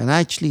 And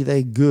actually,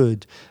 they're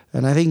good.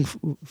 And I think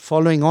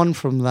following on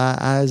from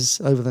that, as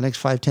over the next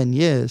 5, 10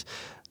 years,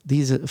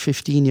 these are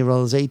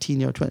 15-year-olds,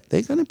 18-year-olds, 20,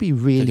 they're going to be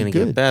really They're gonna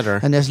good. get better.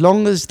 And as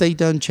long as they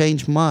don't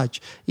change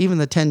much, even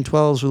the 10,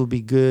 12s will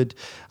be good.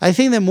 I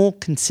think they're more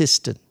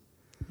consistent.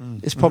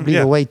 It's probably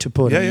the way to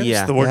put it. Yeah.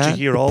 It's the word you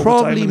hear all the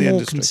Probably time in the more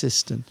industry.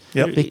 consistent.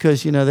 Yep.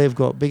 Because, they've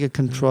got bigger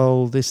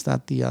control, this,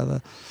 that, the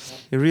other.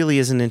 It really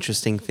is an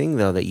interesting thing,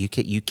 though, that you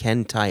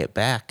can tie it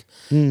back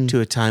to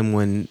a time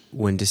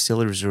when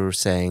distillers were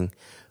saying,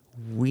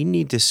 we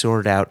need to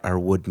sort out our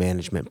wood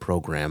management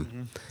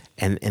program.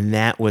 And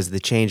that was the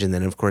change. And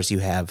then, of course, you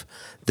have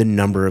the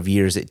number of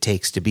years it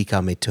takes to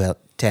become a 10,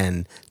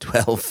 12,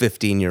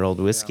 15-year-old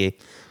whiskey.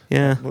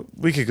 Yeah.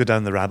 We could go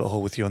down the rabbit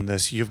hole with you on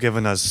this. You've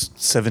given us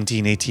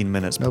 17, 18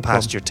 minutes No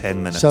past problem. your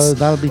 10 minutes. So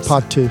that'll be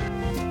part 2.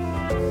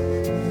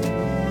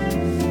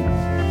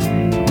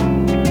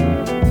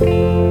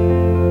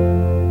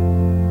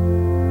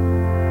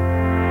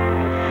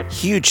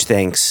 Huge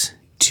thanks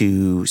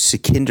to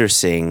Sukhinder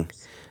Singh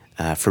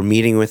for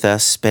meeting with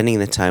us, spending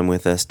the time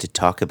with us to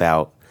talk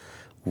about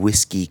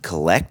whiskey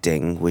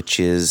collecting, which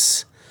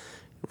is,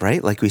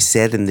 right, like we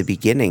said in the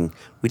beginning,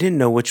 we didn't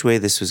know which way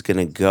this was going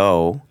to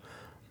go.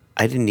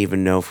 I didn't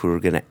even know if we were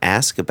going to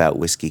ask about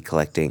whiskey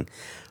collecting,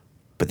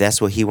 but that's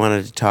what he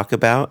wanted to talk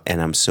about,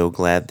 and I'm so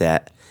glad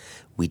that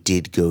we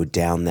did go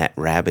down that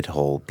rabbit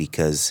hole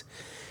because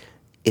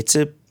it's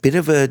a bit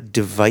of a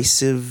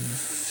divisive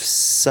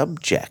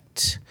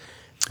subject,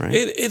 right?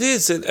 It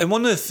is. And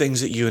one of the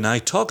things that you and I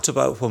talked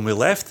about when we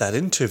left that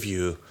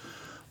interview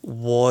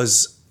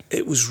was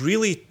it was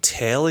really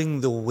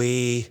telling the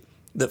way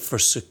that for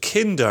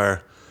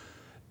Sukhinder,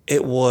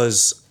 it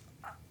was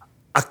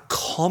a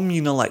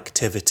communal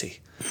activity.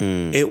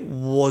 It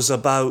was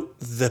about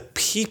the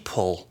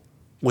people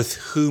with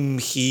whom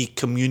he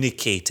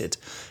communicated.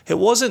 It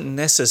wasn't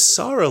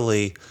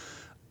necessarily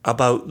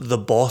about the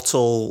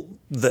bottle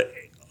that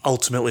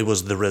ultimately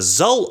was the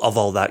result of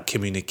all that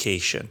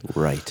communication.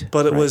 Right.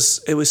 But it right.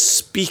 was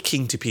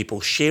speaking to people,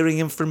 sharing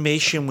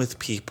information with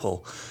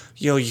people.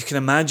 You know, you can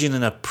imagine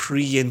in a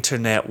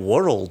pre-internet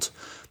world,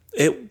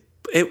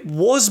 it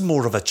was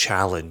more of a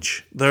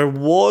challenge. There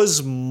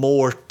was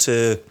more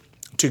to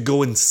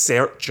go in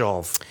search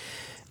of.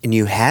 And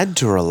you had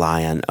to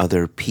rely on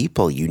other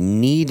people. You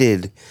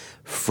needed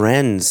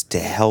friends to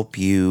help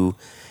you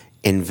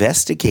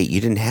investigate.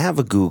 You didn't have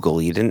a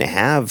Google. You didn't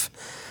have,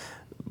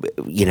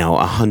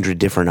 100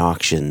 different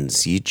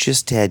auctions. You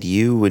just had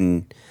you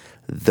and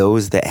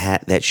those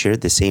that shared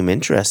the same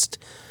interest.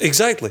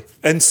 Exactly.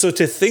 And so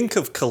to think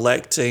of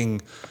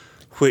collecting,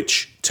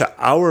 which to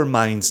our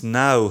minds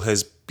now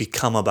has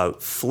become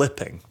about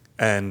flipping,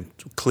 and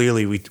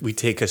clearly we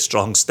take a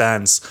strong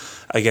stance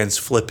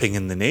against flipping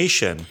in the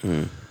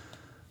nation.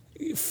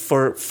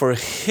 For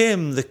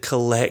him, the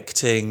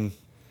collecting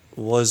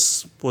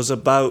was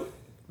about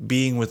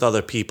being with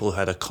other people who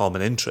had a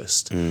common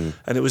interest. And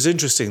it was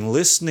interesting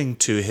listening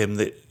to him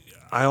that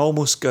I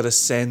almost got a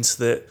sense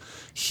that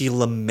he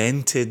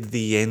lamented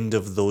the end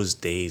of those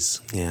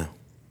days. Yeah.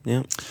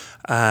 Yeah.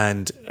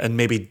 And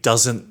maybe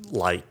doesn't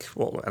like,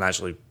 and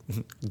actually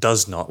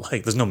does not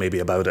like, there's no maybe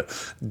about it,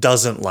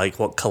 doesn't like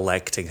what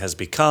collecting has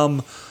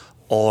become,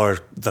 or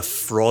the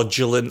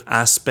fraudulent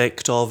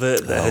aspect of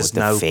it that has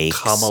now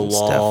come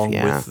along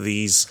with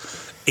these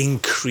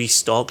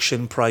increased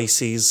auction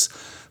prices.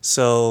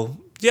 So,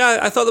 yeah,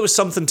 I thought there was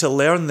something to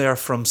learn there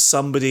from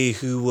somebody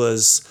who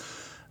was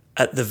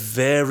at the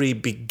very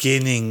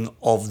beginning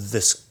of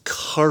this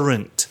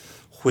current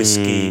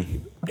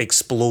whiskey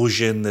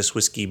explosion, this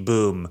whiskey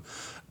boom,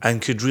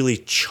 and could really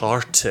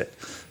chart it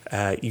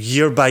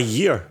year by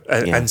year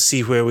and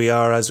see where we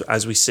are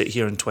as we sit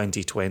here in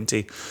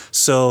 2020.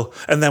 So,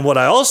 and then what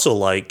I also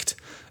liked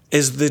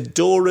is the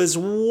door is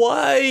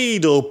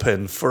wide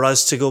open for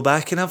us to go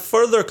back and have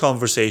further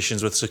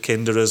conversations with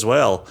Sukhinder as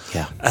well.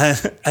 Yeah.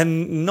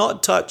 And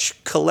not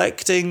touch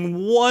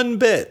collecting one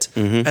bit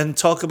and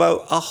talk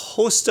about a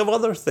host of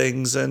other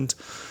things. And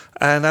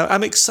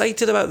I'm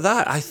excited about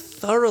that. I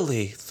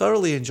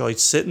thoroughly enjoyed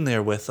sitting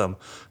there with him.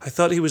 I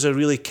thought he was a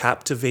really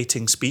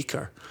captivating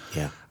speaker.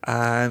 Yeah.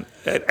 And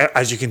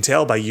as you can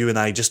tell by you and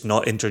I just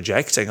not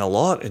interjecting a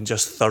lot and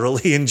just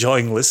thoroughly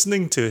enjoying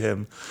listening to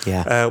him.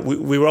 Yeah.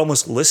 We were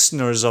almost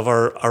listeners of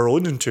our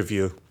own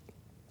interview.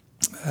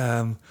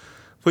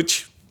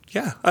 Which,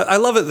 yeah, I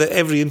love it that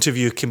every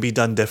interview can be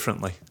done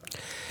differently.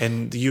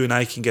 And you and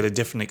I can get a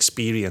different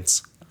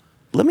experience.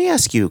 Let me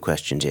ask you a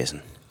question,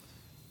 Jason.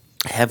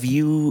 Have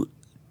you,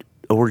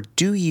 or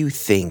do you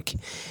think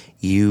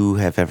you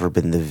have ever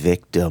been the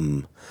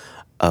victim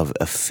of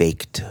a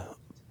faked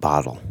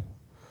bottle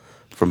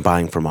from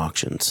buying from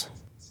auctions?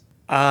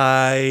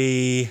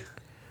 I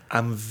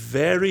am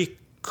very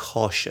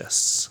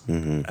cautious.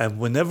 And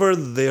whenever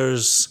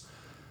there's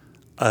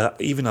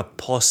even a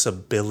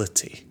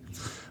possibility,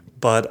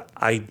 but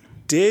I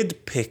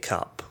did pick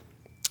up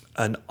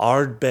an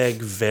Ardbeg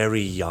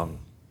Very Young,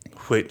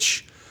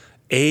 which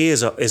A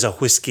is a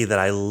whiskey that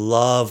I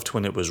loved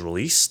when it was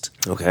released.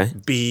 Okay.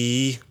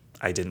 B,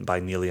 I didn't buy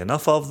nearly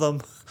enough of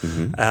them.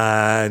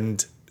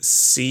 And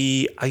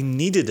C, I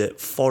needed it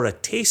for a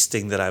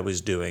tasting that I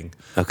was doing.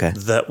 Okay.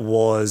 That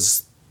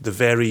was the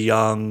Very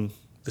Young,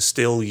 the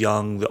Still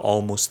Young, the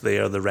Almost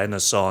There, the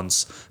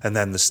Renaissance, and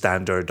then the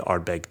standard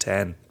Ardbeg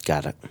 10.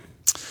 Got it.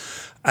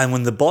 And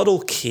when the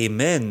bottle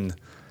came in,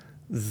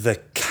 the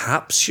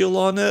capsule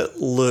on it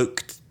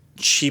looked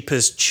cheap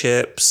as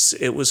chips.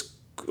 It was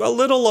a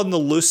little on the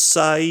loose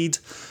side.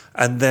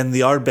 And then the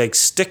Ardbeg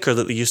sticker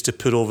that they used to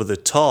put over the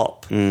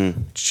top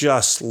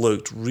just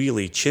looked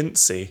really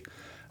chintzy.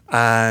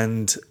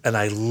 And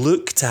I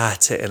looked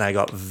at it and I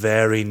got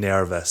very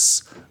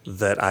nervous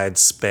that I had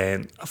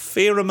spent a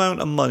fair amount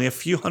of money, a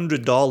few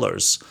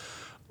 $100s,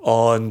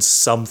 on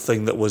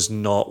something that was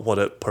not what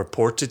it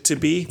purported to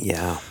be.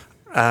 Yeah.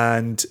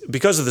 And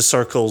because of the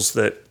circles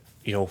that,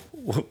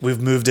 we've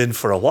moved in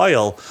for a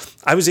while,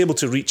 I was able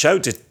to reach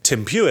out to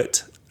Tim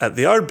Hewitt at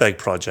the Ardbeg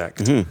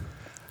Project.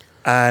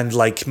 And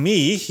like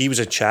me, he was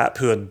a chap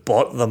who had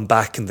bought them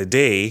back in the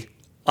day.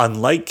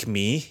 Unlike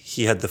me,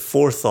 he had the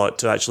forethought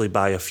to actually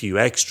buy a few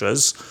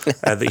extras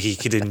that he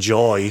could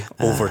enjoy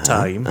over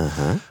time.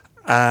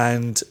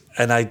 And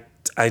I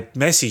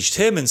messaged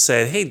him and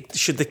said, hey,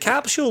 should the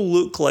capsule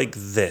look like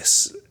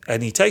this?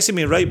 And he texted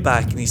me right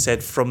back and he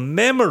said, from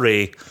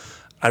memory,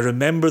 I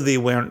remember they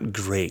weren't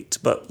great,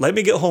 but let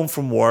me get home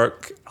from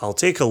work. I'll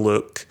take a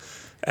look.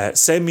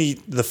 Send me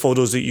the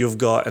photos that you've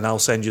got and I'll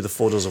send you the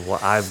photos of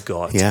what I've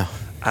got. Yeah.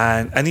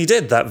 And he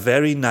did that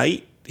very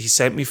night. He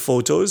sent me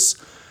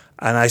photos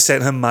and I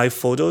sent him my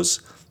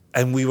photos.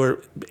 and we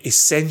were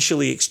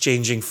essentially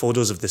exchanging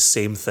photos of the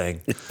same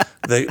thing.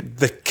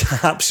 The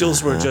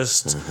capsules were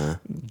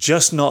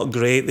just not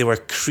great. They were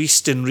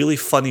creased in really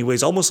funny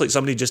ways, almost like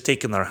somebody just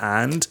taken their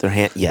hand.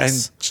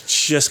 Yes. And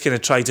just kind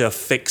of tried to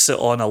affix it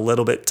on a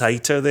little bit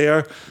tighter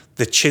there.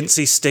 The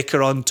chintzy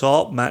sticker on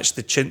top matched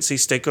the chintzy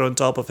sticker on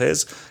top of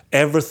his.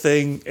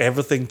 Everything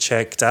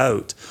checked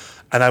out.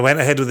 And I went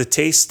ahead with the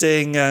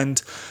tasting,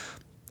 and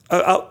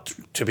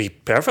to be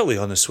perfectly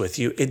honest with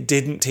you, it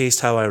didn't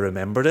taste how I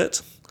remembered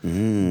it.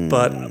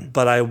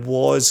 But I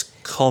was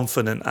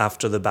confident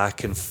after the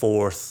back and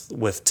forth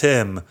with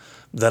Tim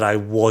that I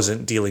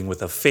wasn't dealing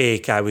with a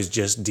fake. I was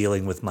just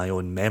dealing with my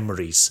own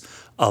memories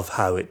of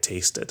how it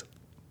tasted.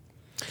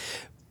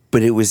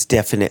 But it was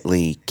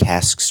definitely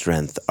cask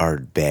strength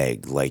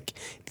Ardbeg. Like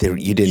there,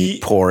 you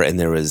didn't pour, and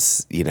there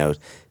was,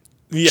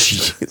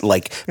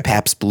 like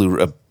Pabst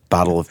Blue.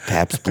 Bottle of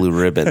Pabst Blue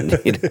Ribbon,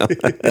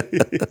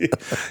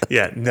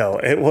 Yeah, no,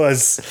 it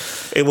was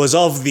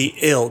of the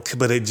ilk,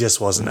 but it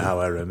just wasn't how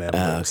I remember.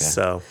 Okay.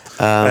 So,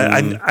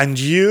 and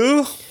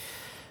you?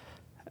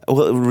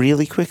 Well,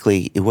 really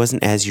quickly, it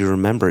wasn't as you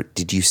remember.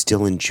 Did you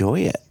still enjoy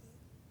it?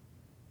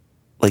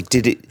 Like,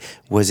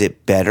 was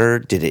it better?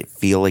 Did it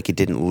feel like it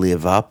didn't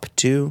live up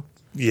to?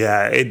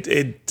 Yeah,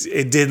 it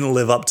didn't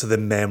live up to the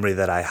memory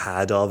that I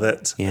had of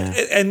it. Yeah,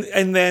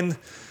 and then.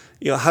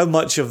 How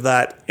much of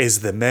that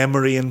is the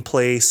memory in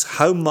place?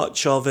 How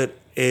much of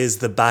it is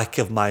the back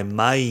of my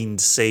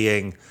mind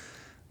saying,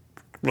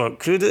 well,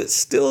 could it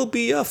still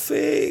be a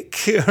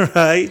fake?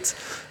 Right?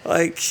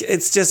 Like,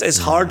 it's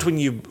hard when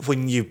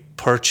you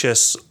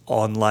purchase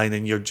online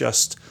and you're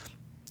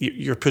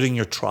putting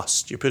your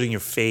trust, you're putting your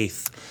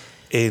faith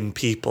in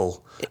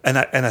people. And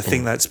I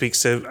think that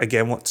speaks to,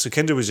 again, what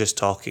Sukhinder was just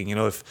talking.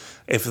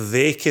 If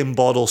they can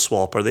bottle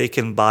swap or they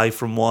can buy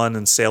from one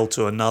and sell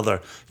to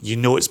another,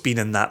 it's been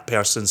in that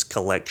person's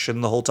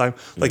collection the whole time.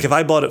 Like if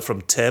I bought it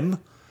from Tim,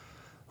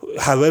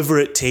 however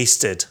it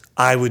tasted,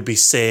 I would be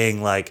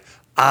saying like,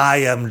 I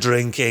am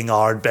drinking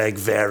Ardbeg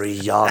very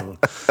young.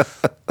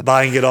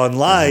 Buying it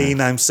online,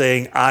 I'm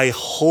saying, I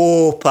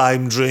hope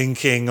I'm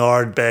drinking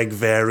Ardbeg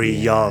very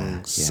young.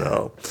 Yeah.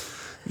 So...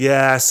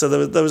 yeah, so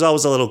there was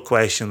always a little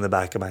question in the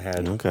back of my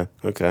head.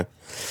 Okay.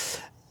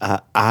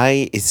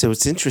 So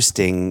it's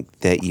interesting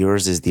that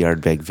yours is the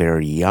Ardbeg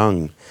Very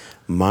Young.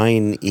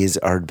 Mine is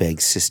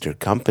Ardbeg's sister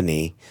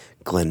company,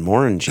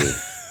 Glenmorangie.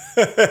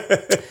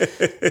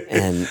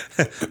 And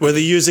were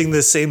they using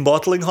the same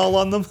bottling hall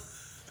on them?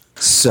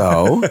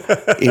 So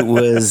it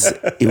was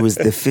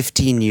the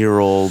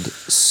 15-year-old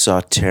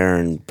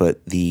Sauterne,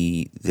 but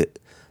the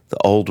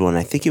old one,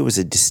 I think it was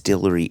a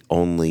distillery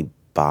only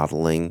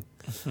bottling.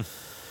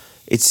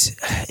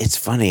 It's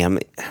funny.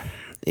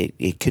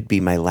 It could be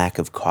my lack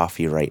of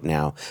coffee right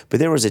now, but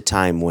there was a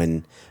time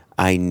when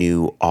I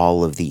knew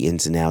all of the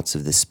ins and outs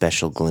of the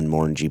special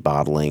Glenmorangie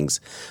bottlings.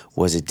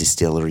 Was it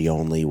distillery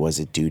only? Was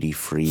it duty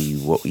free?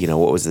 What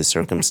was the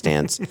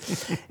circumstance?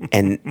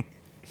 And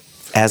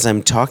as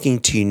I'm talking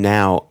to you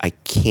now, I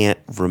can't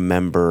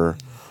remember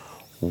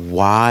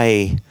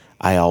why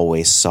I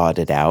always sought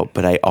it out,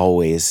 but I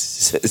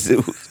always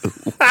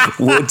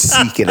would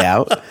seek it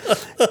out.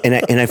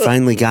 And I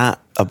finally got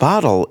a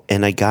bottle,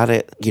 and I got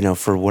it,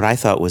 for what I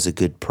thought was a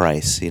good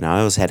price. I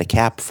always had a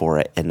cap for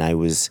it, and I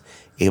was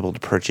able to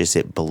purchase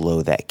it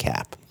below that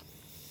cap.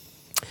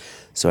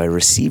 So I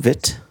receive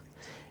it,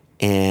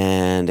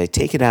 and I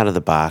take it out of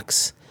the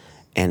box,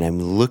 and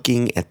I'm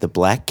looking at the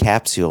black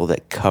capsule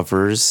that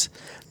covers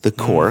the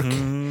cork,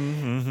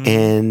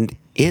 and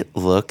it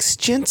looks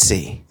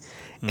chintzy.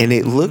 And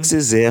it looks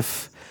as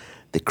if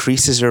the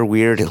creases are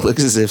weird. It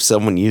looks as if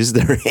someone used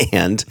their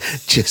hand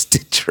just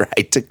to try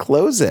to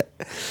close it.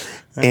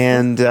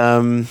 And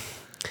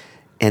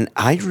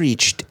I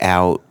reached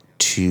out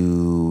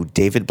to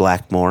David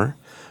Blackmore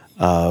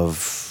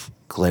of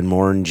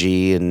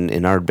Glenmorangie and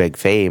Ardbeg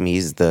fame.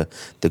 He's the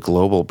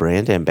global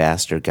brand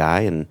ambassador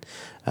guy and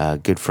a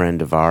good friend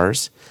of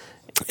ours.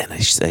 And I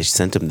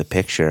sent him the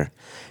picture,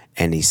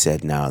 and he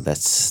said, "No,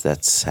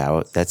 that's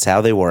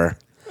how they were."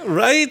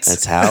 Right?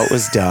 That's how it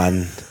was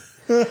done.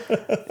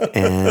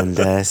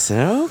 And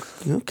so,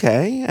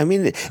 okay. I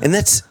mean, and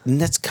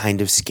that's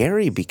kind of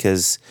scary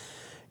because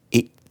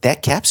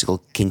that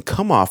capsule can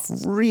come off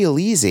real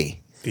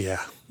easy.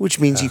 Yeah. Which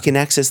means you can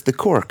access the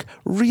cork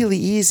really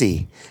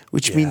easy,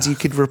 which means you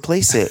could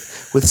replace it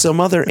with some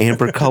other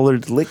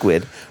amber-colored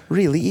liquid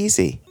really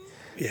easy.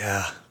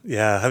 Yeah.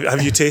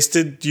 Have you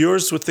tasted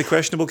yours with the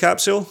questionable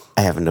capsule?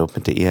 I haven't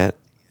opened it yet.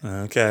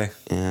 Okay.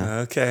 Yeah.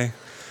 Okay.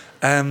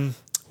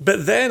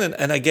 But then,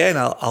 and again,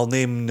 I'll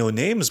name no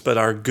names, but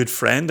our good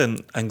friend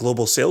and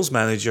global sales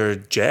manager,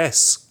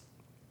 Jess,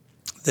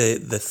 the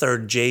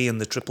third J in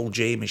the triple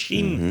J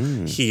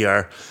machine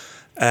here,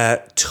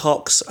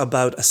 talks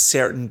about a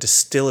certain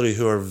distillery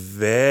who are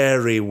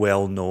very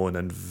well known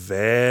and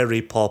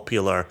very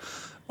popular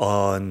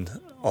on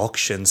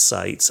auction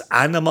sites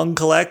and among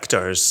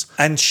collectors.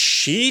 And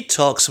she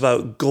talks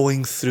about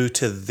going through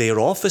to their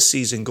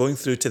offices and going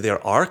through to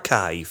their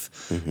archive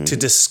to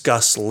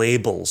discuss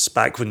labels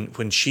back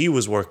when she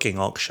was working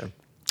auction.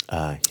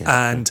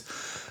 And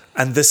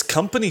this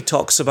company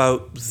talks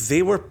about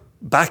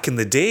back in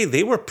the day,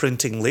 they were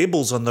printing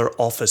labels on their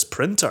office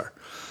printer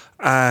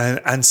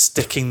and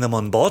sticking them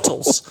on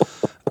bottles.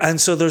 And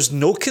so there's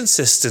no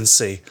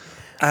consistency.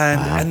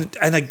 And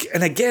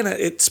again,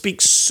 it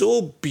speaks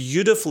so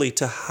beautifully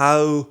to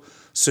how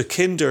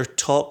Sukhinder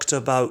talked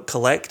about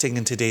collecting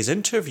in today's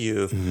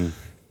interview,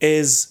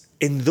 is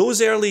in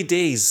those early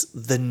days,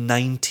 the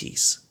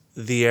 90s,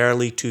 the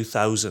early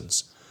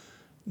 2000s,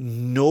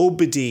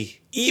 nobody,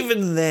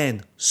 even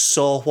then,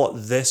 saw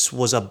what this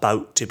was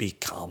about to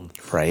become.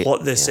 Right.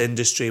 What this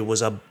industry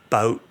was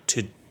about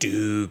to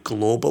do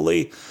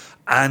globally,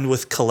 and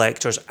with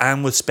collectors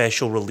and with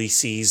special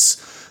releases,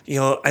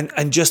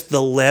 and just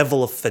the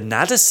level of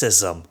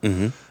fanaticism.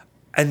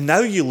 And now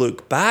you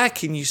look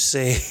back and you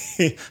say,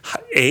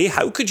 A,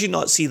 how could you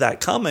not see that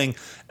coming?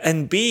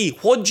 And B,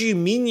 what do you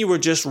mean you were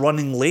just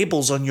running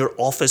labels on your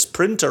office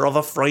printer of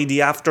a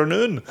Friday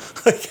afternoon?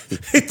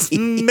 It's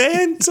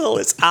mental.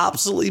 It's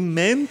absolutely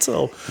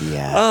mental.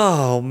 Yeah.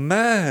 Oh,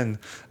 man.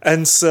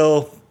 And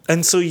so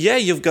yeah,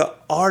 you've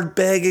got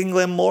Ardbeg and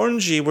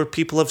Glenmorangie, where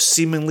people have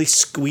seemingly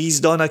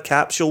squeezed on a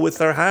capsule with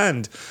their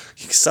hand.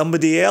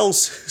 Somebody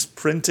else who's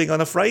printing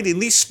on a Friday.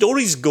 And these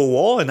stories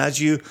go on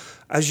as you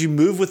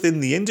move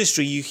within the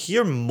industry. You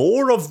hear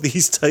more of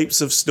these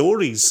types of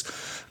stories.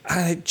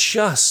 And it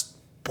just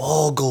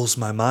boggles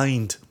my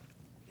mind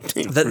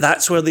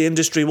that's where the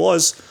industry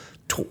was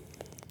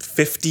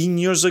 15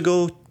 years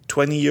ago,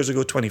 20 years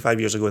ago, 25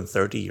 years ago, and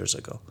 30 years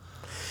ago.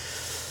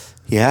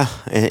 Yeah,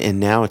 and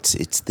now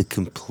it's the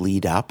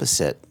complete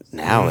opposite.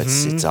 Now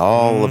it's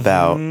all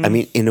about. I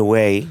mean, in a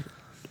way,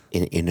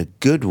 in a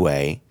good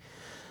way,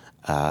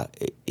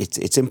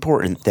 it's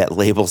important that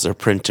labels are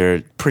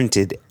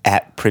printed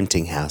at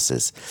printing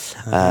houses.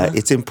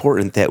 It's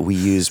important that we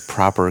use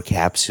proper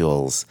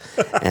capsules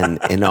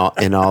and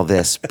all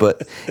this.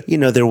 But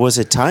there was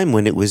a time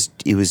when it was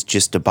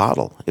just a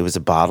bottle. It was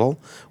a bottle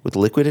with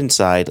liquid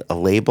inside, a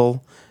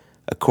label,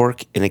 a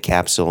cork, and a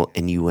capsule,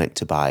 and you went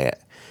to buy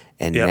it.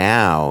 And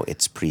now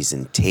it's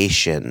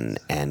presentation,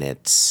 and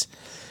it's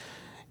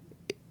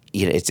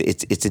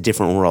a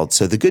different world.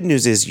 So the good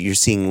news is you're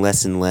seeing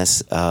less and less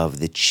of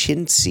the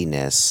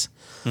chintziness,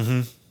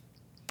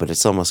 but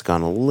it's almost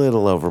gone a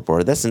little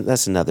overboard.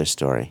 That's another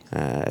story.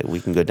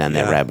 We can go down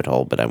that rabbit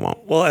hole, but I won't.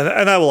 Well,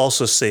 and I will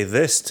also say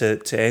this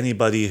to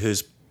anybody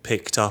who's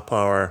picked up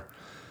our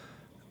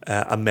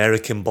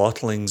American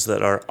bottlings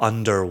that are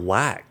under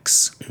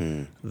wax.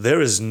 There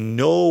is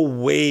no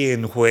way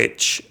in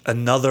which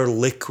another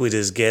liquid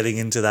is getting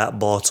into that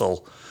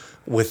bottle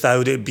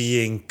without it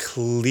being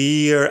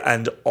clear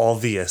and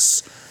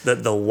obvious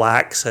that the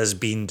wax has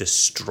been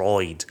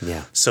destroyed.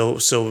 Yeah.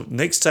 So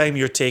next time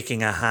you're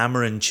taking a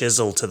hammer and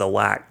chisel to the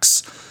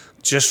wax,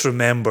 just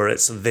remember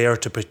it's there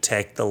to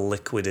protect the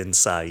liquid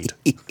inside.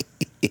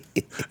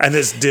 And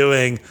it's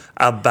doing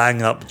a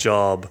bang-up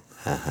job.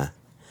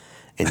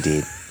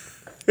 Indeed.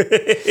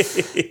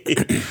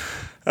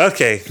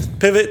 Okay,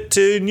 pivot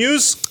to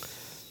news.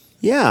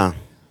 Yeah,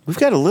 we've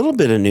got a little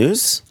bit of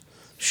news.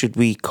 Should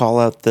we call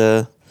out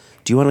the...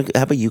 Do you want to...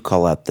 How about you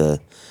call out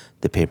the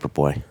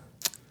Paperboy?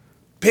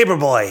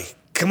 Paperboy,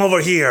 come over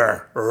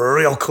here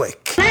real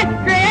quick.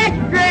 Extra,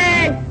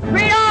 extra!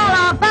 Read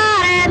all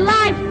about it.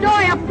 Life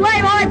story of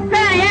Playboy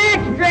Penny.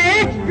 Extra,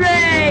 extra!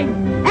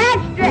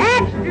 Extra,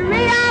 extra!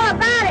 Read all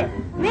about it.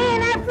 Me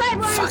and that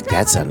Playboy... Fuck,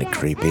 that sounded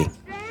creepy.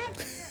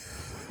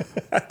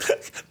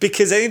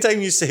 Because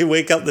anytime you say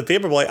wake up the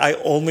Paperboy, I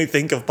only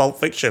think of Pulp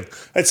Fiction.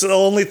 It's the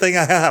only thing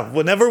I have.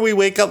 Whenever we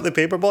wake up the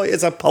Paperboy,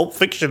 it's a Pulp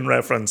Fiction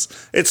reference.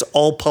 It's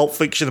all Pulp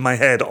Fiction in my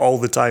head all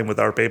the time with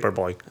our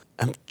Paperboy.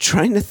 I'm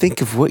trying to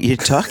think of what you're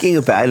talking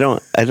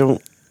about. I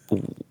don't.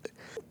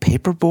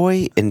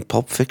 Paperboy in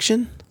Pulp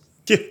Fiction?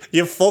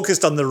 You've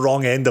focused on the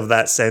wrong end of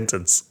that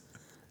sentence.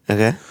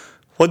 Okay.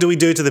 What do we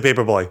do to the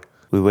Paperboy?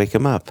 We wake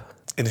him up.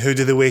 And who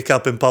do they wake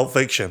up in Pulp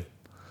Fiction?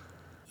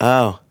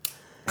 Oh.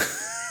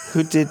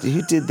 Who did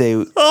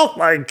they? Oh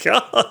my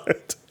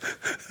God.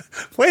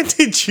 When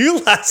did you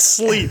last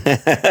sleep?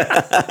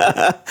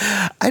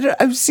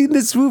 I've seen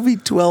this movie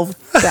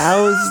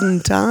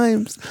 12,000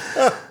 times.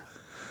 I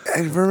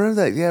remember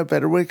that. Yeah,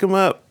 better wake him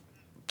up.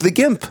 The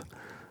Gimp.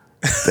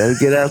 Better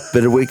get up.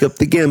 Better wake up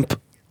the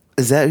Gimp.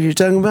 Is that what you're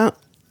talking about?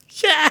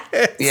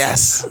 Yes.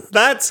 Yes.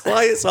 That's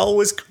why it's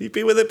always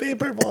creepy with a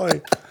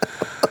Paperboy.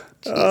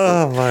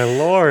 Oh my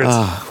Lord.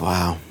 Oh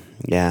wow.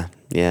 Yeah.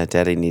 Yeah.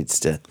 Daddy needs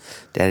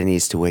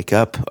to wake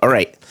up. All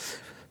right.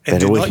 And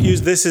do not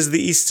use this as the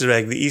Easter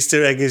egg. The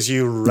Easter egg is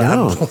you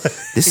rambling. No,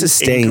 this is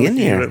staying in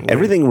here.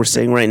 Everything we're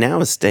saying right now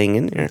is staying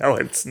in here. No,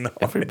 it's not.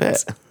 Every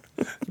bit.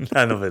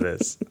 None of it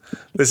is.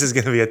 This is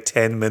going to be a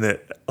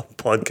 10-minute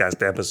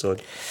podcast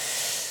episode.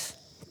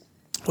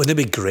 Wouldn't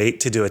it be great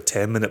to do a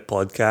 10-minute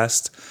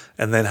podcast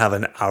and then have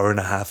an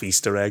hour-and-a-half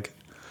Easter egg?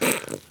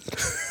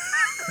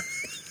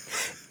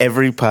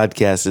 Every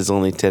podcast is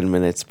only 10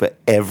 minutes, but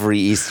every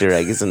Easter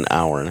egg is an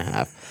hour and a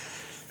half.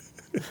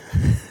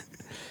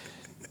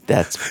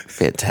 That's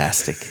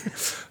fantastic.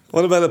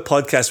 What about a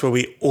podcast where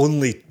we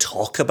only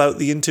talk about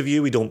the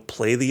interview? We don't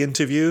play the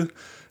interview.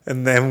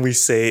 And then we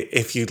say,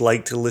 if you'd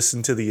like to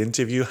listen to the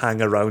interview,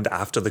 hang around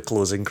after the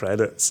closing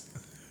credits.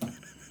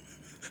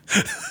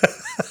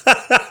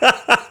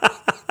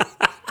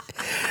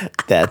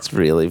 That's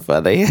really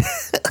funny.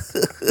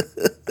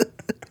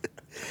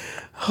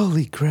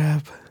 Holy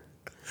crap.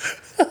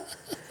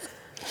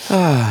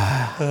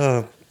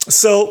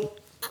 So,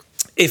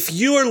 if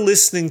you are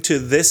listening to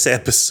this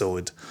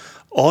episode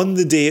on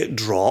the day it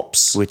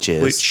drops, Which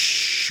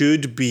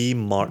should be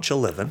March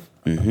 11,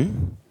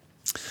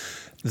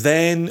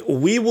 then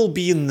we will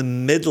be in the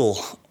middle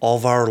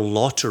of our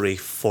lottery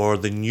for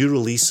the new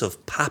release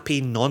of Pappy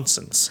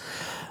Nonsense,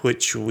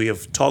 which we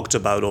have talked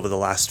about over the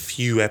last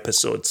few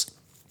episodes.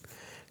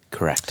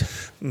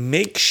 Correct.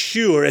 Make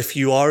sure, if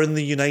you are in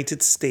the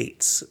United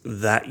States,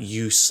 that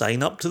you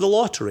sign up to the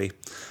lottery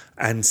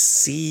and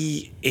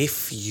see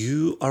if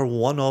you are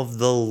one of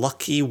the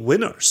lucky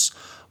winners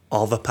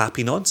of a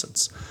Pappy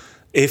Nonsense.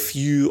 If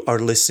you are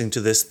listening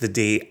to this the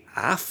day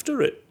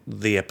after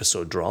the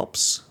episode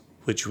drops,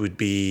 which would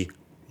be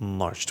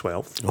March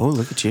 12th, Oh,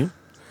 look at you.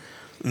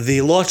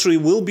 the lottery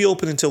will be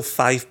open until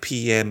 5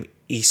 p.m.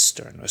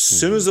 Eastern. As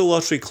soon as the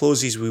lottery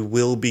closes, we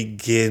will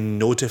begin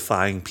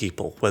notifying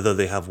people whether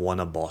they have won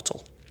a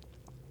bottle.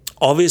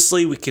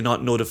 Obviously, we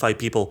cannot notify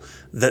people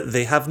that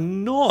they have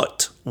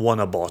not won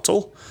a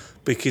bottle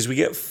because we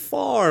get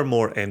far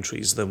more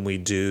entries than we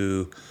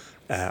do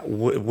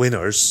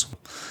winners.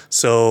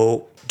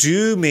 So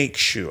do make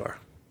sure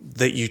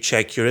that you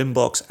check your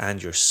inbox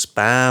and your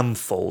spam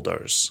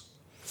folders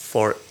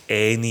for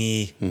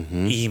any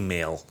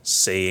email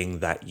saying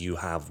that you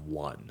have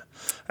won.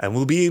 And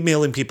we'll be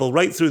emailing people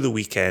right through the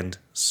weekend,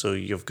 so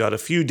you've got a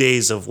few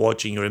days of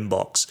watching your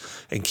inbox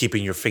and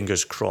keeping your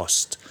fingers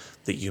crossed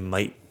that you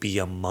might be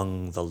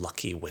among the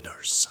lucky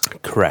winners.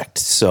 Correct.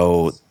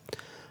 So,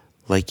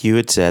 like you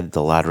had said,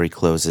 the lottery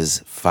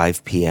closes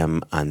 5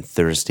 p.m. on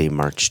Thursday,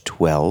 March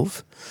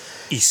 12.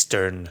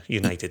 Eastern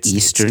United States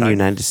Eastern time.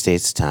 United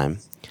States time.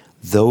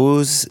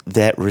 Those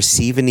that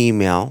receive an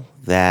email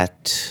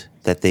that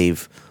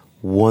they've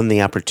won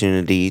the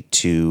opportunity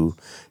to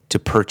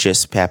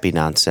purchase Pappy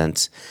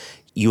Nonsense,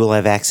 you will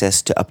have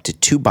access to up to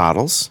 2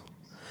 bottles.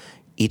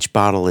 Each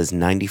bottle is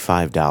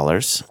 $95,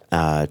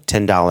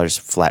 $10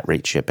 flat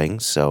rate shipping.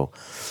 So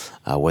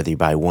whether you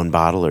buy 1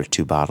 bottle or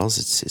 2 bottles,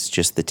 it's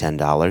just the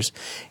 $10.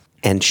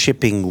 And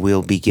shipping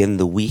will begin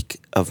the week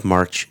of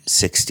March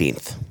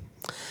 16th.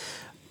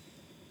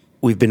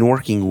 We've been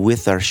working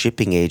with our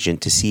shipping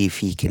agent to see if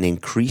he can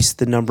increase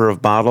the number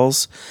of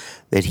bottles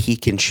that he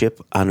can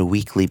ship on a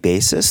weekly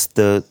basis.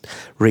 The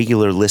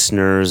regular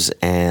listeners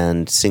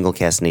and Single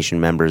Cast Nation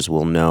members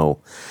will know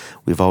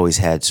we've always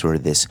had sort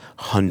of this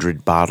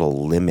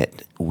 100-bottle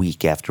limit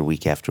week after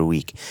week after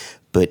week.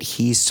 But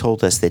he's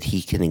told us that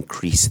he can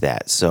increase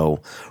that. So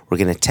we're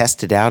going to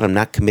test it out. I'm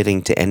not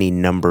committing to any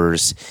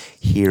numbers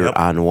here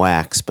on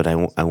Wax, but I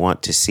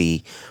want to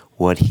see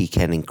what he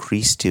can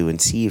increase to and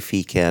see if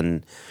he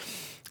can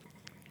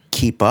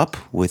keep up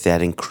with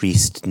that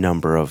increased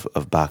number of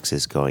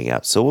boxes going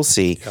out. So we'll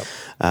see. Yep.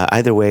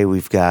 Either way,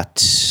 we've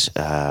got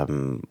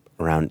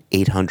around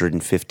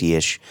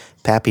 850-ish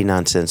Pappy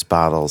Nonsense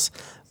bottles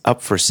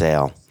up for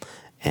sale.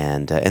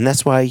 And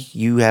that's why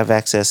you have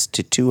access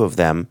to 2 of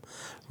them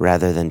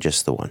rather than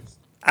just the 1.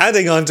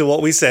 Adding on to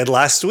what we said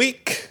last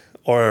week,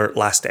 or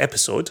last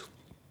episode,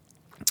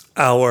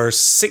 our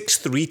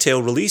 6th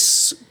retail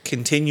release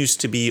continues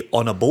to be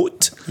on a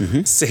boat,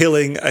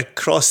 sailing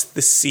across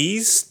the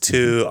seas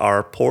to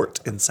our port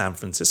in San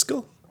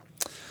Francisco.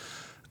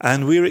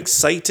 And we're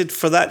excited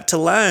for that to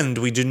land.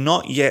 We do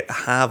not yet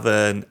have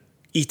an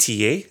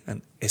ETA,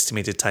 an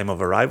estimated time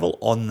of arrival,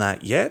 on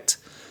that yet,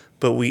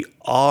 but we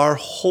are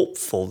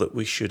hopeful that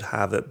we should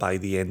have it by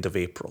the end of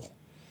April.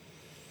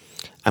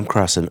 I'm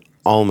crossing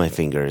all my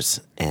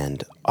fingers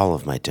and all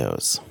of my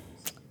toes.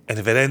 And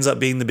if it ends up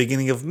being the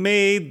beginning of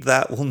May,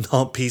 that will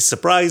not be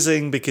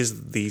surprising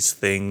because these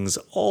things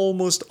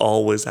almost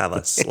always have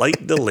a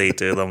slight delay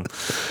to them.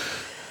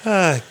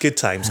 Good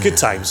times, good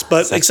times.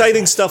 But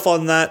exciting stuff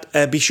on that.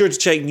 Be sure to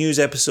check news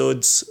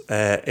episodes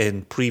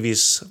in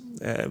previous...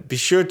 be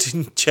sure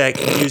to check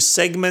news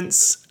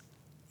segments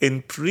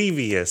in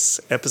previous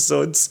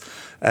episodes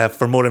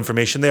for more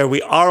information there.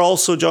 We are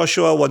also,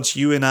 Joshua, once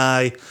you and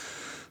I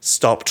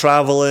stop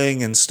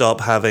traveling and stop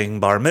having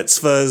bar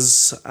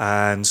mitzvahs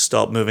and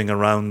stop moving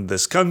around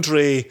this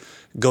country,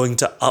 going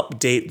to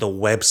update the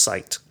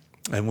website.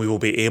 And we will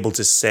be able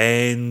to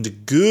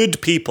send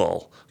good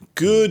people,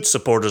 good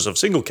supporters of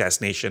Single Cast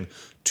Nation,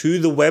 to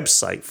the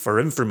website for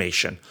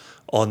information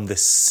on the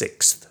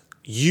 6th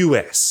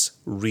US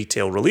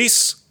retail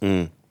release.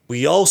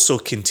 We also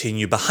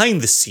continue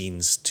behind the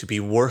scenes to be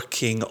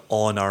working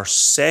on our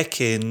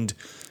 2nd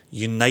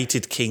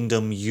United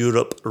Kingdom,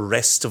 Europe,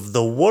 rest of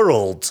the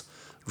world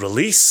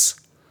release.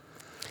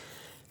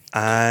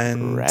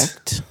 And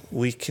Correct.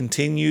 we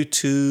continue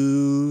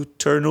to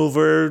turn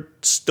over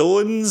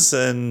stones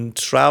and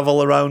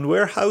travel around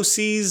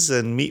warehouses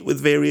and meet with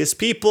various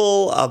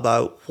people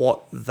about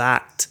what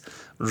that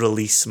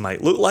release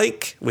might look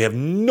like. We have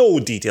no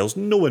details,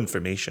 no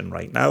information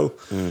right now.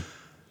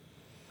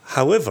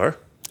 However,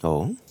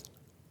 Oh,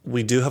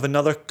 We do have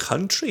another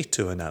country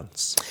to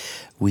announce.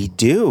 we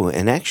do.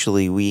 And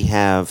actually, we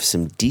have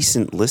some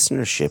decent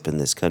listenership in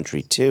this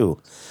country,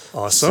 too.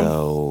 Awesome.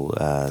 So,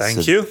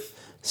 Thank you.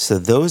 So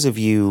those of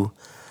you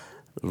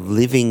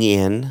living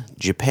in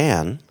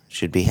Japan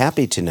should be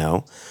happy to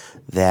know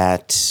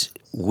that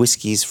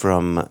Whiskeys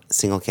from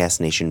Single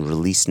Cask Nation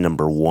release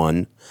number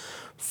 1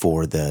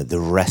 for the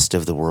rest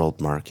of the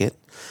world market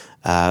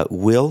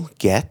will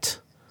get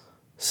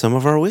some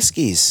of our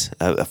whiskeys.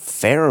 A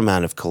fair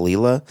amount of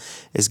Kalila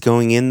is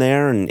going in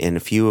there and a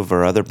few of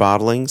our other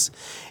bottlings.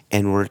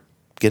 And we're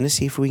going to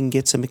see if we can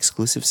get some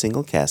exclusive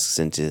single casks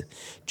into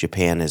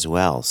Japan as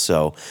well.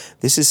 So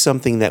this is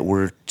something that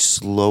we're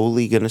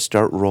slowly going to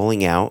start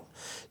rolling out.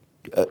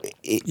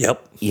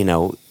 Yep. You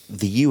know,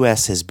 the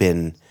U.S. has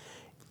been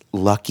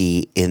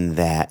lucky in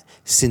that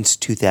since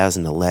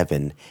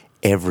 2011,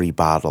 every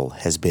bottle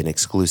has been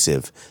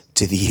exclusive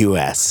to the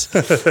U.S.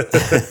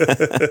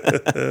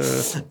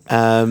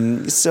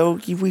 So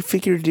we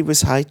figured it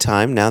was high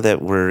time, now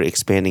that we're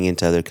expanding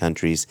into other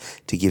countries,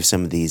 to give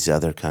some of these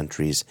other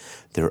countries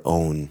their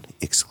own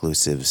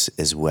exclusives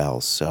as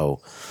well.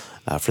 So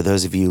for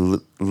those of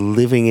you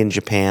living in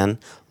Japan,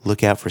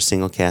 look out for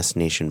Single Cask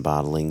Nation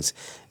bottlings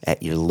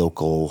at your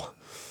local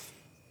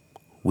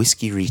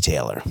whiskey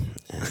retailer,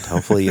 and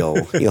hopefully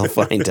you'll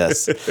find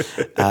us.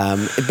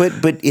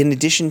 But in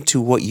addition to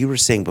what you were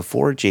saying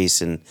before,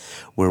 Jason,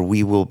 where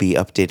we will be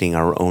updating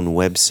our own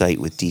website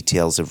with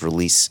details of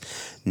release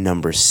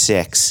number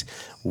 6,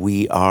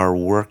 we are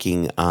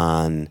working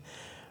on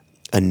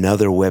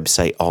another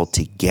website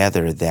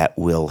altogether that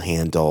will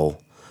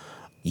handle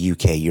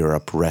UK,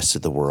 Europe, rest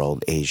of the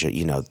world, Asia,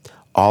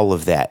 all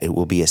of that. It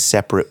will be a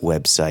separate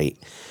website,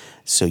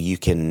 so you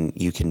can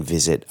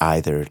visit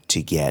either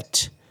to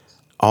get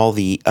all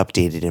the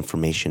updated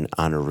information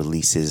on our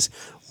releases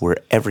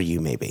wherever you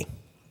may be.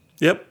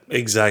 Yep,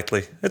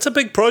 exactly. It's a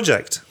big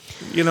project.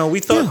 We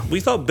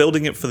thought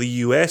building it for the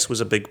US was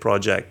a big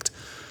project.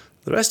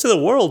 The rest of the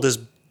world is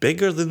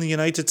bigger than the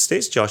United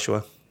States,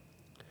 Joshua.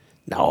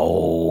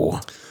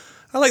 No.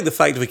 I like the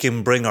fact we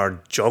can bring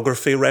our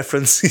geography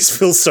references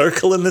full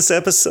circle in this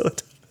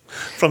episode.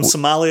 From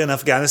Somalia and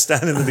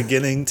Afghanistan in the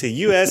beginning to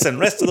US and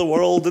rest of the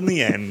world in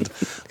the end.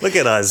 Look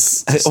at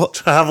us, just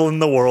traveling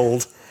the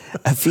world.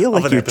 I feel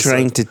like you're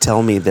trying to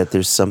tell me that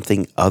there's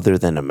something other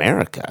than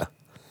America.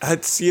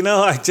 It's,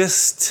 I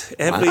just,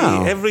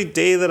 every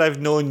day that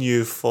I've known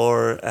you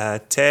for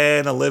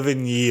 10,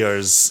 11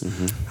 years,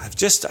 I've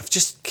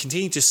just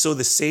continued to sow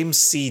the same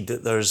seed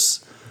that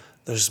there's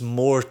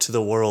more to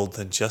the world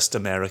than just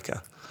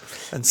America.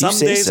 And some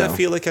days I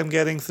feel like I'm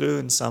getting through,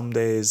 and some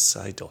days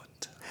I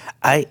don't.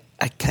 I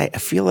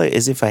feel like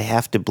as if I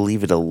have to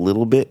believe it a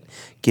little bit,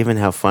 given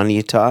how funny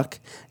you talk.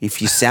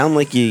 If you sound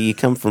like you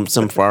come from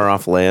some far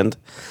off land,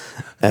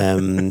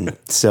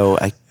 so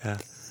I'm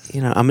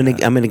an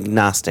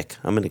agnostic.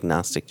 I'm an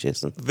agnostic,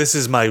 Jason. This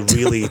is my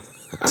really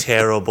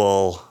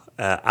terrible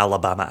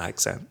Alabama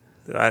accent.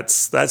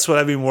 That's what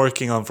I've been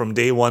working on from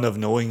day one of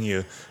knowing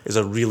you, is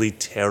a really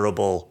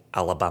terrible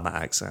Alabama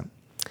accent.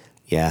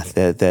 Yeah,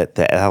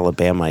 the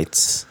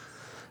Alabamites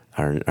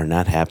are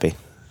not happy.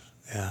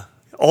 Yeah.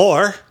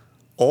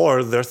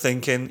 Or they're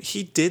thinking,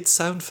 he did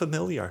sound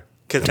familiar.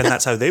 And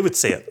that's how they would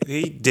say it.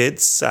 He did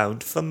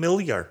sound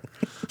familiar.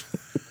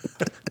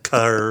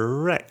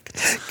 Correct.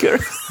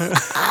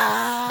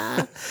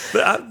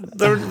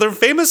 They're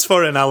famous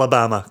for it in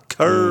Alabama.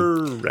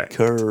 Correct.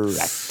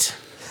 Correct.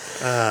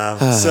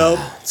 So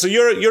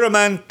you're a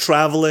man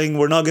traveling.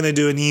 We're not going to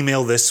do an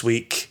email this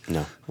week.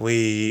 No.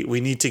 We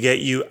need to get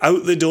you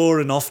out the door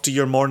and off to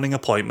your morning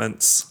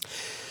appointments.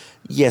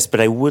 Yes, but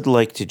I would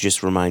like to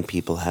just remind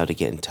people how to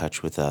get in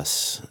touch with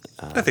us.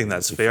 I think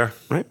that's fair.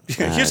 Right.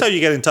 Here's how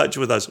you get in touch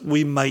with us.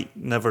 We might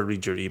never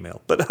read your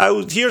email, but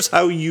here's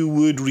how you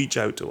would reach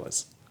out to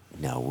us.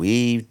 No,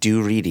 we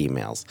do read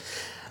emails.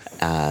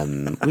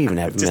 We even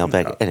have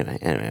mailbag.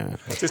 Anyway.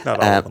 Just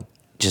not all of them.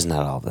 Just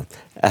not all of them.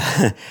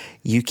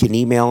 You can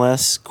email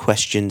us,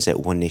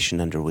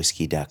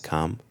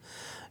 questions@onenationunderwhiskey.com.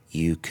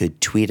 You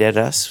could tweet at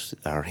us.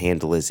 Our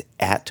handle is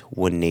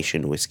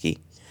 @OneNationWhiskey.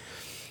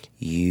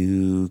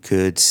 You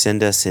could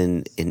send us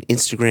an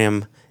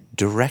Instagram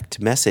direct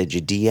message, a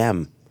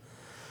DM,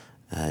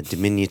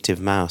 diminutive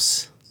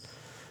mouse.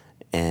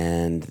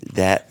 And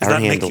that Is our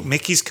that handle.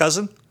 Mickey's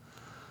cousin?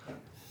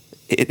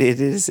 It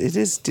is.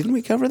 Didn't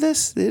we cover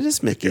this? It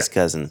is Mickey's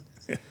cousin.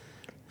 Yeah.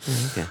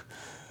 Okay.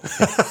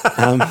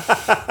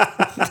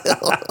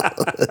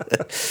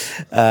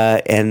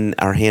 And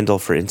our handle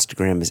for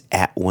Instagram is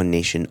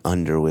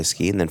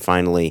 @OneNationUnderWhiskey. And then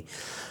finally,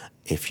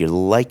 if you're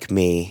like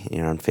me,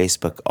 you're on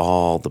Facebook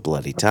all the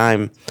bloody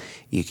time,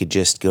 you could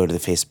just go to the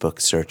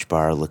Facebook search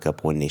bar, look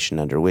up One Nation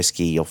Under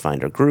Whiskey. You'll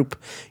find our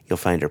group. You'll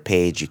find our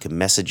page. You can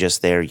message us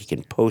there. You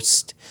can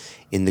post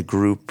in the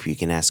group. You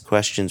can ask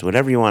questions,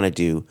 whatever you want to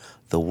do.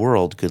 The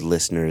world, good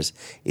listeners,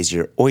 is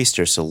your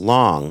oyster, so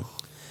long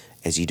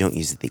as you don't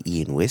use the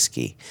E in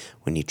whiskey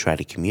when you try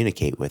to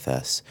communicate with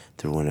us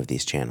through one of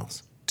these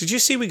channels. Did you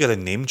see we got a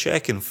name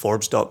check in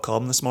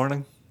Forbes.com this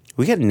morning?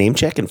 We got a name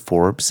check in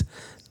Forbes.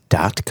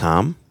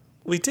 whiskeypodcast.com.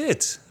 We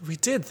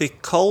did. They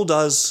called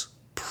us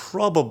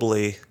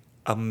probably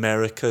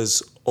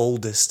America's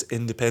oldest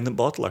independent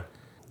bottler.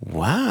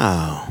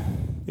 Wow.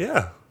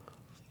 Yeah.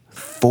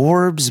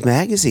 Forbes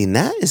magazine.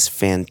 That is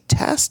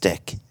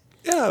fantastic.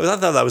 Yeah, I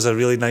thought that was a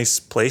really nice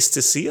place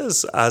to see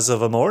us as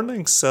of a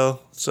morning. So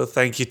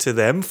thank you to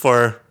them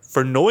for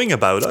knowing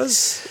about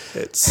us.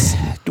 It's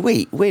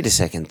Wait a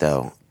second,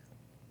 though.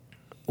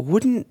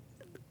 Wouldn't,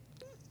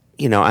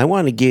 I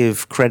want to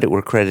give credit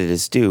where credit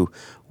is due.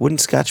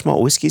 Wouldn't Scotch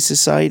Malt Whiskey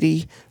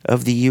Society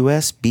of the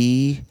U.S.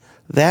 be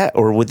that?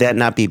 Or would that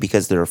not be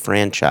because they're a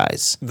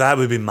franchise? That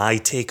would be my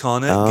take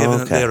on it, given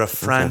that they're a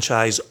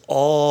franchise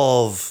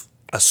of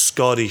a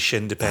Scottish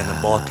independent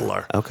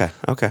bottler. Okay.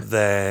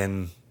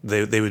 Then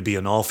they would be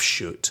an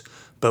offshoot.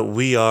 But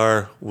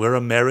we're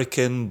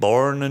American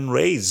born and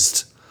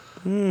raised.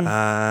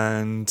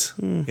 And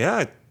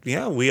yeah,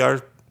 we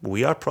are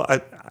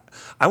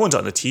I want it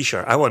on a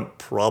t-shirt. I want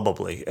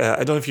probably, I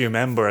don't know if you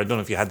remember, I don't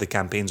know if you had the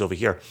campaigns over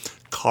here,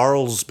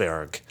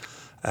 Carlsberg,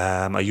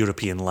 a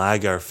European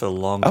lager for the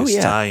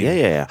longest time,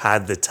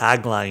 had the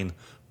tagline,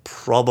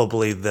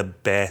 probably the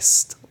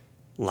best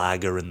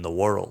lager in the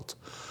world.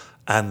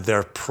 And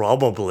they're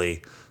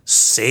probably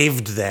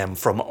saved them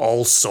from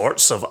all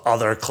sorts of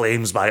other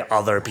claims by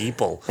other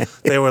people.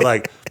 They were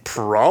like,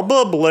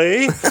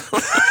 probably.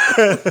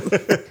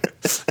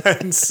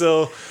 And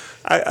so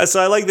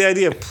I like the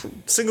idea.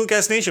 Single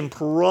Cask Nation,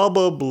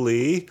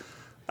 probably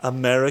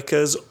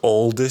America's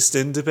oldest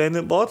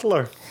independent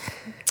bottler.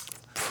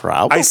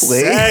 Probably. I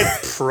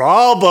said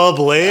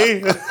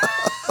probably.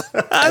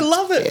 I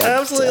love it. I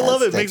absolutely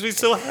love it. It makes me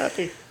so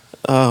happy.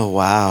 Oh,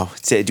 wow.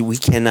 We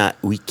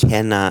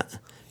cannot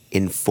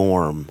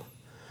inform,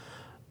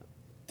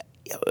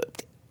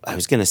 I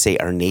was going to say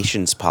our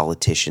nation's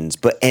politicians,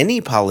 but any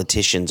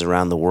politicians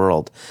around the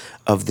world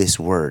of this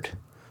word,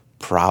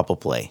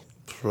 probably.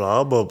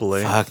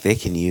 Probably. Fuck, they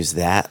can use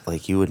that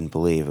like you wouldn't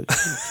believe it.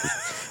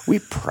 We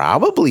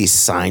probably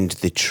signed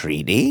the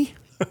treaty.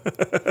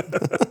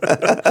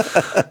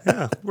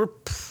 Yeah, we're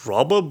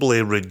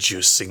probably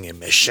reducing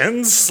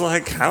emissions.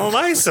 Like, how am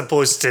I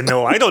supposed to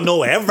know? I don't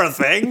know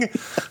everything.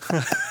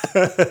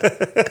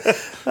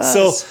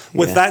 So,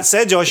 with that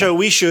said, Joshua,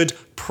 we should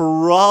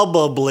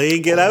probably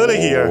get out of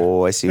here.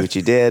 Oh, I see what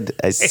you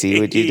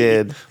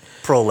did.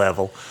 Pro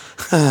level.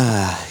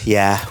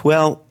 Yeah,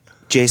 well,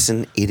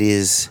 Jason, it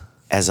is,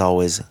 as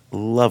always,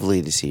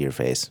 lovely to see your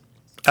face.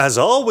 As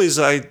always,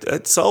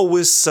 it's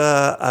always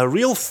a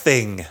real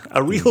thing,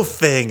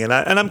 and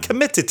I'm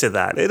committed to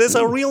that. It is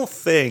a real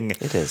thing.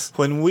 It is.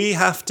 When we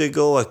have to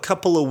go a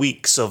couple of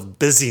weeks of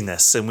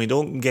busyness and we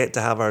don't get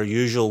to have our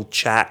usual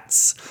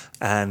chats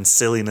and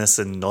silliness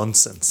and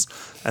nonsense.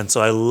 And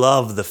so I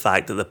love the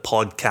fact that the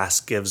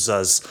podcast gives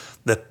us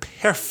the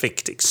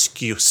perfect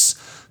excuse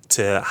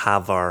to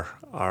have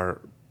our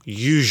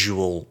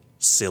usual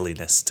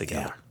silliness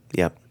together.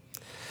 Yep.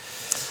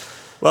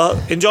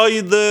 Well,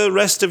 enjoy the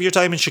rest of your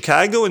time in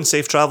Chicago and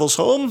safe travels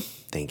home.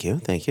 Thank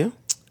you.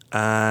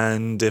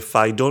 And if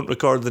I don't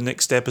record the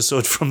next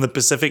episode from the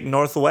Pacific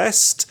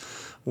Northwest,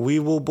 we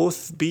will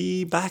both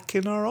be back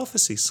in our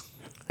offices.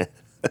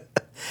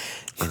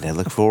 And I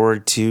look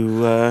forward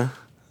to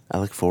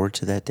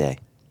that day.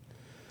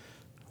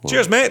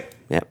 Cheers, mate.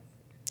 Yep.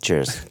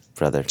 Cheers,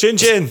 brother. Chin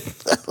chin.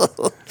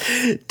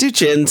 2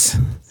 chins.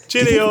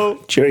 Cheerio.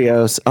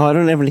 Cheerios. Oh, I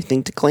don't have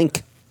anything to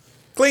clink.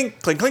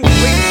 Clink, clink, clink, clink,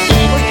 clink,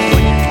 clink.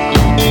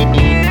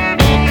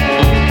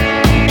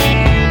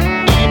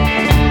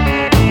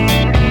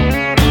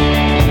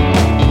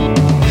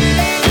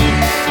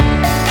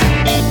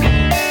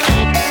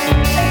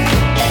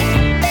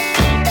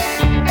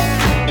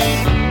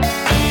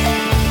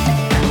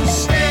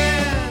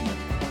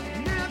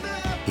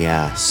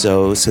 Yeah,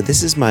 so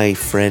this is my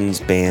friend's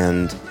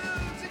band,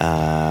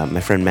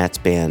 my friend Matt's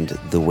band,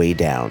 The Way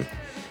Down.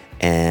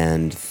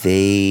 And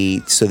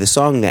the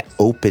song that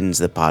opens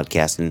the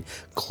podcast and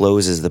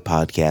closes the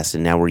podcast,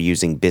 and now we're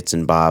using bits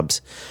and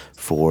bobs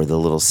for the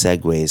little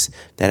segues,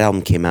 that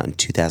album came out in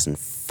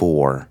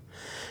 2004.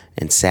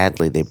 And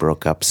sadly, they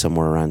broke up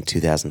somewhere around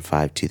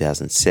 2005,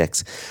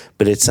 2006.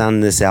 But it's on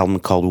this album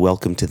called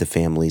Welcome to the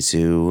Family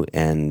Zoo,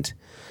 and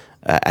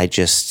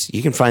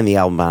you can find the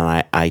album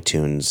on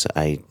iTunes.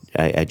 I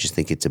just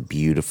think it's a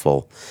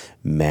beautiful,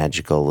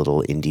 magical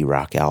little indie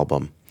rock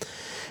album.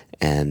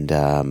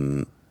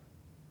 And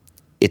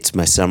it's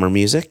my summer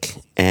music,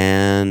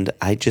 and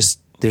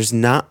there's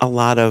not a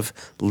lot of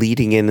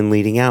leading in and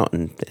leading out.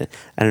 And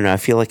I don't know, I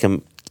feel like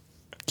I'm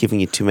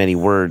giving you too many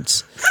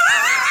words.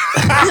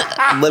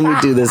 Let me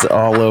do this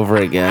all over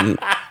again.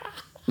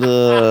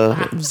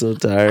 I'm so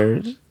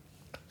tired.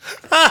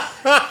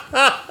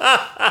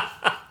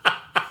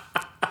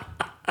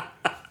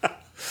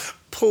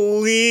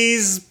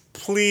 Please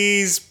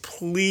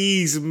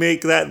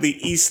make that the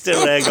Easter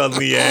egg on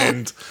the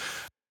end.